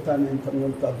ಹೋಗಿ ಸೇರ್ತಾನೆ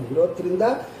ಅಂತನ್ನುವಂಥದ್ದು ಇರೋದ್ರಿಂದ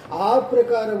ಆ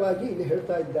ಪ್ರಕಾರವಾಗಿ ಇಲ್ಲಿ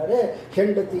ಹೇಳ್ತಾ ಇದ್ದಾರೆ.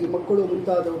 ಹೆಂಡತಿ ಮಕ್ಕಳು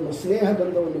ಮುಂತಾದವನ್ನು ಸ್ನೇಹ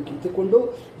ಬಂಧವನ್ನು ಕಿತ್ತುಕೊಂಡು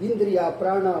ಇಂದ್ರಿಯ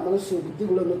ಪ್ರಾಣ ಮನಸ್ಸು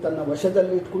ಬುದ್ಧಿಗಳನ್ನು ತನ್ನ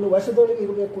ವಶದಲ್ಲಿ ಇಟ್ಕೊಂಡು, ವಶದೊಳಗೆ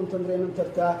ಇರಬೇಕು ಅಂತಂದ್ರೆ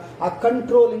ಏನಂತ ಆ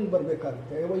ಕಂಟ್ರೋಲಿಂಗ್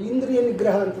ಬರಬೇಕಾಗುತ್ತೆ. ಇಂದ್ರಿಯ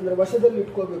ನಿಗ್ರಹ ಅಂತಂದರೆ ವಶದಲ್ಲಿ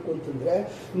ಇಟ್ಕೋಬೇಕು ಅಂತಂದರೆ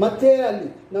ಮತ್ತೆ ಅಲ್ಲಿ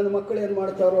ನನ್ನ ಮಕ್ಕಳು ಏನು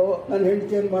ಮಾಡ್ತಾರೋ, ನನ್ನ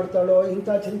ಹೆಂಡತಿ ಏನು ಮಾಡ್ತಾಳೋ ಇಂಥ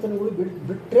ಚಿಂತನೆಗಳು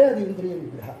ಬಿಟ್ಟರೆ ಅದು ಇಂದ್ರಿಯ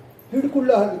ನಿಗ್ರಹ.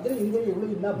 ಹಿಡ್ಕೊಳ್ಳೋ ಹಾಗಿದ್ದರೆ ಇಂದ್ರಿಯಗಳು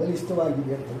ಇನ್ನೂ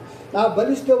ಬಲಿಷ್ಠವಾಗಿದೆ ಅಂತ. ಆ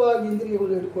ಬಲಿಷ್ಠವಾಗಿ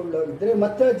ಇಂದ್ರಿಯಗಳು ಹಿಡ್ಕೊಳ್ಳೋಗಿದ್ದರೆ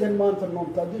ಮತ್ತೆ ಜನ್ಮ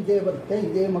ಅಂತನ್ನುವಂಥದ್ದು ಇದೇ ಬರುತ್ತೆ.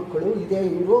 ಇದೇ ಮಕ್ಕಳು, ಇದೇ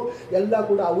ಇವರು ಎಲ್ಲ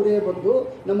ಕೂಡ ಅವರೇ ಬಂದು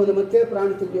ನಮ್ಮನ್ನು ಮತ್ತೆ ಪ್ರಾಣ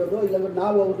ತೆಗೆಯೋದು, ಇಲ್ಲಾಂದ್ರೆ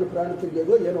ನಾವು ಅವ್ರನ್ನ ಪ್ರಾಣ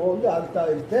ತೆಗೆಯೋದು ಏನೋ ಒಂದು ಆಗ್ತಾ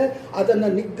ಇರುತ್ತೆ.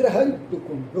 ಅದನ್ನು ನಿಗ್ರಹ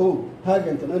ಇಟ್ಟುಕೊಂಡು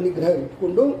ನಿಗ್ರಹ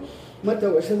ಇಟ್ಕೊಂಡು ಮತ್ತು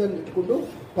ವಶದಲ್ಲಿಟ್ಟುಕೊಂಡು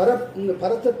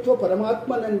ಪರತತ್ವ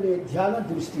ಪರಮಾತ್ಮನನ್ನೇ ಧ್ಯಾನ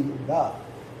ದೃಷ್ಟಿಯಿಂದ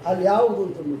ಅಲ್ಲಿ ಯಾವುದು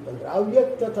ಅಂತಂದ್ರೆ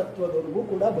ಅವ್ಯಕ್ತ ತತ್ವದವರೆಗೂ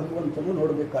ಕೂಡ ಭಗವಂತನು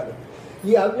ನೋಡಬೇಕಾಗುತ್ತೆ.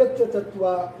 ಈ ಅವ್ಯಕ್ತ ತತ್ವ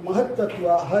ಮಹತ್ತತ್ವ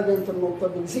ಹಾಗೆ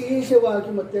ಅಂತನ್ನುವಂಥದ್ದು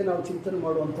ವಿಶೇಷವಾಗಿ ಮತ್ತೆ ನಾವು ಚಿಂತನೆ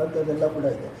ಮಾಡುವಂಥದ್ದು ಅದೆಲ್ಲ ಕೂಡ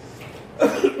ಇದೆ.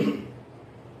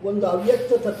 ಒಂದು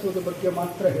ಅವ್ಯಕ್ತ ತತ್ವದ ಬಗ್ಗೆ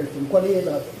ಮಾತ್ರ ಹೇಳ್ತೀನಿ,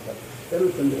 ಕೊನೆಯದಾದಂಥದ್ದು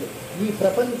ಹೇಳುತ್ತಂದರೆ ಈ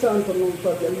ಪ್ರಪಂಚ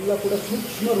ಅಂತನ್ನುವಂಥದ್ದೆಲ್ಲ ಕೂಡ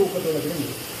ಸೂಕ್ಷ್ಮ ರೂಪದೊಳಗೆ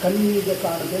ಕಣ್ಣಿಗೆ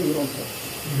ಕಾಣದೆ ಇರುವಂಥದ್ದು.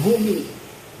 ಭೂಮಿ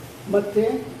ಮತ್ತು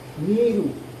ನೀರು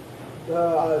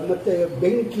ಮತ್ತು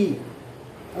ಬೆಂಕಿ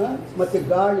ಮತ್ತು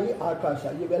ಗಾಳಿ ಆಕಾಶ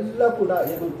ಇವೆಲ್ಲ ಕೂಡ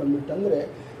ಏನು ಅಂತಂದ್ಬಿಟ್ಟಂದರೆ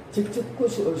ಚಿಕ್ಕ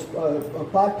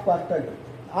ಪಾರ್ಟ್ ಆಗಿರುತ್ತೆ.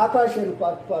 ಆಕಾಶ ಏನು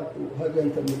ಪಾರ್ಟು ಹಾಗೆ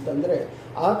ಅಂತಂದ್ಬಿಟ್ಟಂದರೆ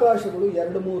ಆಕಾಶಗಳು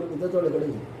 2-3 ವಿಧದೊಳಗಡೆ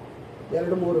ಇದೆ.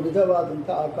 2-3 ವಿಧವಾದಂಥ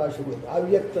ಆಕಾಶಗಳು.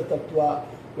 ಅವ್ಯಕ್ತ ತತ್ವ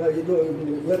ಇದು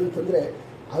ಏನಂತಂದರೆ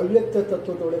ಅವ್ಯಕ್ತ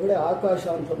ತತ್ವದೊಳಗಡೆ ಆಕಾಶ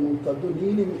ಅಂತನ್ನುವಂಥದ್ದು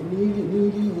ನೀಲಿ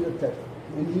ಇರುತ್ತೆ,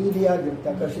 ನೀಲಿಯಾಗಿರುತ್ತೆ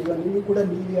ಆಕಾಶ. ಈಗ ನಿಮಗೆ ಕೂಡ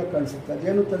ನೀಲಿಯಾಗಿ ಕಾಣಿಸುತ್ತೆ.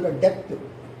 ಅದೇನಂತಂದರೆ ಡೆಪ್ತ್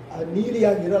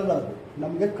ನೀಲಿಯಾಗಿರಲ್ಲ, ಅದು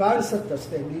ನಮಗೆ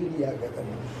ಕಾಣಿಸುತ್ತಷ್ಟೇ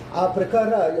ನೀಲಿಯಾಗದನ್ನು. ಆ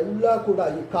ಪ್ರಕಾರ ಎಲ್ಲ ಕೂಡ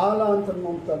ಈ ಕಾಲ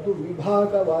ಅಂತನ್ನುವಂಥದ್ದು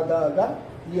ವಿಭಾಗವಾದಾಗ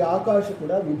ಈ ಆಕಾಶ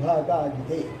ಕೂಡ ವಿಭಾಗ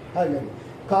ಆಗಿದೆ. ಹಾಗೆ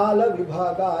ಕಾಲ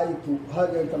ವಿಭಾಗ ಆಯಿತು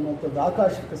ಹಾಗೆ ಅಂತನ್ನುವಂಥದ್ದು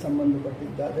ಆಕಾಶಕ್ಕೆ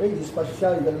ಸಂಬಂಧಪಟ್ಟಿದ್ದಾದರೆ ಈ ಸ್ಪರ್ಶ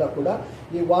ಇದೆಲ್ಲ ಕೂಡ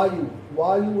ಈ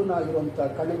ವಾಯುವಿನಾಗಿರುವಂಥ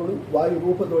ಕಣಗಳು, ವಾಯು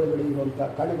ರೂಪದೊಳಗಡೆ ಇರುವಂಥ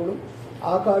ಕಣಗಳು,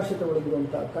 ಆಕಾಶದ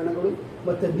ಒಳಗಿರುವಂಥ ಕಣಗಳು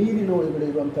ಮತ್ತು ನೀರಿನ ಒಳಗಡೆ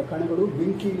ಇರುವಂಥ ಕಣಗಳು,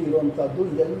 ಬೆಂಕಿಲಿ ಇರುವಂಥದ್ದು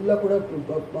ಇದೆಲ್ಲ ಕೂಡ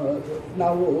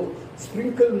ನಾವು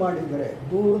ಸ್ಪ್ರಿಂಕಲ್ ಮಾಡಿದರೆ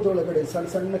ದೂರದೊಳಗಡೆ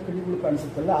ಸಣ್ಣ ಸಣ್ಣ ಕಿಡಿಗಳು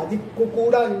ಕಾಣಿಸುತ್ತಲ್ಲ, ಅದಕ್ಕೂ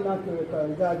ಕೂಡ ಇನ್ನು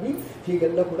ಇದಾಗಿ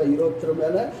ಹೀಗೆಲ್ಲ ಕೂಡ ಇರೋದ್ರ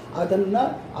ಮೇಲೆ ಅದನ್ನು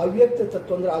ಅವ್ಯಕ್ತ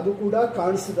ತತ್ವ ಅಂದರೆ ಅದು ಕೂಡ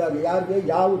ಕಾಣಿಸಿದಾಗ ಯಾರಿಗೆ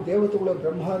ಯಾವ ದೇವತೆಗಳು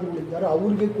ಬ್ರಹ್ಮಾದಿಗಳಿದ್ದಾರೋ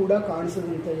ಅವ್ರಿಗೆ ಕೂಡ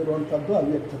ಕಾಣಿಸದಂತೆ ಇರುವಂಥದ್ದು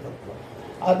ಅವ್ಯಕ್ತ ತತ್ವ.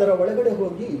 ಅದರ ಒಳಗಡೆ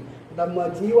ಹೋಗಿ ನಮ್ಮ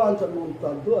ಜೀವ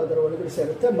ಅಂತನ್ನುವಂಥದ್ದು ಅದರ ಒಳಗಡೆ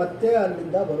ಸೇರುತ್ತೆ, ಮತ್ತೆ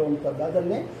ಅಲ್ಲಿಂದ ಬರುವಂಥದ್ದು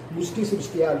ಅದನ್ನೇ ಮುಷ್ಟಿ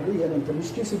ಸೃಷ್ಟಿಯಾಗಲಿ ಏನಂತ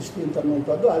ಮುಷ್ಟಿ ಸೃಷ್ಟಿ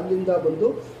ಅಂತನ್ನುವಂಥದ್ದು ಅಲ್ಲಿಂದ ಬಂದು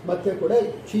ಮತ್ತೆ ಕೂಡ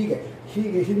ಹೀಗೆ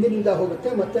ಹಿಂದಿನಿಂದ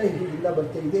ಹೋಗುತ್ತೆ, ಮತ್ತೆ ಹೀಗಿಂದ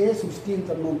ಬರುತ್ತೆ. ಇದೇ ಸೃಷ್ಟಿ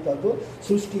ಅಂತನ್ನುವಂಥದ್ದು,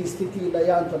 ಸೃಷ್ಟಿ ಸ್ಥಿತಿ ಲಯ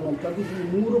ಅಂತನ್ನುವಂಥದ್ದು ಈ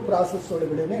 3 ಪ್ರಾಸೆಸ್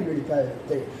ಒಳಗಡೆ ನಡೀತಾ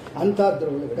ಇರುತ್ತೆ.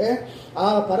 ಅಂಥದ್ರೊಳಗಡೆ ಆ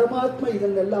ಪರಮಾತ್ಮ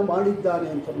ಇದನ್ನೆಲ್ಲ ಮಾಡಿದ್ದಾನೆ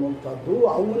ಅಂತನ್ನುವಂಥದ್ದು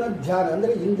ಅವನ ಧ್ಯಾನ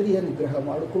ಅಂದರೆ ಇಂದ್ರಿಯ ನಿಗ್ರಹ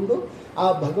ಮಾಡಿಕೊಂಡು ಆ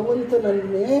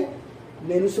ಭಗವಂತನನ್ನೇ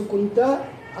ನೆನೆಸುಕೊಂತ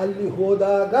ಅಲ್ಲಿ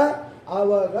ಹೋದಾಗ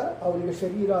ಆವಾಗ ಅವನಿಗೆ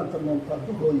ಶರೀರ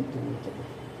ಅಂತನ್ನುವಂಥದ್ದು ಹೋಯಿತು ಅಂತ.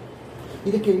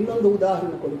 ಇದಕ್ಕೆ ಇನ್ನೊಂದು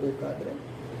ಉದಾಹರಣೆ ಕೊಡಬೇಕಾದ್ರೆ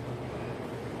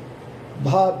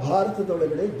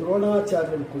ಭಾರತದೊಳಗಡೆ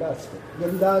ದ್ರೋಣಾಚಾರ್ಯರು ಕೂಡ ಅಷ್ಟೇ.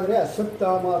 ಎಂದಾದರೆ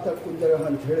ಅಶ್ವತ್ಥಾಮಾತ ಕುಂಜರ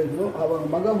ಅಂತ ಹೇಳಿದ್ರು, ಅವನ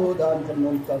ಮಗ ಹೋದ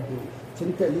ಅಂತನ್ನುವಂಥದ್ದು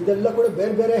ಚಿಂತೆ. ಇದೆಲ್ಲ ಕೂಡ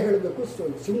ಬೇರೆ ಬೇರೆ ಹೇಳಬೇಕು,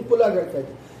 ಸಿಂಪಲಾಗಿ ಹೇಳ್ತಾ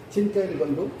ಇದ್ದೆ. ಚಿಂತೆಯಲ್ಲಿ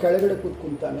ಬಂದು ಕೆಳಗಡೆ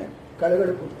ಕೂತ್ಕೊಂತಾನೆ,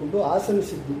 ಕೆಳಗಡೆ ಕೂತ್ಕೊಂಡು ಆಸನ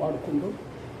ಸಿದ್ಧಿ ಮಾಡಿಕೊಂಡು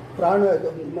ಪ್ರಾಣ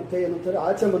ಮತ್ತೆ ಏನಂತಾರೆ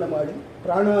ಆಚಮನ ಮಾಡಿ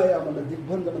ಪ್ರಾಣಾಯಾಮನ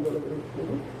ದಿಗ್ಬಂಧನದೊಳಗಡೆ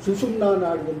ಇಟ್ಕೊಂಡು ಸುಷುಮ್ನಾ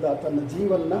ನಾಡಿಯಿಂದ ತನ್ನ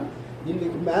ಜೀವನ ಇಲ್ಲಿ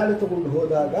ಮೇಲೆ ತಗೊಂಡು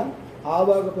ಹೋದಾಗ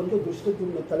ಆವಾಗ ಬಂದು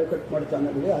ದುಷ್ಟದನ್ನ ತಲೆ ಕಟ್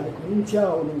ಮಾಡ್ತಾನಲ್ಲಿ. ಅದಕ್ಕೆ ಮುಂಚೆ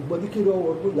ಅವನು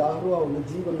ಬದುಕಿರೋವರೆಗೂ ಯಾರೂ ಅವನ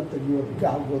ಜೀವನ ತೆಗೆಯೋದಕ್ಕೆ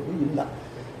ಆಗೋದು ಇಲ್ಲ.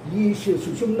 ಈ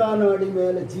ಸುಷುಮ್ನಾ ನಾಡಿ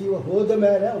ಮೇಲೆ ಜೀವ ಹೋದ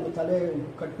ಮೇಲೆ ಅವನು ತಲೆ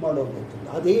ಕಟ್ ಮಾಡೋದು.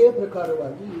 ಅದೇ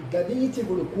ಪ್ರಕಾರವಾಗಿ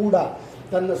ದದೀಚಿಗಳು ಕೂಡ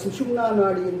ತನ್ನ ಸುಷುಮ್ನಾ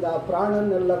ನಾಡಿಯಿಂದ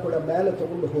ಪ್ರಾಣನ್ನೆಲ್ಲ ಕೂಡ ಮೇಲೆ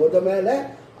ತಗೊಂಡು ಹೋದ ಮೇಲೆ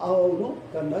ಅವನು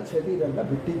ತನ್ನ ಶರೀರನ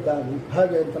ಬಿಟ್ಟಿದ್ದಾನೆ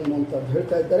ಹಾಗೆ ಅಂತನ್ನುವಂಥದ್ದು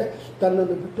ಹೇಳ್ತಾ ಇದ್ದಾರೆ.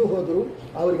 ತನ್ನನ್ನು ಬಿಟ್ಟು ಹೋದರೂ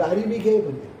ಅವರಿಗೆ ಅರಿವಿಗೆ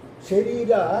ಬಂದಿದೆ.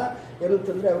 ಶರೀರ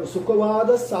ಏನಂತಂದರೆ ಅವರು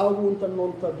ಸುಖವಾದ ಸಾವು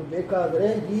ಅಂತನ್ನುವಂಥದ್ದು ಬೇಕಾದರೆ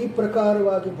ಈ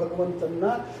ಪ್ರಕಾರವಾಗಿ ಭಗವಂತನ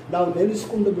ನಾವು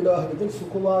ನೆನೆಸ್ಕೊಂಡು ಬಿಡೋ ಹಾಗಿದ್ರೆ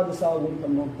ಸುಖವಾದ ಸಾವು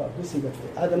ಅಂತನ್ನುವಂಥದ್ದು ಸಿಗುತ್ತೆ.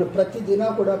 ಅದನ್ನು ಪ್ರತಿದಿನ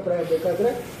ಕೂಡ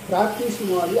ಬೇಕಾದರೆ ಪ್ರಾಕ್ಟೀಸ್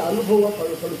ಮಾಡಿ ಅನುಭವ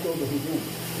ಪಡ್ಕೋಬಹುದು.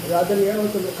 ಅದನ್ನು ಏನು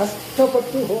ಅಂತಂದರೆ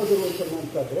ಕಷ್ಟಪಟ್ಟು ಹೋದರು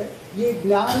ಅಂತನ್ನುವಂಥದ್ರೆ ಈ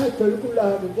ಜ್ಞಾನ ತಿಳ್ಕೊಳ್ಳ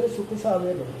ಹಾಗಿದ್ದರೆ ಸುಖ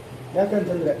ಸಾವೇ ಬರುತ್ತೆ.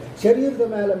 ಯಾಕಂತಂದರೆ ಶರೀರದ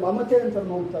ಮೇಲೆ ಮಮತೆ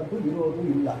ಅಂತನ್ನುವಂಥದ್ದು ಇರೋದು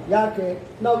ಇಲ್ಲ. ಯಾಕೆ?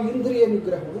 ನಾವು ಇಂದ್ರಿಯ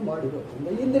ನಿಗ್ರಹಗಳು ಮಾಡಿರೋದ್ರಿಂದ.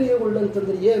 ಇಂದ್ರಿಯಗಳು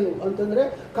ಅಂತಂದರೆ ಏನು ಅಂತಂದರೆ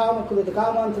ಕಾಮ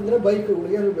ಅಂತಂದರೆ ಬೈಕ್ಗಳು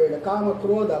ಏನು ಬೇಡ, ಕಾಮ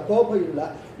ಕ್ರೋಧ ಕೋಪ ಇಲ್ಲ,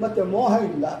 ಮತ್ತು ಮೋಹ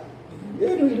ಇಲ್ಲ,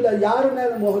 ಏನೂ ಇಲ್ಲ. ಯಾರ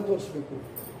ಮೇಲೆ ಮೋಹ ತೋರಿಸ್ಬೇಕು?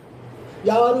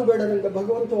 ಯಾರೂ ಬೇಡ, ನನಗೆ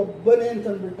ಭಗವಂತ ಒಬ್ಬನೇ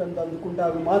ಅಂತಂದ್ಬಿಟ್ಟು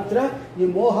ಅಂದ್ಕೊಂಡಾಗ ಮಾತ್ರ ಈ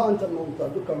ಮೋಹ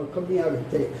ಅಂತನ್ನುವಂಥದ್ದು ಕಮ್ಮಿ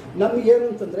ಆಗುತ್ತೆ. ನಮಗೇನು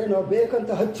ಅಂತಂದರೆ ನಾವು ಬೇಕಂತ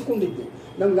ಹಚ್ಚಿಕೊಂಡಿದ್ವಿ.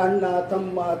 ನಮ್ಗೆ ಅಣ್ಣ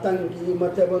ತಮ್ಮ ತಂಗಿ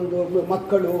ಮತ್ತು ಒಂದು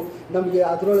ಮಕ್ಕಳು, ನಮಗೆ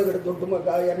ಅದರೊಳಗಡೆ ದೊಡ್ಡ ಮಗ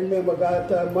ಎರಡನೇ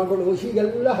ಮಗಳು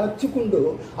ಹೀಗೆಲ್ಲ ಹಚ್ಚಿಕೊಂಡು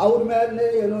ಅವ್ರ ಮೇಲೆ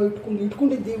ಏನೋ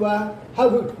ಇಟ್ಕೊಂಡಿದ್ದೀವಾ?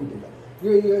 ಹಾಗೂ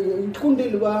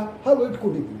ಇಟ್ಕೊಂಡಿಲ್ವಾ? ಹಾಗೂ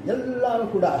ಇಟ್ಕೊಂಡಿದ್ವಿ. ಎಲ್ಲನೂ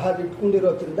ಕೂಡ ಹಾಗೆ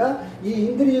ಇಟ್ಕೊಂಡಿರೋದ್ರಿಂದ ಈ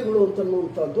ಇಂದ್ರಿಯಗಳು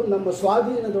ಅಂತನ್ನುವಂಥದ್ದು ನಮ್ಮ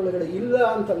ಸ್ವಾಧೀನದೊಳಗಡೆ ಇಲ್ಲ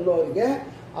ಅಂತನ್ನೋರಿಗೆ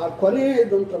ಆ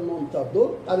ಕೊನೆಯದು ಅಂತನ್ನುವಂಥದ್ದು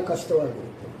ಅದು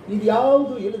ಕಷ್ಟವಾಗಿರುತ್ತೆ. ಇದು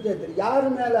ಯಾವುದು ಇಲ್ಲದೆ ಇದ್ದರೆ ಯಾರ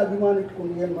ಮೇಲೆ ಅಭಿಮಾನ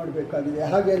ಇಟ್ಕೊಂಡು ಏನು ಮಾಡಬೇಕಾಗಿದೆ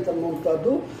ಹಾಗೆ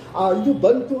ಅಂತನ್ನುವಂಥದ್ದು ಇದು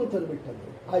ಬಂತು ಅಂತಂದ್ಬಿಟ್ಟದ್ದು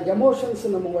ಆ ಎಮೋಷನ್ಸ್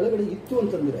ನಮ್ಮ ಒಳಗಡೆ ಇತ್ತು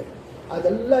ಅಂತಂದರೆ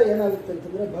ಅದೆಲ್ಲ ಏನಾಗುತ್ತೆ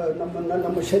ಅಂತಂದರೆ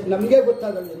ನಮಗೆ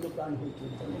ಗೊತ್ತಾಗಲ್ಲ ಎಂದು ಪ್ರಾಣ ಹೋಯಿತು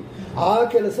ಅಂತಂದರೆ ಆ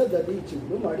ಕೆಲಸ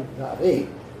ದದೀಚಿಗಳು ಮಾಡಿದ್ದಾರೆ.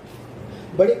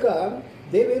 ಬಳಿಕ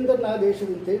ದೇವೇಂದ್ರನ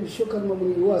ಆದೇಶದಂತೆ ವಿಶ್ವಕರ್ಮ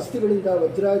ಮುನಿಯು ಅಸ್ಥಿಗಳಿಂದ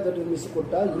ವಜ್ರಾಯುಧ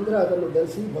ನಿರ್ಮಿಸಿಕೊಟ್ಟ. ಇಂದ್ರ ಅದನ್ನು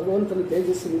ಧರಿಸಿ ಭಗವಂತನ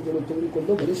ತೇಜಸ್ವಿನಿಯನ್ನು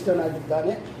ತುಂಬಿಕೊಂಡು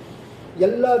ಬಲಿಷ್ಠನಾಗಿದ್ದಾನೆ.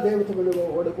 ಎಲ್ಲ ದೇವತೆಗಳು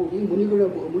ಒಡಗೂಡಿ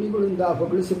ಮುನಿಗಳಿಂದ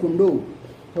ಹೊಗಳಿಸಿಕೊಂಡು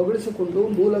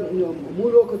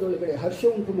ಮೂಲೋಕದೊಳಗಡೆ ಹರ್ಷ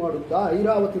ಉಂಟು ಮಾಡುತ್ತಾ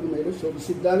ಐರಾವತಿಯ ಮೇಲೆ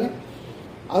ಶೋಭಿಸಿದ್ದಾನೆ.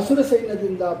 ಅಸುರ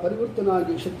ಸೈನ್ಯದಿಂದ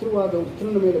ಪರಿವರ್ತನಾಗಿ ಶತ್ರುವಾದ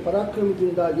ಉತ್ತರನ ಮೇಲೆ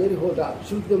ಪರಾಕ್ರಮದಿಂದ ಏರಿ ಹೋದ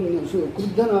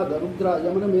ಕ್ರುದ್ಧನಾದ ರುದ್ರ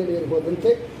ಯಮನ ಮೇಲೆ ಏರಿ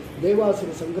ಹೋದಂತೆ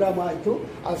ದೇವಾಸುರ ಸಂಗ್ರಾಮ ಆಯಿತು.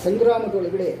 ಆ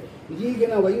ಸಂಗ್ರಾಮದೊಳಗಡೆ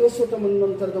ಈಗಿನ ವೈವಸ್ವತ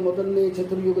ಮನ್ವಂತರದ ಮೊದಲನೇ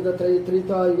ಚತುರ್ಯುಗದ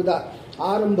ತ್ರೇತಾಯುಗದ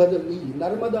ಆರಂಭದಲ್ಲಿ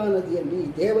ನರ್ಮದಾ ನದಿಯಲ್ಲಿ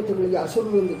ದೇವತೆಗಳಿಗೆ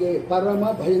ಅಸುರರೊಂದಿಗೆ ಪರಮ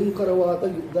ಭಯಂಕರವಾದ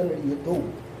ಯುದ್ಧ ನಡೆಯಿತು.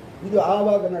 ಇದು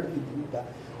ಆವಾಗ ನಡೆದಿದ್ದು ಯುದ್ಧ.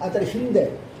 ಅದರ ಹಿಂದೆ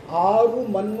 6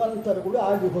 ಮನ್ವಂತರಗಳು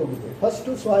ಆಗಿ ಹೋಗಿದೆ.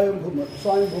 ಫಸ್ಟು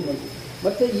ಸ್ವಯಂಭೂಮನು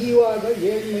ಮತ್ತು ಇವಾಗ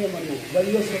 7ನೇ ಮನು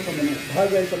ವೈವಸ್ವತ ಮನು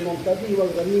ಹಾಗೆ ಅಂತನ್ನುವಂಥದ್ದು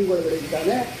ಇವಾಗ ರನ್ನಿಂಗ್ ಒಳಗಡೆ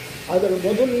ಇದ್ದಾನೆ. ಅದರ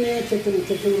ಮೊದಲನೇ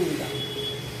ಚತುರ್ಯುಗ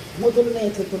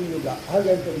ಹಾಗೆ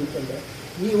ಅಂತಂದ್ರೆ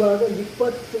ಇವಾಗ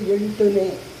 28ನೇ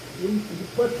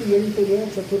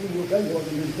ಚತುರ್ಯುಗ ಇವಾಗ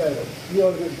ನಡೀತಾ ಇರೋದು.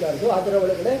 ಅದರ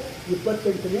ಒಳಗಡೆ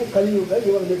 28ನೇ ಕಲಿಯುಗ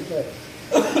ಇವಾಗ ನಡೀತಾ ಇರೋದು.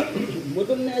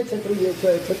 ಮೊದಲನೇ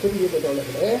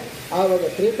ಚತುರ್ಯುಗದೊಳಗಡೆ ಆವಾಗ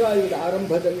ತ್ರೇತಾಯುಗದ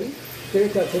ಆರಂಭದಲ್ಲಿ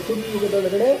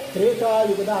ಚತುರ್ಯುಗದೊಳಗಡೆ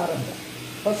ತ್ರೇತಾಯುಗದ ಆರಂಭ.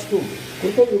 ಫಸ್ಟು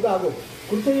ಕೃತಯುಗ ಆಗೋದು.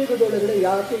 ಕೃತಯುಗದೊಳಗಡೆ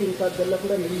ಯಾಕೆ ಇಂಥದ್ದೆಲ್ಲ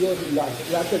ಕೂಡ ನಡೆಯೋದಿಲ್ಲ?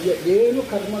 ಯಾಕಂದರೆ ಏನು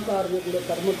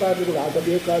ಕರ್ಮಕಾರ್ಯಗಳು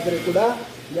ಆಗಬೇಕಾದರೆ ಕೂಡ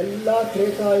ಎಲ್ಲ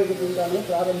ತ್ರೇತಾಯುಗದಿಂದಲೂ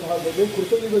ಪ್ರಾರಂಭ ಆಗೋದು.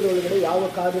 ಕೃತಯುಗದೊಳಗಡೆ ಯಾವ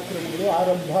ಕಾರ್ಯಕ್ರಮಗಳು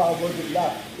ಆರಂಭ ಆಗೋದಿಲ್ಲ.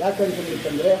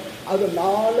 ಯಾಕಂತಂದರೆ ಅದು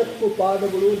 4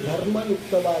 ಪಾದಗಳು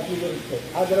ಧರ್ಮಯುಕ್ತವಾಗಿ ಬರುತ್ತೆ.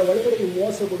 ಅದರ ಒಳಗಡೆ ಈ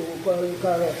ಮೋಸಗಳು,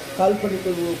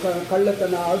 ಕಾಲ್ಪನಿಕಗಳು,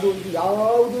 ಕಳ್ಳತನ ಅದು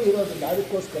ಯಾವುದೂ ಇರೋದಿಲ್ಲ.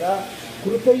 ಅದಕ್ಕೋಸ್ಕರ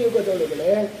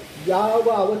ಕೃತಯುಗದೊಳಗಡೆ ಯಾವ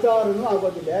ಅವತಾರನೂ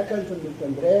ಆಗೋದಿಲ್ಲ.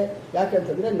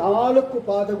 ಯಾಕಂತಂದರೆ 4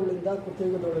 ಪಾದಗಳಿಂದ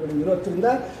ಕೃತಯುಗದೊಳಗಡೆ ಇರೋದ್ರಿಂದ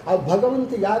ಆ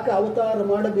ಭಗವಂತ ಯಾಕೆ ಅವತಾರ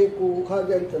ಮಾಡಬೇಕು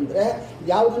ಹಾಗೆ ಅಂತಂದರೆ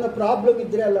ಯಾವುದನ್ನ ಪ್ರಾಬ್ಲಮ್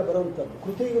ಇದ್ದರೆ ಅಲ್ಲ ಬರೋವಂಥದ್ದು.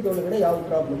 ಕೃತಯುಗದೊಳಗಡೆ ಯಾವ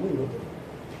ಪ್ರಾಬ್ಲಮ್ಮು ಇರೋದಿಲ್ಲ.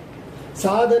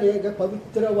 ಸಾಧನೆಗೆ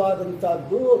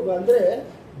ಪವಿತ್ರವಾದಂಥದ್ದು ಅಂದರೆ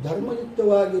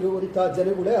ಧರ್ಮಯುಕ್ತವಾಗಿರುವಂಥ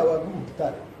ಜನಗಳೇ ಅವಾಗ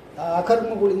ಹುಟ್ಟುತ್ತಾರೆ.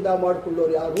 ಅಕರ್ಮಗಳಿಂದ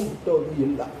ಮಾಡಿಕೊಳ್ಳೋರು ಯಾರೂ ಹುಟ್ಟೋದು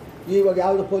ಇಲ್ಲ. ಇವಾಗ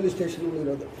ಯಾವುದು ಪೊಲೀಸ್ ಸ್ಟೇಷನ್ಗಳು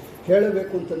ಇರೋದು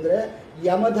ಹೇಳಬೇಕು ಅಂತಂದರೆ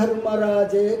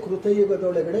ಯಮಧರ್ಮರಾಜೇ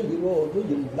ಕೃತಯುಗದೊಳಗಡೆ ಇರೋದು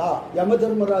ಇಲ್ಲ.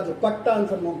 ಯಮಧರ್ಮರಾಜ ಪಟ್ಟ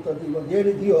ಅಂತ ಅನ್ನುವಂಥದ್ದು ಇವಾಗ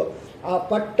ಏನಿದೆಯೋ ಆ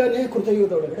ಪಟ್ಟನೇ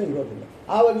ಕೃತಯುಗದೊಳಗಡೆ ಇರೋದಿಲ್ಲ.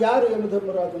 ಆವಾಗ ಯಾರು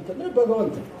ಯಮಧರ್ಮರಾಜ ಅಂತಂದರೆ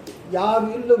ಭಗವಂತ. ಯಾರು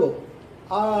ಇಲ್ಲವೋ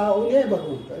ಅವನೇ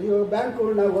ಭಗವಂತ. ಇವಾಗ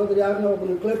ಬ್ಯಾಂಕ್ಗಳನ್ನ ಹೋದ್ರೆ ಯಾರನ್ನೋ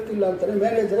ಒಬ್ಬನ ಕ್ಲರ್ಕ್ ಇಲ್ಲ ಅಂತಾರೆ,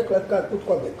 ಮ್ಯಾನೇಜರೇ ಕ್ಲರ್ಕ್ ಆಗಿ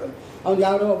ಕೂತ್ಕೋಬೇಕು. ಅವ್ನು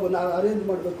ಯಾರೋ ಒಬ್ಬನ ಅರೇಂಜ್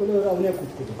ಮಾಡಬೇಕು ಅಂದ್ರೆ ಅವನೇ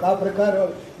ಕೂತ್ಕೋಬೇಕು. ಆ ಪ್ರಕಾರ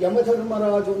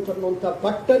ಯಮಧರ್ಮರಾಜು ಅಂತನ್ನುವಂಥ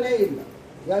ಪಟ್ಟನೇ ಇಲ್ಲ.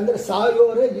 ಅಂದರೆ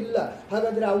ಸಾಯೋರೇ ಇಲ್ಲ.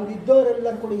 ಹಾಗಾದರೆ ಅವ್ರು ಇದ್ದವರೆಲ್ಲ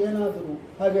ಕೂಡ ಏನಾದರೂ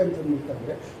ಹಾಗೆ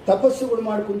ಅಂತಂದ್ಬಿಟ್ಟಂದರೆ ತಪಸ್ಸುಗಳು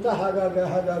ಮಾಡ್ಕೊಂತ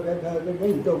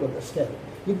ಹಾಗಾಗಿ ಇದ್ದೋಗೋದು ಅಷ್ಟೇ.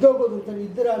 ಇದ್ದೋಗೋದು ಅಂತ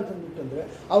ಇದ್ದೀರ ಅಂತಂದ್ಬಿಟ್ಟಂದರೆ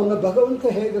ಅವನ್ನ ಭಗವಂತ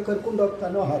ಹೇಗೆ ಕರ್ಕೊಂಡು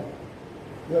ಹೋಗ್ತಾನೋ ಹಾಗೆ.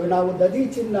 ಇವಾಗ ನಾವು ದದಿ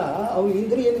ಚಿನ್ನ ಅವನು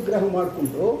ಇಂದ್ರಿಯ ನಿಗ್ರಹ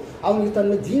ಮಾಡಿಕೊಂಡು ಅವನಿಗೆ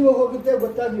ತನ್ನ ಜೀವ ಹೋಗಿದ್ದೇ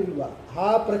ಗೊತ್ತಾಗಲಿಲ್ವ. ಆ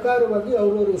ಪ್ರಕಾರವಾಗಿ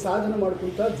ಅವರವ್ರಿಗೆ ಸಾಧನೆ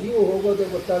ಮಾಡ್ಕೊಂತ ಜೀವ ಹೋಗೋದೇ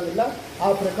ಗೊತ್ತಾಗಲಿಲ್ಲ. ಆ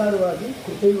ಪ್ರಕಾರವಾಗಿ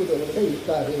ಕೃತಯುಗದೊಳಗಡೆ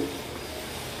ಇರ್ತಾರೆ.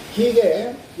 ಹೀಗೆ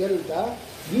ಹೇಳ್ತಾ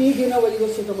ಈಗಿನ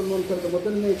ವೈವಸ್ವತಮನ್ನುವಂಥದ್ದು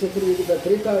ಮೊದಲನೇ ಚತುರ್ಯುಗದ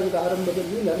ತ್ರೇತಾಯುಗದ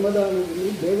ಆರಂಭದಲ್ಲಿ ನರ್ಮದಾ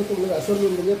ನದಿಯಲ್ಲಿ ದೇವತೆಗಳ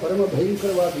ಅಸುರರೊಂದಿಗೆ ಪರಮ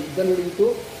ಭಯಂಕರವಾದ ಯುದ್ಧ ನಡೆಯಿತು.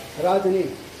 ರಾಜನೇ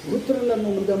ರುದ್ರನನ್ನು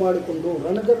ಮುಂದೆ ಮಾಡಿಕೊಂಡು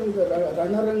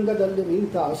ರಣರಂಗದಲ್ಲಿ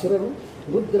ನಿಂತ ಅಸುರರು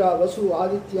ರುದ್ರ, ವಸು,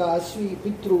 ಆದಿತ್ಯ, ಅಶ್ವಿ,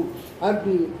 ಪಿತೃ,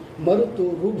 ಅಗ್ನಿ, ಮರುತು,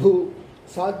 ರುಭು,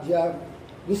 ಸಾಧ್ಯ,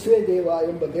 ವಿಶ್ವೇದೇವ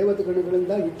ಎಂಬ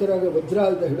ದೇವತೆಗಣಗಳಿಂದ ಯುದ್ಧರಾಗ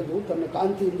ವಜ್ರಾಯುಧ ಹಿಡಿದು ತನ್ನ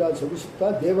ಕಾಂತಿಯಿಂದ ಸೊಗಿಸುತ್ತಾ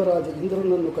ದೇವರಾಜ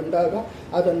ಇಂದ್ರನನ್ನು ಕಂಡಾಗ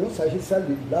ಅದನ್ನು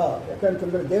ಸಹಿಸಲಿಲ್ಲ.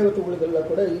 ಯಾಕಂತಂದರೆ ದೇವತೆಗಳಿಗೆಲ್ಲ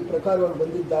ಕೂಡ ಈ ಪ್ರಕಾರವಾಗಿ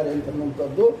ಬಂದಿದ್ದಾರೆ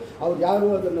ಅಂತನ್ನುವಂಥದ್ದು ಅವ್ರು ಯಾರೂ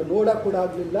ಅದನ್ನು ನೋಡೋಕೆ ಕೂಡ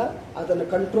ಆಗಲಿಲ್ಲ. ಅದನ್ನು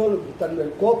ತನ್ನ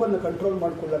ಕೋಪನ್ನು ಕಂಟ್ರೋಲ್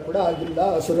ಮಾಡಿಕೊಳ್ಳೋಕೆ ಕೂಡ ಆಗಿಲ್ಲ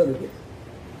ಅಸುರರಿಗೆ.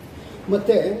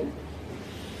 ಮತ್ತು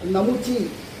ನಮುಚಿ,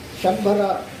 ಶಂಭರ,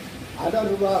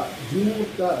 ಅನರ್ವ,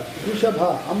 ಜಿಮೂರ್ತ, ವೃಷಭ,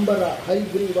 ಅಂಬರ,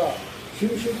 ಹೈಗ್ರೀವ,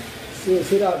 ಶಿಂಶು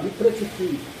ಶಿರ, ವಿಪ್ರಚಿತ್ತಿ,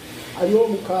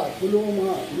 ಅಯೋಮುಖ, ಕುಲೋಮ,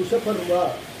 ವೃಷಪರ್ವ,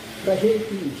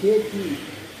 ಪ್ರಹೇತಿ, ಹೇತಿ,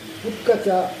 ಉತ್ಕಚ,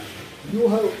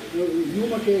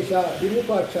 ವ್ಯೂಮಕೇಶ,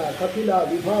 ವಿರೂಪಾಕ್ಷ, ಕಪಿಲ,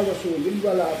 ವಿಭಾವಸು,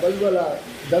 ವಿಲ್ವಲ, ಬಲ್ವಲ,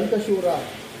 ದಂತಶೂರ,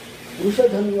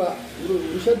 ವೃಷಧನ್ವ,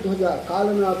 ವೃಷಧ್ವಜ,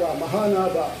 ಕಾಲನಾಭ,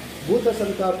 ಮಹಾನಾಭ, ಭೂತ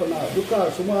ಸಂತಾಪನ, ದುಃಖ,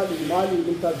 ಸುಮಾಲಿ, ಮಾಲಿ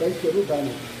ಇಂಥ ದೈತ್ಯರು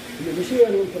ತಾನು. ಇಲ್ಲಿ ವಿಷಯ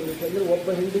ಏನು ಅಂತಂದರೆ ಒಬ್ಬ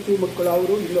ಹೆಂಡತಿ ಮಕ್ಕಳು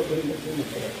ಅವರು, ಇನ್ನೊಬ್ಬ ಹೆಂಡತಿ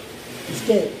ಮಕ್ಕಳು.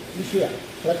 ಇಷ್ಟೇ ವಿಷಯ.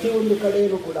 ಪ್ರತಿಯೊಂದು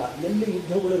ಕಡೆಯೂ ಕೂಡ ಎಲ್ಲಿ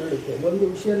ಯುದ್ಧಗಳು ನಡೆಯುತ್ತೆ ಒಂದು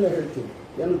ವಿಷಯನ ಹೇಳ್ತೀವಿ.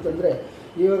 ಏನಂತಂದರೆ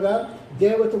ಇವಾಗ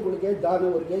ದೇವತೆಗಳಿಗೆ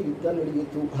ದಾನವರಿಗೆ ಯುದ್ಧ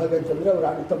ನಡೆಯಿತು. ಹಾಗಂತಂದರೆ ಅವರ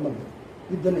ಅಣ್ಣ ತಮ್ಮಂದರು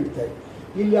ಯುದ್ಧ ನಡೀತಾ ಇದೆ.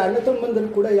 ಇಲ್ಲಿ ಅಣ್ಣ ತಮ್ಮಂದರು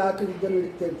ಕೂಡ ಯಾಕೆ ಯುದ್ಧ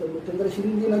ನಡೀತೆ ಅಂತಂದ್ರೆ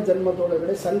ಹಿಂದಿನ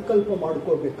ಜನ್ಮದೊಳಗಡೆ ಸಂಕಲ್ಪ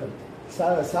ಮಾಡ್ಕೋಬೇಕಂತ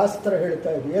ಶಾಸ್ತ್ರ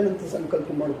ಹೇಳ್ತಾ ಇದೆ. ಏನಂತ ಸಂಕಲ್ಪ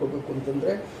ಮಾಡ್ಕೋಬೇಕು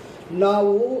ಅಂತಂದರೆ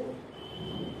ನಾವು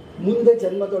ಮುಂದೆ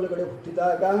ಜನ್ಮದೊಳಗಡೆ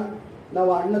ಹುಟ್ಟಿದಾಗ ನಾವು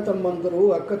ಅಣ್ಣ ತಮ್ಮಂದರು,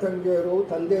 ಅಕ್ಕ ತಂಗಿಯರು,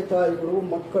 ತಂದೆ ತಾಯಿಗಳು,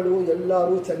 ಮಕ್ಕಳು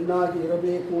ಎಲ್ಲರೂ ಚೆನ್ನಾಗಿ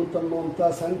ಇರಬೇಕು ಅಂತನ್ನುವಂಥ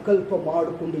ಸಂಕಲ್ಪ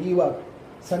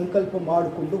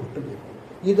ಮಾಡಿಕೊಂಡು ಹುಟ್ಟಬೇಕು.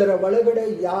 ಇದರ ಒಳಗಡೆ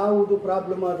ಯಾವುದು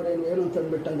ಪ್ರಾಬ್ಲಮ್ ಆದರೆ ಏನು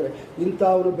ಅಂತಂದ್ಬಿಟ್ಟಂದರೆ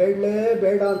ಇಂಥವನು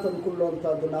ಬೇಡ ಅಂತ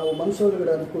ಅಂದ್ಕೊಳ್ಳುವಂಥದ್ದು ನಾವು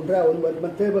ಮನಸ್ಸೊಳಗಡೆ ಅಂದ್ಕೊಂಡ್ರೆ ಅವನು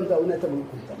ಮತ್ತೆ ಬಂದು ಅವನೇ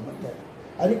ತಗೊಂಡ್ಕೊಳ್ತಾನೆ. ಮತ್ತೆ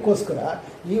ಅದಕ್ಕೋಸ್ಕರ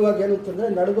ಇವಾಗ ಏನಂತಂದರೆ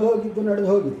ನಡೆದು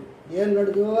ಹೋಗಿದೆ. ಏನು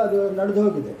ನಡೆದೋ ಅದು ನಡೆದು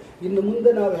ಹೋಗಿದೆ. ಇನ್ನು ಮುಂದೆ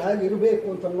ನಾವು ಹೇಗೆ ಇರಬೇಕು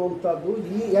ಅಂತನ್ನುವಂಥದ್ದು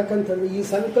ಯಾಕಂತಂದರೆ ಈ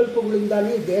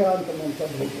ಸಂಕಲ್ಪಗಳಿಂದಾನೇ ದೇಹ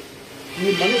ಅಂತನ್ನುವಂಥದ್ದು ಹೋಗಿದೆ. ಈ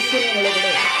ಮನಸ್ಸಿನ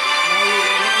ಒಳಗಡೆ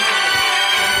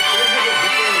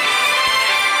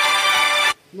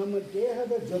ನಮ್ಮ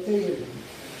ದೇಹದ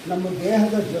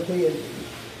ಜೊತೆಯಲ್ಲಿ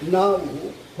ನಾವು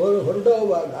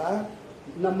ಹೊರಡೋವಾಗ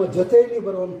ನಮ್ಮ ಜೊತೆಯಲ್ಲಿ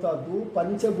ಬರುವಂಥದ್ದು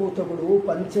ಪಂಚಭೂತಗಳು,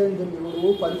 ಪಂಚೇಂದ್ರಿಯಗಳು,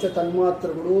 ಪಂಚ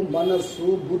ತನ್ಮಾತ್ರಗಳು, ಮನಸ್ಸು,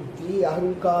 ಬುದ್ಧಿ,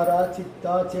 ಅಹಂಕಾರ, ಚಿತ್ತ,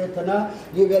 ಚೇತನ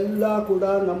ಇವೆಲ್ಲ ಕೂಡ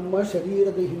ನಮ್ಮ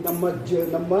ಶರೀರದ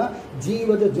ನಮ್ಮ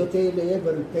ಜೀವದ ಜೊತೆಯಲ್ಲೇ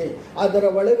ಬರುತ್ತೆ. ಅದರ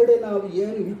ಒಳಗಡೆ ನಾವು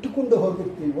ಏನು ಇಟ್ಟುಕೊಂಡು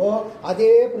ಹೋಗಿರ್ತೀವೋ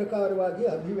ಅದೇ ಪ್ರಕಾರವಾಗಿ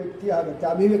ಅಭಿವ್ಯಕ್ತಿ ಆಗುತ್ತೆ.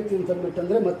 ಅಭಿವ್ಯಕ್ತಿ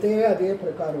ಅಂತಂದ್ಬಿಟ್ಟಂದರೆ ಮತ್ತೆ ಅದೇ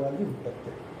ಪ್ರಕಾರವಾಗಿ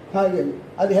ಹುಟ್ಟುತ್ತೆ. ಹಾಗೆ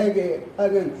ಅದು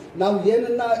ಹಾಗೆ ನಾವು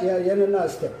ಏನನ್ನ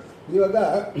ಅಷ್ಟೇ. ಇವಾಗ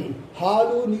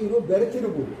ಹಾಲು ನೀರು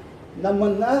ಬೆರೆತಿರ್ಬೋದು,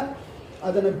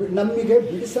 ನಮಗೆ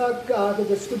ಬಿಡಿಸೋಕ್ಕೆ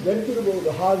ಆಗದಷ್ಟು ಬೆರೆತಿರ್ಬೋದು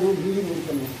ಹಾಲು ನೀರು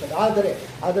ಅಂತಂತಾರೆ. ಆದರೆ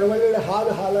ಅದರ ಒಳಗಡೆ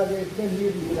ಹಾಲಾಗೇ ಇರುತ್ತೆ,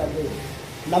 ನೀರಾಗೇ ಇರುತ್ತೆ.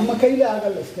 ನಮ್ಮ ಕೈಲೇ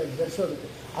ಆಗಲ್ಲ ಅಷ್ಟೇ ಬೆರೆಸೋದಕ್ಕೆ.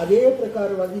 ಅದೇ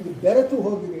ಪ್ರಕಾರವಾಗಿ ಇದು ಬೆರೆತು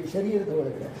ಹೋಗಿದೆ ಶರೀರದ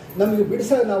ಒಳಗಡೆ. ನಮಗೆ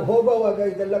ನಾವು ಹೋಗೋವಾಗ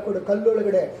ಇದೆಲ್ಲ ಕೂಡ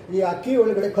ಕಲ್ಲೊಳಗಡೆ, ಈ ಅಕ್ಕಿ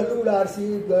ಒಳಗಡೆ ಕಲ್ಲುಗಳು ಆರಿಸಿ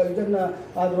ಇದನ್ನು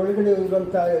ಅದರೊಳಗಡೆ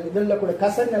ಇರುವಂಥ ಇದೆಲ್ಲ ಕೂಡ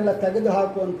ಕಸನ್ನೆಲ್ಲ ತೆಗೆದು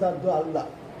ಹಾಕುವಂಥದ್ದು ಅಲ್ಲ,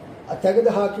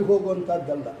 ತೆಗೆದು ಹಾಕಿ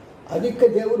ಹೋಗುವಂಥದ್ದಲ್ಲ. ಅದಕ್ಕೆ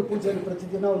ದೇವರ ಪೂಜೆಯಲ್ಲಿ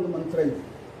ಪ್ರತಿದಿನ ಒಂದು ಮಂತ್ರ ಇದೆ,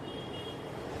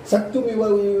 ಸತ್ತುಮಿವ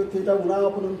ತೀರ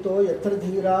ಉಣಾಪುನಂತೋ ಎತ್ತರ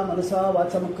ಧೀರ ಮನಸ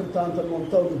ವಾಚಮಕೃತ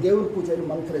ಅಂತನ್ನುವಂಥ ಒಂದು ದೇವ್ರ ಪೂಜೆಯಲ್ಲಿ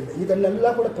ಮಂತ್ರ ಇದೆ.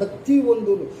 ಇದನ್ನೆಲ್ಲ ಕೂಡ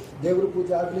ಪ್ರತಿಯೊಂದು ದೇವ್ರ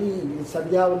ಪೂಜೆ ಆಗಲಿ,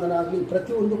 ಸಂಧ್ಯಾವಂದನ ಆಗಲಿ,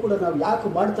 ಪ್ರತಿಯೊಂದು ಕೂಡ ನಾವು ಯಾಕೆ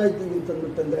ಮಾಡ್ತಾ ಇದ್ದೀವಿ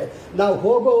ಅಂತಂದ್ಬಿಟ್ಟಂದರೆ, ನಾವು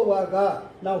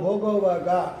ಹೋಗೋವಾಗ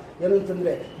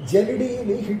ಏನಂತಂದರೆ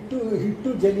ಜರಡಿಯಲ್ಲಿ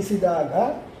ಹಿಟ್ಟು ಜಲಿಸಿದಾಗ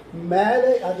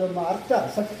ಮೇಲೆ ಅದನ್ನ ಅರ್ಥ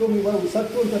ಸತ್ತು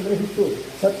ಅಂತಂದರೆ ಹಿಟ್ಟು,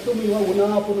 ಸತ್ತುಮಿವ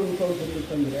ಉಣಾಪುನಂತ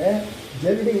ಅಂತಂದರೆ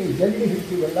ಜರಡಿ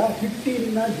ಹಿಟ್ಟಿವಲ್ಲ,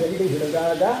 ಹಿಟ್ಟಿನ ಜರಡಿ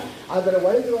ಹಿಡಿದಾಗ ಅದರ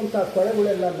ಒಳಗಿರುವಂಥ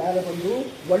ಕೊಳೆಗಳೆಲ್ಲ ಮೇಲೆ ಬಂದು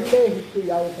ಒಳ್ಳೆಯ ಹಿಟ್ಟು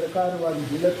ಯಾವ ಪ್ರಕಾರವಾಗಿ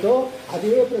ಬೀಳುತ್ತೋ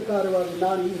ಅದೇ ಪ್ರಕಾರವಾಗಿ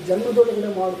ನಾನು ಈ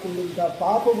ಜನ್ಮದೊಳಗಡೆ ಮಾಡಿಕೊಂಡಂಥ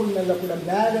ಪಾಪಗಳನ್ನೆಲ್ಲ ಕೂಡ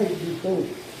ಮೇಲೆ ಇದ್ದಿತ್ತು.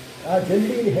 ಆ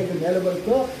ಜರಡಿಯಲ್ಲಿ ಹೇಗೆ ಮೇಲೆ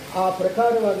ಬರುತ್ತೋ ಆ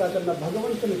ಪ್ರಕಾರವಾಗಿ ಅದನ್ನು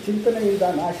ಭಗವಂತನ ಚಿಂತನೆಯಿಂದ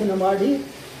ನಾಶನ ಮಾಡಿ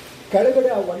ಕೆಳಗಡೆ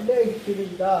ಆ ಒಳ್ಳೆಯ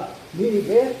ಹಿಟ್ಟಿನಿಂದ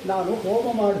ನಿನಗೆ ನಾನು ಹೋಮ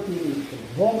ಮಾಡ್ತೀನಿ ಅಂತ.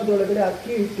 ಹೋಮದೊಳಗಡೆ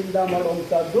ಅಕ್ಕಿ ಹಿಟ್ಟಿಂದ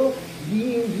ಮಾಡುವಂಥದ್ದು ಈ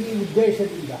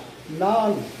ಉದ್ದೇಶದಿಂದ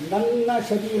ನನ್ನ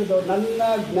ಶರೀರದ ನನ್ನ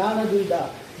ಜ್ಞಾನದಿಂದ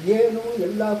ಏನು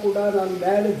ಎಲ್ಲ ಕೂಡ ನಾನು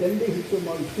ಮೇಲೆ ಜಲ್ದಿ ಹಿಟ್ಟು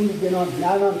ಇಟ್ಕೊಂಡಿದ್ದೇನೋ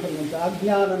ಜ್ಞಾನ ಅಂತಂತ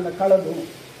ಅಜ್ಞಾನನ ಕಳೆದು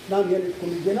ನಾನು ಏನು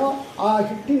ಇಟ್ಕೊಂಡಿದ್ದೇನೋ ಆ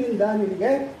ಹಿಟ್ಟಿನಿಂದ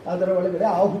ನಿನಗೆ ಅದರ ಒಳಗಡೆ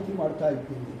ಆಹುತಿ ಮಾಡ್ತಾ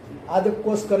ಇದ್ದೀನಿ.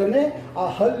 ಅದಕ್ಕೋಸ್ಕರನೇ ಆ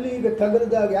ಹಲ್ಲಿಗೆ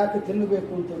ತೆಗೆದಾಗ ಯಾಕೆ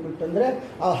ತಿನ್ನಬೇಕು ಅಂತಂದ್ಬಿಟ್ಟಂದರೆ,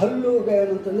 ಆ ಹಲ್ಲುಗೆ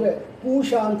ಏನಂತಂದರೆ ಪೂಷ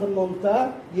ಅಂತನ್ನುವಂಥ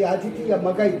ಈ ಅತಿಥಿಯ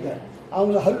ಮಗ ಇದ್ದಾರೆ,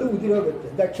 ಅವನ ಹಲ್ಲು ಉದಿರೋಗುತ್ತೆ.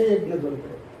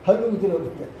 ದಕ್ಷಯಜ್ಞದೊಳಗಡೆ ಹಲ್ಲು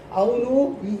ಉದಿರೋಗುತ್ತೆ. ಅವನು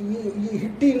ಈ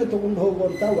ಹಿಟ್ಟಿನ ತೊಗೊಂಡು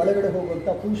ಹೋಗುವಂಥ ಒಳಗಡೆ ಹೋಗುವಂಥ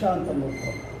ಪೂಷ ಅಂತನ್ನುವಂಥ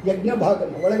ಯಜ್ಞ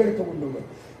ಭಾಗನ ಒಳಗಡೆ ತೊಗೊಂಡು ಹೋಗೋದು.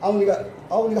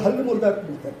 ಅವನಿಗೆ ಹಲ್ಲು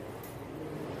ಮುರಿದಾಕ್ಬಿಡ್ತಾರೆ.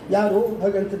 ಯಾರು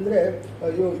ಹಾಗಂತಂದರೆ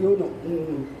ಇವನು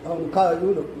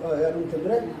ಯಾರು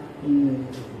ಅಂತಂದರೆ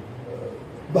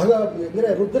ಅಂದರೆ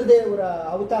ರುದ್ರದೇವರ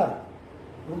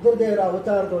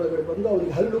ಅವತಾರದೊಳಗಡೆ ಬಂದು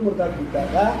ಅವನಿಗೆ ಹಲ್ಲು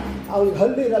ಮುರಿದಾಕ್ಬಿಟ್ಟಾಗ ಅವನಿಗೆ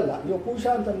ಹಲ್ಲು ಇರಲ್ಲ. ಇವಾಗ ಪೂಷ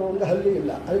ಅಂತ ಅವನಿಗೆ ಹಲ್ಲು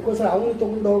ಇಲ್ಲ. ಅದಕ್ಕೋಸ್ಕರ ಅವನು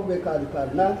ತೊಗೊಂಡು ಹೋಗಬೇಕಾದ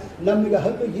ಕಾರಣ ನಮಗೆ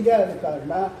ಹಲ್ಲು ಇದೆ ಆದ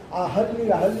ಕಾರಣ ಆ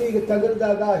ಹಲ್ಲಿಗೆ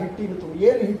ತೆಗೆದಾಗ ಆ ಹಿಟ್ಟಿನ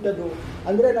ಏನು ಹಿಟ್ಟದು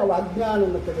ಅಂದರೆ ನಾವು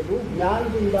ಅಜ್ಞಾನವನ್ನು ತೆಗೆದು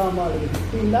ಜ್ಞಾನದಿಂದ ಮಾಡಿದ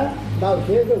ಹಿಟ್ಟಿನ ನಾವು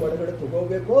ಹೇಗೆ ಒಳಗಡೆ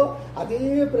ತಗೋಬೇಕೋ ಅದೇ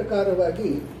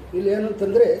ಪ್ರಕಾರವಾಗಿ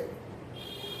ಇಲ್ಲೇನಂತಂದರೆ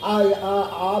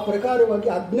ಆ ಪ್ರಕಾರವಾಗಿ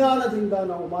ಅಜ್ಞಾನದಿಂದ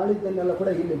ನಾವು ಮಾಡಿದ್ದನ್ನೆಲ್ಲ ಕೂಡ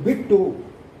ಇಲ್ಲಿ ಬಿಟ್ಟು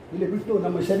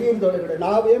ನಮ್ಮ ಶರೀರದೊಳಗಡೆ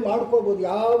ನಾವೇ ಮಾಡ್ಕೋಬೋದು.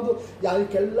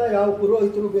 ಅದಕ್ಕೆಲ್ಲ ಯಾವ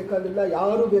ಪುರೋಹಿತರು ಬೇಕಾಗಿಲ್ಲ,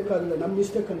 ಯಾರೂ ಬೇಕಾಗಿಲ್ಲ. ನಮ್ಮ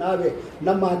ಇಷ್ಟಕ್ಕೆ ನಾವೇ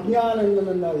ನಮ್ಮ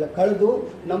ಅಜ್ಞಾನವನ್ನೆಲ್ಲ ಕಳೆದು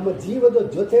ನಮ್ಮ ಜೀವದ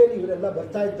ಜೊತೆಯಲ್ಲಿ ಇವರೆಲ್ಲ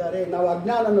ಬರ್ತಾ ಇದ್ದಾರೆ, ನಾವು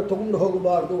ಅಜ್ಞಾನನ ತಗೊಂಡು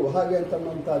ಹೋಗಬಾರ್ದು ಹಾಗೆ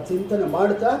ಅಂತನ್ನುವಂಥ ಚಿಂತನೆ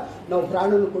ಮಾಡ್ತಾ ನಾವು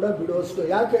ಪ್ರಾಣನ ಕೂಡ ಬಿಡುವಷ್ಟು.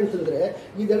 ಯಾಕೆ ಅಂತಂದರೆ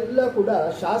ಇದೆಲ್ಲ ಕೂಡ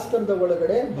ಶಾಸ್ತ್ರದ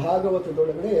ಒಳಗಡೆ,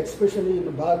 ಭಾಗವತದೊಳಗಡೆ, ಎಸ್ಪೆಷಲಿ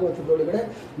ಇನ್ನು ಭಾಗವತದೊಳಗಡೆ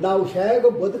ನಾವು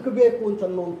ಹೇಗೆ ಬದುಕಬೇಕು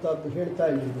ಅಂತನ್ನುವಂಥದ್ದು ಹೇಳ್ತಾ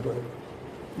ಇದ್ದೀವಿ.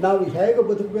 ನಾವು ಹೇಗೆ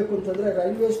ಬದುಕಬೇಕು ಅಂತಂದರೆ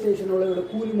ರೈಲ್ವೆ ಸ್ಟೇಷನ್ ಒಳಗಡೆ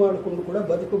ಕೂಲಿ ಮಾಡಿಕೊಂಡು ಕೂಡ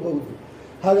ಬದುಕಬಹುದು.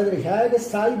 ಹಾಗಾದರೆ ಹೇಗೆ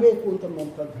ಸಾಯಬೇಕು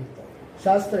ಅಂತನ್ನುವಂಥದ್ದು ಹೇಳ್ತಾರೆ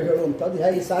ಶಾಸ್ತ್ರ ಹೇಳುವಂಥದ್ದು.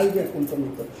 ಹೇಗೆ ಸಾಯಬೇಕು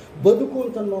ಅಂತನ್ನುವಂಥದ್ದು, ಬದುಕು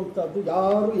ಅಂತನ್ನುವಂಥದ್ದು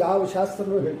ಯಾವ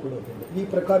ಶಾಸ್ತ್ರನೂ ಹೇಳ್ಕೊಡೋದಿಲ್ಲ.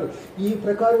 ಈ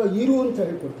ಪ್ರಕಾರವಾಗಿ ಇರು ಅಂತ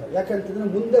ಹೇಳ್ಕೊಡ್ತಾರೆ. ಯಾಕೆಂತಂದರೆ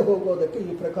ಮುಂದೆ ಹೋಗೋದಕ್ಕೆ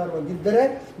ಈ ಪ್ರಕಾರವಾಗಿದ್ದರೆ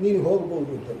ನೀನು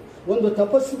ಹೋಗ್ಬೋದು ಅಂತ. ಒಂದು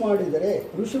ತಪಸ್ಸು ಮಾಡಿದರೆ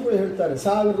ಋಷಿಗಳು ಹೇಳ್ತಾರೆ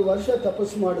 1000 ವರ್ಷ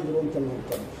ತಪಸ್ಸು ಮಾಡಿದರು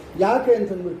ಅಂತನ್ನುವಂಥದ್ದು. ಯಾಕೆ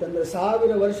ಅಂತಂದ್ಬಿಟ್ಟಂದರೆ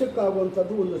 1000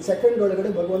 ವರ್ಷಕ್ಕಾಗುವಂಥದ್ದು ಒಂದು ಸೆಕೆಂಡ್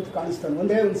ಒಳಗಡೆ ಭಗವಂತ ಕಾಣಿಸ್ತಾನೆ.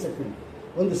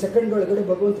 ಒಂದು ಸೆಕೆಂಡ್ ಒಳಗಡೆ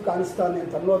ಭಗವಂತ ಕಾಣಿಸ್ತಾನೆ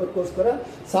ಅಂತ ಅನ್ನೋದಕ್ಕೋಸ್ಕರ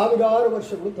 1000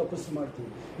 ವರ್ಷಗಳು ತಪಸ್ಸು ಮಾಡ್ತೀವಿ.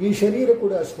 ಈ ಶರೀರ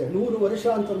ಕೂಡ ಅಷ್ಟೇ 100 ವರ್ಷ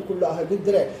ಅಂತ ಅಂದ್ಕೊಳ್ಳೋ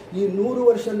ಹಾಗಿದ್ದರೆ ಈ 100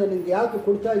 ವರ್ಷನ ನಿನಗೆ ಯಾಕೆ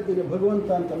ಕೊಡ್ತಾ ಇದ್ದೀನಿ ಭಗವಂತ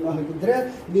ಅಂತ ಅನ್ನೋ ಹಾಗಿದ್ದರೆ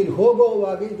ನೀನು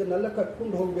ಹೋಗೋವಾಗ ಇದನ್ನೆಲ್ಲ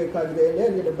ಕಟ್ಕೊಂಡು ಹೋಗಬೇಕಾಗಿದೆ.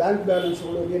 ನಿನ್ನ ಬ್ಯಾಂಕ್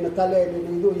ಬ್ಯಾಲೆನ್ಸ್ಗಳು, ನಿನ್ನ ತಲೆ, ನಿನ್ನ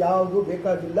ಇದು ಯಾವುದು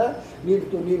ಬೇಕಾಗಿಲ್ಲ.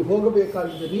 ನೀನು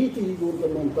ಹೋಗಬೇಕಾಗಿದ್ದ ರೀತಿ ಇದು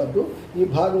ಅಂತನ್ನುವಂಥದ್ದು ಈ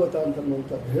ಭಾಗವತ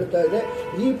ಅಂತನ್ನುವಂಥದ್ದು ಹೇಳ್ತಾ ಇದೆ.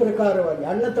 ಈ ಪ್ರಕಾರವಾಗಿ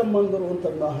ಅಣ್ಣ ತಮ್ಮಂದರು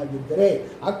ಅಂತನ್ನೋ ಹಾಗಿದ್ದರೆ,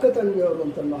 ಅಕ್ಕ ತಂಗಿಯವರು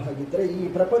ಅಂತನ್ನೋ ಹಾಗಿದ್ದರೆ ಈ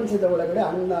ಪ್ರಪಂಚದ ಒಳಗಡೆ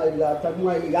ಅಣ್ಣ ಇಲ್ಲ, ತಮ್ಮ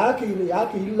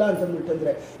ಯಾಕೆ ಇಲ್ಲ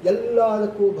ಅಂತಂದ್ಬಿಟ್ಟಂದರೆ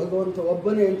ಎಲ್ಲದಕ್ಕೂ ಭಗವಂತ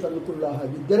ಒಬ್ಬನೇ ಅಂತ ಅಂದ್ಕೊಳ್ಳೋ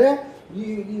ಹಾಗಿದ್ದರೆ ಈ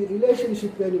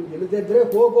ರಿಲೇಷನ್ಶಿಪ್ ನಿಮ್ಗೆ ಇಲ್ಲದಿದ್ದರೆ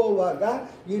ಹೋಗೋವಾಗ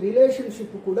ಈ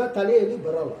ರಿಲೇಷನ್ಶಿಪ್ ಕೂಡ ತಲೆಯಲ್ಲಿ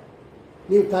ಬರೋಲ್ಲ.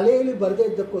 ನೀವು ತಲೆಯಲ್ಲಿ ಬರದೇ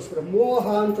ಇದ್ದಕ್ಕೋಸ್ಕರ ಮೋಹ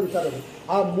ಅಂತಂತಾರೆ.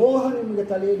 ಆ ಮೋಹ ನಿಮಗೆ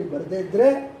ತಲೆಯಲ್ಲಿ ಬರದೇ ಇದ್ದರೆ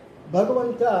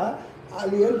ಭಗವಂತ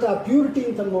ಅಲ್ಲಿ ಎಂಥ ಪ್ಯೂರಿಟಿ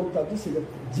ಅಂತನ್ನುವಂಥದ್ದು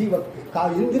ಸಿಗುತ್ತೆ ಜೀವಕ್ಕೆ.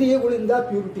 ಇಂದ್ರಿಯಗಳಿಂದ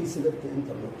ಪ್ಯೂರಿಟಿ ಸಿಗುತ್ತೆ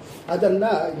ಅಂತಂದು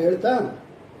ಅದನ್ನು ಹೇಳ್ತಾ,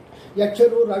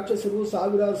 ಯಕ್ಷರು ರಾಕ್ಷಸರು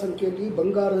 1000 ಸಂಖ್ಯೆಯಲ್ಲಿ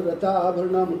ಬಂಗಾರದ ರಥ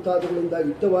ಆಭರಣ ಮುಂತಾದವುಗಳಿಂದ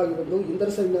ಯುಕ್ತವಾಗಿ ಬಂದು ಇಂದ್ರ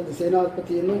ಸೈನ್ಯದ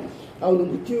ಸೇನಾಧಿಪತಿಯನ್ನು ಅವನು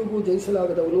ಮೃತ್ಯುವಿಗೂ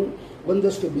ಜಯಿಸಲಾಗದವನು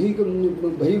ಒಂದಷ್ಟು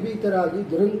ಭಯಭೀತರಾಗಿ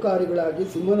ದುರಂಕಾರಿಗಳಾಗಿ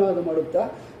ಸಿಂಹನಾದ ಮಾಡುತ್ತಾ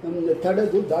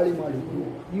ತಡೆದು ದಾಳಿ ಮಾಡಿದರು.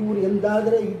 ಇವರು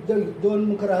ಎಂದಾದರೆ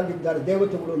ಯುದ್ಧೋನ್ಮುಖರಾಗಿದ್ದಾರೆ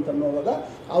ದೇವತೆಗಳು ಅಂತ ಅನ್ನೋವಾಗ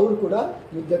ಅವರು ಕೂಡ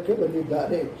ಯುದ್ಧಕ್ಕೆ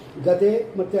ಬಂದಿದ್ದಾರೆ. ಗದೆ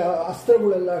ಮತ್ತು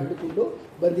ಅಸ್ತ್ರಗಳೆಲ್ಲ ಹಿಡಿದುಕೊಂಡು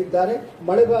ಬಂದಿದ್ದಾರೆ.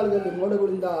 ಮಳೆಗಾಲದಲ್ಲಿ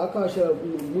ಮೋಡಗಳಿಂದ ಆಕಾಶ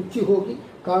ಮುಚ್ಚಿ ಹೋಗಿ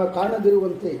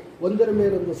ಕಾಣದಿರುವಂತೆ ಒಂದರ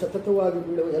ಮೇಲೊಂದು ಸತತವಾಗಿ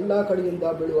ಬೀಳುವ ಎಲ್ಲ ಕಡೆಯಿಂದ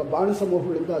ಬೀಳುವ ಬಾಣ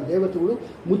ಸಮೂಹಗಳಿಂದ ದೇವತೆಗಳು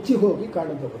ಮುಚ್ಚಿ ಹೋಗಿ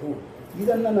ಕಾಣದವರು.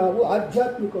 ಇದನ್ನು ನಾವು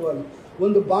ಆಧ್ಯಾತ್ಮಿಕವಾಗಿ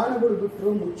ಒಂದು ಬಾಣಗಳು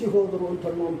ಬಿಟ್ಟರು ಮುಚ್ಚಿ ಹೋದರು ಅಂತ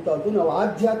ಅನ್ನುವಂಥದ್ದು ನಾವು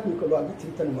ಆಧ್ಯಾತ್ಮಿಕವಾಗಿ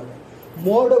ಚಿಂತನೆ ಮಾಡೋಣ.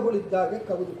 ಮೋಡಗಳಿದ್ದಾಗ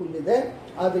ಕವಿದುಕೊಂಡಿದೆ,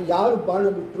 ಆದರೆ ಯಾರು ಬಾಣ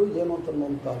ಬಿಟ್ಟರು ಏನು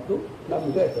ಅಂತನ್ನುವಂಥದ್ದು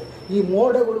ನಮಗೆ. ಈ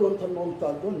ಮೋಡಗಳು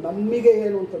ಅಂತನ್ನುವಂಥದ್ದು ನಮಗೆ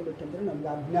ಏನು ಅಂತಂದ್ಬಿಟ್ಟಂದರೆ ನಮಗೆ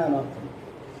ಅಜ್ಞಾನ ಅಂತ.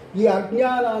 ಈ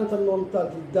ಅಜ್ಞಾನ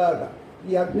ಅಂತನ್ನುವಂಥದ್ದು ಇದ್ದಾಗ,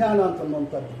 ಈ ಅಜ್ಞಾನ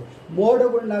ಅಂತನ್ನುವಂಥದ್ದು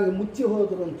ಮೋಡಗಳನ್ನಾಗಿ ಮುಚ್ಚಿ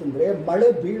ಹೋದರು ಅಂತಂದರೆ ಮಳೆ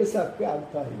ಬೀಳಿಸೋಕ್ಕೆ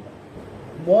ಆಗ್ತಾ ಇಲ್ಲ.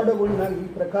 ಮೋಡಗಳನ್ನಾಗಿ ಈ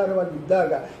ಪ್ರಕಾರವಾಗಿ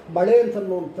ಇದ್ದಾಗ ಮಳೆ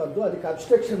ಅಂತನ್ನುವಂಥದ್ದು ಅದಕ್ಕೆ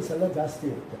ಅಬ್ಸ್ಟ್ರಕ್ಷನ್ಸ್ ಎಲ್ಲ ಜಾಸ್ತಿ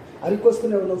ಇರುತ್ತೆ.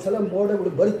 ಅದಕ್ಕೋಸ್ಕರ ಒಂದೊಂದು ಸಲ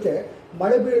ಮೋಡಗಳು ಬರುತ್ತೆ,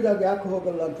 ಮಳೆ ಬೀಳಿದಾಗ ಯಾಕೆ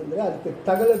ಹೋಗಲ್ಲ ಅಂತಂದರೆ ಅದಕ್ಕೆ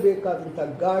ತಗಲಬೇಕಾದಂಥ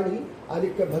ಗಾಳಿ,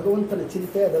 ಅದಕ್ಕೆ ಭಗವಂತನ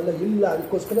ಚಿಂತೆ ಅದೆಲ್ಲ ಇಲ್ಲ.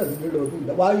 ಅದಕ್ಕೋಸ್ಕರ ಅದು ಬೀಳೋದು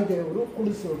ಇಲ್ಲ. ವಾಯುದೇವರು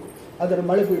ಕುಡಿಸೋದು, ಅದನ್ನು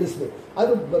ಮಳೆ ಬೀಳಿಸ್ಬೇಕು,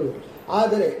 ಅದು ಬರೋದು.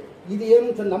 ಆದರೆ ಇದು ಏನು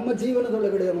ಅಂತ ನಮ್ಮ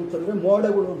ಜೀವನದೊಳಗಡೆ ಏನು ಅಂತಂದರೆ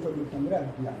ಮೋಡಗಳು ಅಂತಂದ್ಬಿಟ್ಟಂದರೆ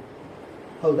ಅಜ್ಞಾನ.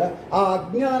 ಹೌದಾ? ಆ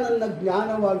ಅಜ್ಞಾನನ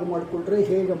ಜ್ಞಾನವಾಗಿ ಮಾಡಿಕೊಂಡ್ರೆ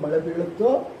ಹೇಗೆ ಮಳೆ ಬೀಳುತ್ತೋ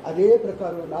ಅದೇ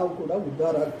ಪ್ರಕಾರ ನಾವು ಕೂಡ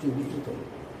ಉದ್ಧಾರ ಆಗ್ತೀವಿ ಅಂತಂದು.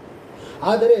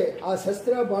 ಆದರೆ ಆ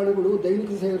ಶಸ್ತ್ರ ಬಾಣಗಳು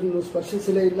ದೈನಿಕ ಸೇವೆಯನ್ನು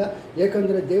ಸ್ಪರ್ಶಿಸಲೇ ಇಲ್ಲ.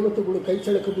 ಏಕೆಂದರೆ ದೇವತೆಗಳು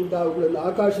ಕೈಚಳಕದಿಂದ ಅವುಗಳನ್ನು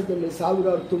ಆಕಾಶದಲ್ಲಿ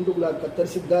ಸಾವಿರಾರು ತುಂಡುಗಳಾಗಿ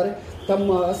ಕತ್ತರಿಸಿದ್ದಾರೆ.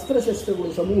 ತಮ್ಮ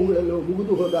ಅಸ್ತ್ರಶಸ್ತ್ರಗಳು ಸಮೂಹಗಳೆಲ್ಲೂ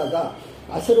ಮುಗಿದು ಹೋದಾಗ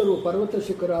ಅಸುರರು ಪರ್ವತ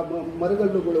ಶಿಖರ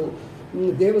ಮರಗಲ್ಲುಗಳು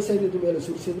ದೇವಸೈನ್ಯದ ಮೇಲೆ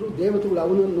ಸುರಿಸಿದ್ರು. ದೇವತೆಗಳು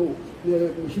ಅವನನ್ನು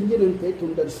ಹಿಂದಿನಂತೆ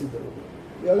ತುಂಡರಿಸಿದರು.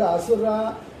 ಇವಾಗ ಅಸುರ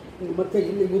ಮತ್ತು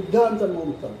ಇಲ್ಲಿ ಯುದ್ಧ ಅಂತ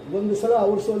ಅನ್ನುವಂಥದ್ದು ಒಂದು ಸಲ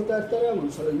ಅವ್ರು ಸೋಲ್ತಾ ಇರ್ತಾರೆ,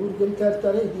 ಒಂದು ಸಲ ಇವ್ರು ಗೆಲ್ತಾ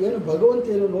ಇರ್ತಾರೆ. ಇದು ಏನು ಭಗವಂತ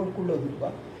ಏನೋ ನೋಡ್ಕೊಳ್ಳೋದಿಲ್ವ?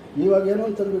 ಇವಾಗ ಏನೋ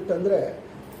ಅಂತಂದ್ಬಿಟ್ಟಂದರೆ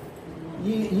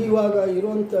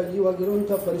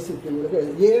ಇವಾಗಿರುವಂಥ ಪರಿಸ್ಥಿತಿ ಒಳಗೆ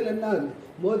ಏನನ್ನಾಗಲಿ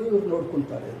ಮೋದಿಯವರು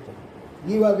ನೋಡ್ಕೊತಾರೆ ಅಂತ.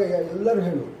 ಇವಾಗ ಎಲ್ಲರೂ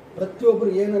ಹೇಳು,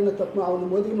 ಪ್ರತಿಯೊಬ್ಬರು ಏನನ್ನ ತಪ್ಪು ಅವನು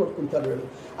ಮೋದಿ ನೋಡ್ಕೊತಾರೆ ಹೇಳು.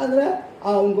 ಅಂದರೆ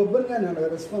ಅವನಿಗೊಬ್ಬರಿಗೆ ನಾನು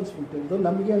ರೆಸ್ಪಾನ್ಸಿಬಿಲಿಟಿ ಇದ್ದು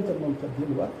ನಮಗೆ ಅಂತ ಅನ್ನುವಂಥದ್ದು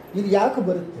ಇಲ್ವ? ಇದು ಯಾಕೆ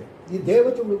ಬರುತ್ತೆ? ಈ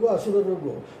ದೇವತೆಗಳಿಗೂ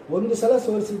ಅಸುರರಿಗೂ ಒಂದು ಸಲ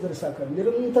ಸೋಲಿಸಿದ್ರೆ ಸಾಕು,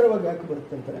 ನಿರಂತರವಾಗಿ ಯಾಕೆ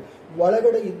ಬರುತ್ತೆ ಅಂತಾರೆ.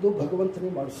 ಒಳಗಡೆ ಇದ್ದು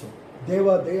ಭಗವಂತನೇ ಮಾಡಿಸೋದು.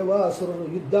 ದೇವ ಅಸುರರು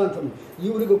ಯುದ್ಧ ಅಂತ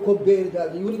ಇವರಿಗೆ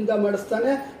ಕೊಬ್ಬೇರಿದಾಗ ಇವರಿಂದ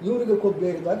ಮಾಡಿಸ್ತಾನೆ, ಇವರಿಗೆ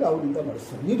ಕೊಬ್ಬೇರಿದಾಗ ಅವರಿಂದ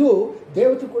ಮಾಡಿಸ್ತಾನೆ. ಇದು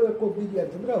ದೇವತೆಗಳ ಕೊಬ್ಬಿದೆಯಾ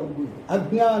ಅಂತಂದರೆ ಅವ್ರಿಗೂ ಇದೆ.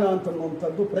 ಅಜ್ಞಾನ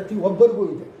ಅಂತನ್ನುವಂಥದ್ದು ಪ್ರತಿಯೊಬ್ಬರಿಗೂ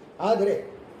ಇದೆ. ಆದರೆ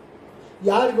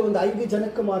ಯಾರಿಗೆ ಒಂದು 5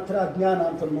 ಜನಕ್ಕೆ ಮಾತ್ರ ಅಜ್ಞಾನ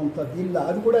ಅಂತನ್ನುವಂಥದ್ದು ಇಲ್ಲ.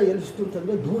 ಅದು ಕೂಡ ಎಲ್ಲಿಷ್ಟು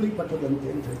ಅಂತಂದರೆ ಧೂಳಿಪಟದಂತೆ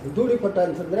ಅಂತ ಹೇಳ್ತೀವಿ. ಧೂಳಿಪಟ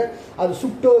ಅಂತಂದರೆ ಅದು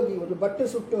ಸುಟ್ಟೋಗಿ, ಒಂದು ಬಟ್ಟೆ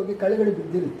ಸುಟ್ಟೋಗಿ ಕೆಳಗಡೆ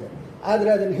ಬಿದ್ದಿರುತ್ತೆ. ಆದರೆ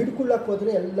ಅದನ್ನು ಹಿಡ್ಕೊಳ್ಳೋಕೆ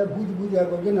ಹೋದರೆ ಎಲ್ಲ ಬೂದಿ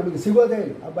ಆಗೋಗಿ ನಮಗೆ ಸಿಗೋದೇ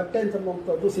ಇಲ್ಲ. ಆ ಬಟ್ಟೆ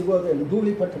ಅಂತನ್ನುವಂಥದ್ದು ಸಿಗೋದೇ ಇಲ್ಲ.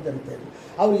 ಧೂಳಿಪಟದಂತೆ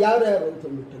ಅವ್ರು ಯಾರ್ಯಾರು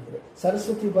ಅಂತಂದ್ಬಿಟ್ಟಿದ್ರೆ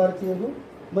ಸರಸ್ವತಿ ಭಾರತೀಯರು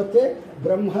ಮತ್ತು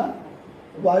ಬ್ರಹ್ಮ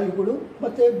ವಾಯುಗಳು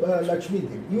ಮತ್ತು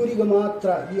ಲಕ್ಷ್ಮೀದೇವಿ, ಇವರಿಗೆ ಮಾತ್ರ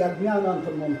ಈ ಅಜ್ಞಾನ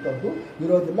ಅಂತನ್ನುವಂಥದ್ದು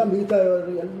ಇರೋದಿಲ್ಲ. ಮಿಗತಾ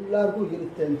ಎಲ್ಲರಿಗೂ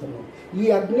ಇರುತ್ತೆ ಅಂತನೋ. ಈ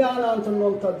ಅಜ್ಞಾನ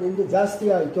ಅಂತನ್ನುವಂಥದ್ದು ಜಾಸ್ತಿ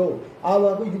ಆಯಿತು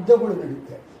ಆವಾಗ ಯುದ್ಧಗಳು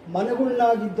ನಡೆಯುತ್ತೆ.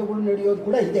 ಮನೆಗಳನ್ನಾಗಿ ಯುದ್ಧಗಳು ನಡೆಯೋದು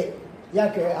ಕೂಡ ಇದೆ.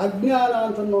 ಯಾಕೆ? ಅಜ್ಞಾನ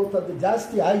ಅಂತನ್ನುವಂಥದ್ದು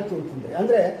ಜಾಸ್ತಿ ಆಯಿತು ಅಂತಂದರೆ,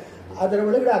 ಅಂದರೆ ಅದರ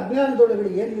ಒಳಗಡೆ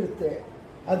ಅಜ್ಞಾನದೊಳಗಡೆ ಏನಿರುತ್ತೆ?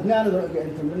 ಅಜ್ಞಾನದೊಳಗೆ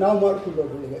ಅಂತಂದರೆ ನಾವು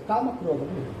ಮಾಡ್ಕೊಳ್ಳೋದ್ರೊಳಗೆ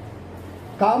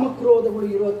ಕಾಮಕ್ರೋಧಗಳು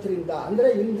ಇರೋದ್ರಿಂದ, ಅಂದರೆ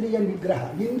ಇಂದ್ರಿಯ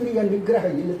ನಿಗ್ರಹ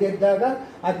ಇಲ್ಲದೇ ಇದ್ದಾಗ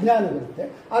ಅಜ್ಞಾನ ಬರುತ್ತೆ.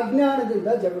 ಅಜ್ಞಾನದಿಂದ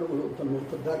ಜಗಳಗಳು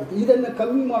ಅಂತನ್ನುವಂಥದ್ದಾಗುತ್ತೆ. ಇದನ್ನು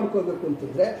ಕಮ್ಮಿ ಮಾಡ್ಕೋಬೇಕು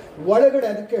ಅಂತಂದರೆ ಒಳಗಡೆ,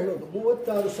 ಅದಕ್ಕೆ ಹೇಳೋದು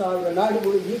 36,000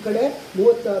 ನಾಡುಗಳು ಈ ಕಡೆ,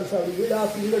 36,000 ಇಡ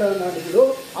ಪಿಂಗಡ ನಾಡುಗಳು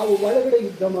ಅವು ಒಳಗಡೆ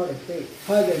ಯುದ್ಧ ಮಾಡುತ್ತೆ.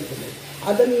 ಹಾಗೆ ಅಂತಂದರೆ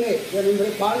ಅದನ್ನೇ ಏನಂದರೆ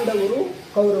ಪಾಂಡವರು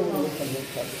ಕೌರವರು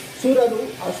ಅಂತನ್ನುವಂಥದ್ದು, ಸುರರು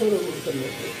ಅಸುರರು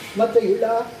ಅಂತನ್ನುವಂಥದ್ದು, ಮತ್ತು ಇಡ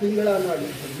ಪಿಂಗಳ ನಾಡು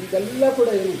ಅಂತಂದು ಇದೆಲ್ಲ ಕೂಡ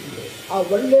ಏನುಂಟಿದೆ. ಆ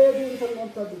ಒಳ್ಳೆಯದು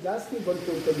ಅಂತನ್ನುವಂಥದ್ದು ಜಾಸ್ತಿ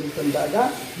ಬಂತು ಅಂತಂದಾಗ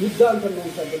ಯುದ್ಧ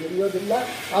ಅಂತನ್ನುವಂಥದ್ದು ನಡೆಯೋದಿಲ್ಲ.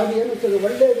 ಅದು ಏನುತ್ತದೆ,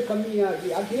 ಒಳ್ಳೆಯದು ಕಮ್ಮಿಯಾಗಿ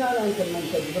ಅಜ್ಞಾನ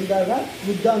ಅಂತನ್ನುವಂಥದ್ದು ಬಂದಾಗ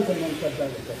ಯುದ್ಧ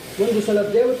ಅಂತನ್ನುವಂಥದ್ದಾಗುತ್ತೆ. ಒಂದು ಸಲ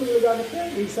ದೇವತೆಗಳಿಗಾಗುತ್ತೆ,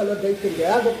 ಒಂದು ಸಲ ದೈತ್ಯರಿಗೆ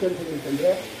ಆಗುತ್ತೆ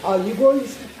ಅಂತಂದರೆ ಆ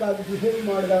ಇಗೋಯಿಸ್ಟಿಕ್ ಆಗಿ ಬಿಹೇವ್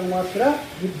ಮಾಡಿದಾಗ ಮಾತ್ರ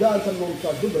ಯುದ್ಧ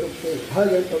ಅಂತನ್ನುವಂಥದ್ದು ಬರುತ್ತೆ.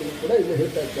 ಹಾಗೆ ಅಂತಂದು ಕೂಡ ಇಲ್ಲಿ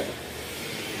ಹೇಳ್ತಾ ಇದ್ದಾರೆ.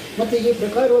 ಮತ್ತು ಈ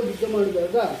ಪ್ರಕಾರವಾಗಿ ಯುದ್ಧ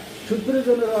ಮಾಡಿದಾಗ ಕ್ಷುದ್ರ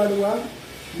ಜನರು ಆಡುವ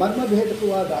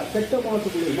ಮರ್ಮಭೇದಕವಾದ ಕೆಟ್ಟ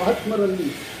ಮಾತುಗಳು ಮಹಾತ್ಮರಲ್ಲಿ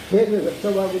ಹೇಗೆ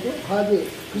ವ್ಯಕ್ತವಾಗುವುದು, ಹಾಗೆ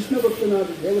ಕೃಷ್ಣ ಭಕ್ತನಾದ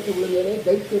ದೇವತೆಗಳ ಮೇಲೆ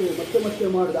ದೈತ್ಯರು ಮತ್ತೆ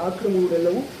ಮಾಡಿದ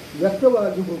ಆಕ್ರಮಣಗಳೆಲ್ಲವೂ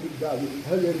ವ್ಯಕ್ತವಾಗಿ ಹೋಗಿದ್ದಾವೆ.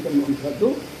 ಹಾಗೆ ಅಂತನ್ನುವಂಥದ್ದು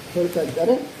ಹೇಳ್ತಾ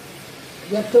ಇದ್ದಾರೆ.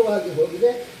 ವ್ಯಕ್ತವಾಗಿ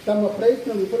ಹೋಗಿದೆ. ತಮ್ಮ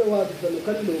ಪ್ರಯತ್ನ ವಿಫಲವಾದದ್ದನ್ನು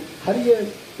ಕಂಡು ಹರಿಯ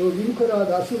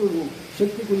ವಿಮುಖರಾದ ಅಸುರರು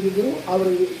ಶಕ್ತಿಗೊಂಡಿದ್ದರು. ಅವರ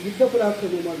ಯುದ್ಧ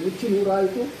ಪರಾಕ್ರಮ ಮಾಡಿ ಮುಚ್ಚಿ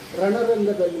ನೂರಾಯಿತು.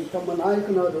 ರಣರಂಗದಲ್ಲಿ ತಮ್ಮ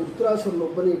ನಾಯಕನಾದ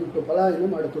ವೃತ್ರಾಸುರನೊಬ್ಬನೇ ಬಿಟ್ಟು ಪಲಾಯನ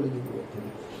ಮಾಡತೊಡಗಿದರು.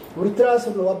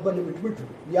 ವೃತ್ರಾಸುರನ ಒಬ್ಬನ್ನು ಬಿಟ್ಬಿಟ್ರು.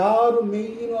 ಯಾರು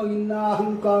ಮೇಯ್ನೋ ಇನ್ನ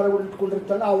ಅಹಂಕಾರ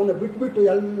ಇಟ್ಕೊಂಡಿರ್ತಾನೆ ಅವನ್ನ ಬಿಟ್ಬಿಟ್ಟು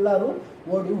ಎಲ್ಲರೂ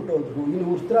ಓಡಿ ಹುಟ್ಟೋದ್ರು. ಇನ್ನು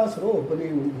ವೃತ್ರಾಸುರ ಒಬ್ಬನೇ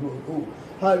ಉಳಿದ್ರು.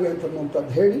 ಹಾಗೆ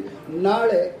ಅಂತನ್ನುವಂಥದ್ದು ಹೇಳಿ,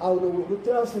 ನಾಳೆ ಅವನು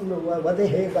ವೃತ್ರಾಸುರನ ವಧೆ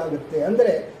ಹೇಗಾಗುತ್ತೆ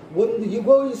ಅಂದರೆ, ಒಂದು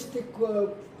ಇಗೋಯಿಸ್ಟಿಕ್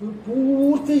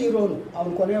ಪೂರ್ತಿ ಇರೋನು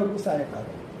ಅವನು ಕೊನೆಯವರೆಗೂ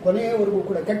ಸಾಯಕ್ಕಾಗಲ್ಲ. ಕೊನೆಯವರೆಗೂ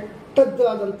ಕೂಡ ಕೆಟ್ಟ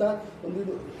ಕೆಟ್ಟದ್ದಾದಂಥ ಒಂದು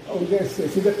ಇದು ಅವನಿಗೆ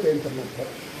ಸಿಗುತ್ತೆ ಅಂತ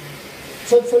ನೋಡ್ತಾರೆ.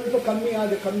 ಸ್ವಲ್ಪ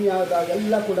ಕಮ್ಮಿ ಆದಾಗ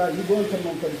ಎಲ್ಲ ಕೂಡ ಇದು ಅಂತ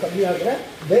ಅನ್ನುವಂಥದ್ದು ಕಮ್ಮಿ ಆದರೆ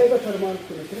ಬೇಗ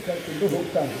ಪರಮಾತ್ಮನ ಹತ್ರ ಕರ್ಕೊಂಡು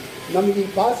ಹೋಗ್ತಾನೆ. ನಮಗೆ ಈ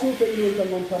ಪಾಸು ಫೇಲು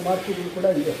ಅಂತನ್ನುವಂಥ ಮಾರ್ಕ್ಗಳು ಕೂಡ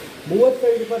ಇದೆ.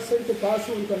 35%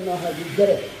 ಪಾಸು ಅಂತನ್ನೋ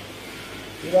ಹಾಗಿದ್ದರೆ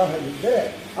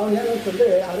ಅವನೇನಂತಂದರೆ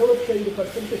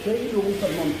 65% ಫೇಲು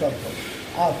ಅಂತನ್ನುವಂಥದ್ದು.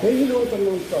 ಆ ಫೇಲು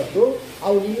ಅಂತನ್ನುವಂಥದ್ದು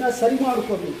ಅವನು ಇನ್ನೂ ಸರಿ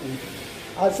ಮಾಡ್ಕೋಬೇಕು ಅಂತ.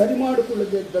 ಆ ಸರಿ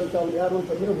ಮಾಡಿಕೊಳ್ಳದೆ ಇದ್ದಂಥ ಅವ್ನು ಯಾರು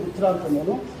ಅಂತಂದರೆ ವೃತ್ರ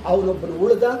ಅಂತನೋನು. ಅವನೊಬ್ಬನು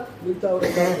ಉಳಿದ,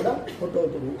 ಮಿಗತಾವರೆಲ್ಲ ಕೂಡ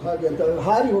ಹೊಟ್ಟೋದ್ರು. ಹಾಗೆ ಅಂತ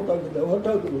ಹಾರಿ ಹೊಟ್ಟೋದ್ರು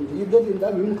ಅಂತ ಯುದ್ಧದಿಂದ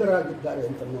ವಿಮುಖರಾಗಿದ್ದಾರೆ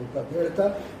ಅಂತನ್ನುವಂಥದ್ದು ಹೇಳ್ತಾ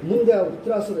ಮುಂದೆ ಆ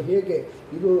ವೃತ್ರಾಸುರ ಹೇಗೆ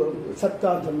ಇದು ಸತ್ತ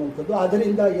ಅಂತನ್ನುವಂಥದ್ದು,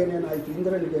 ಅದರಿಂದ ಏನೇನಾಯಿತು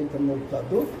ಇಂದ್ರನಿಗೆ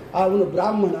ಅಂತನ್ನುವಂಥದ್ದು, ಅವನು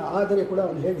ಬ್ರಾಹ್ಮಣ ಆದರೆ ಕೂಡ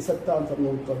ಅವನು ಹೇಗೆ ಸತ್ತ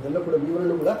ಅಂತನ್ನುವಂಥದ್ದೆಲ್ಲ ಕೂಡ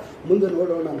ವಿವರಣೆ ಕೂಡ ಮುಂದೆ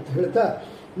ನೋಡೋಣ ಅಂತ ಹೇಳ್ತಾ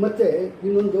ಮತ್ತೆ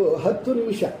ಇನ್ನೊಂದು 10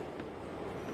 ನಿಮಿಷ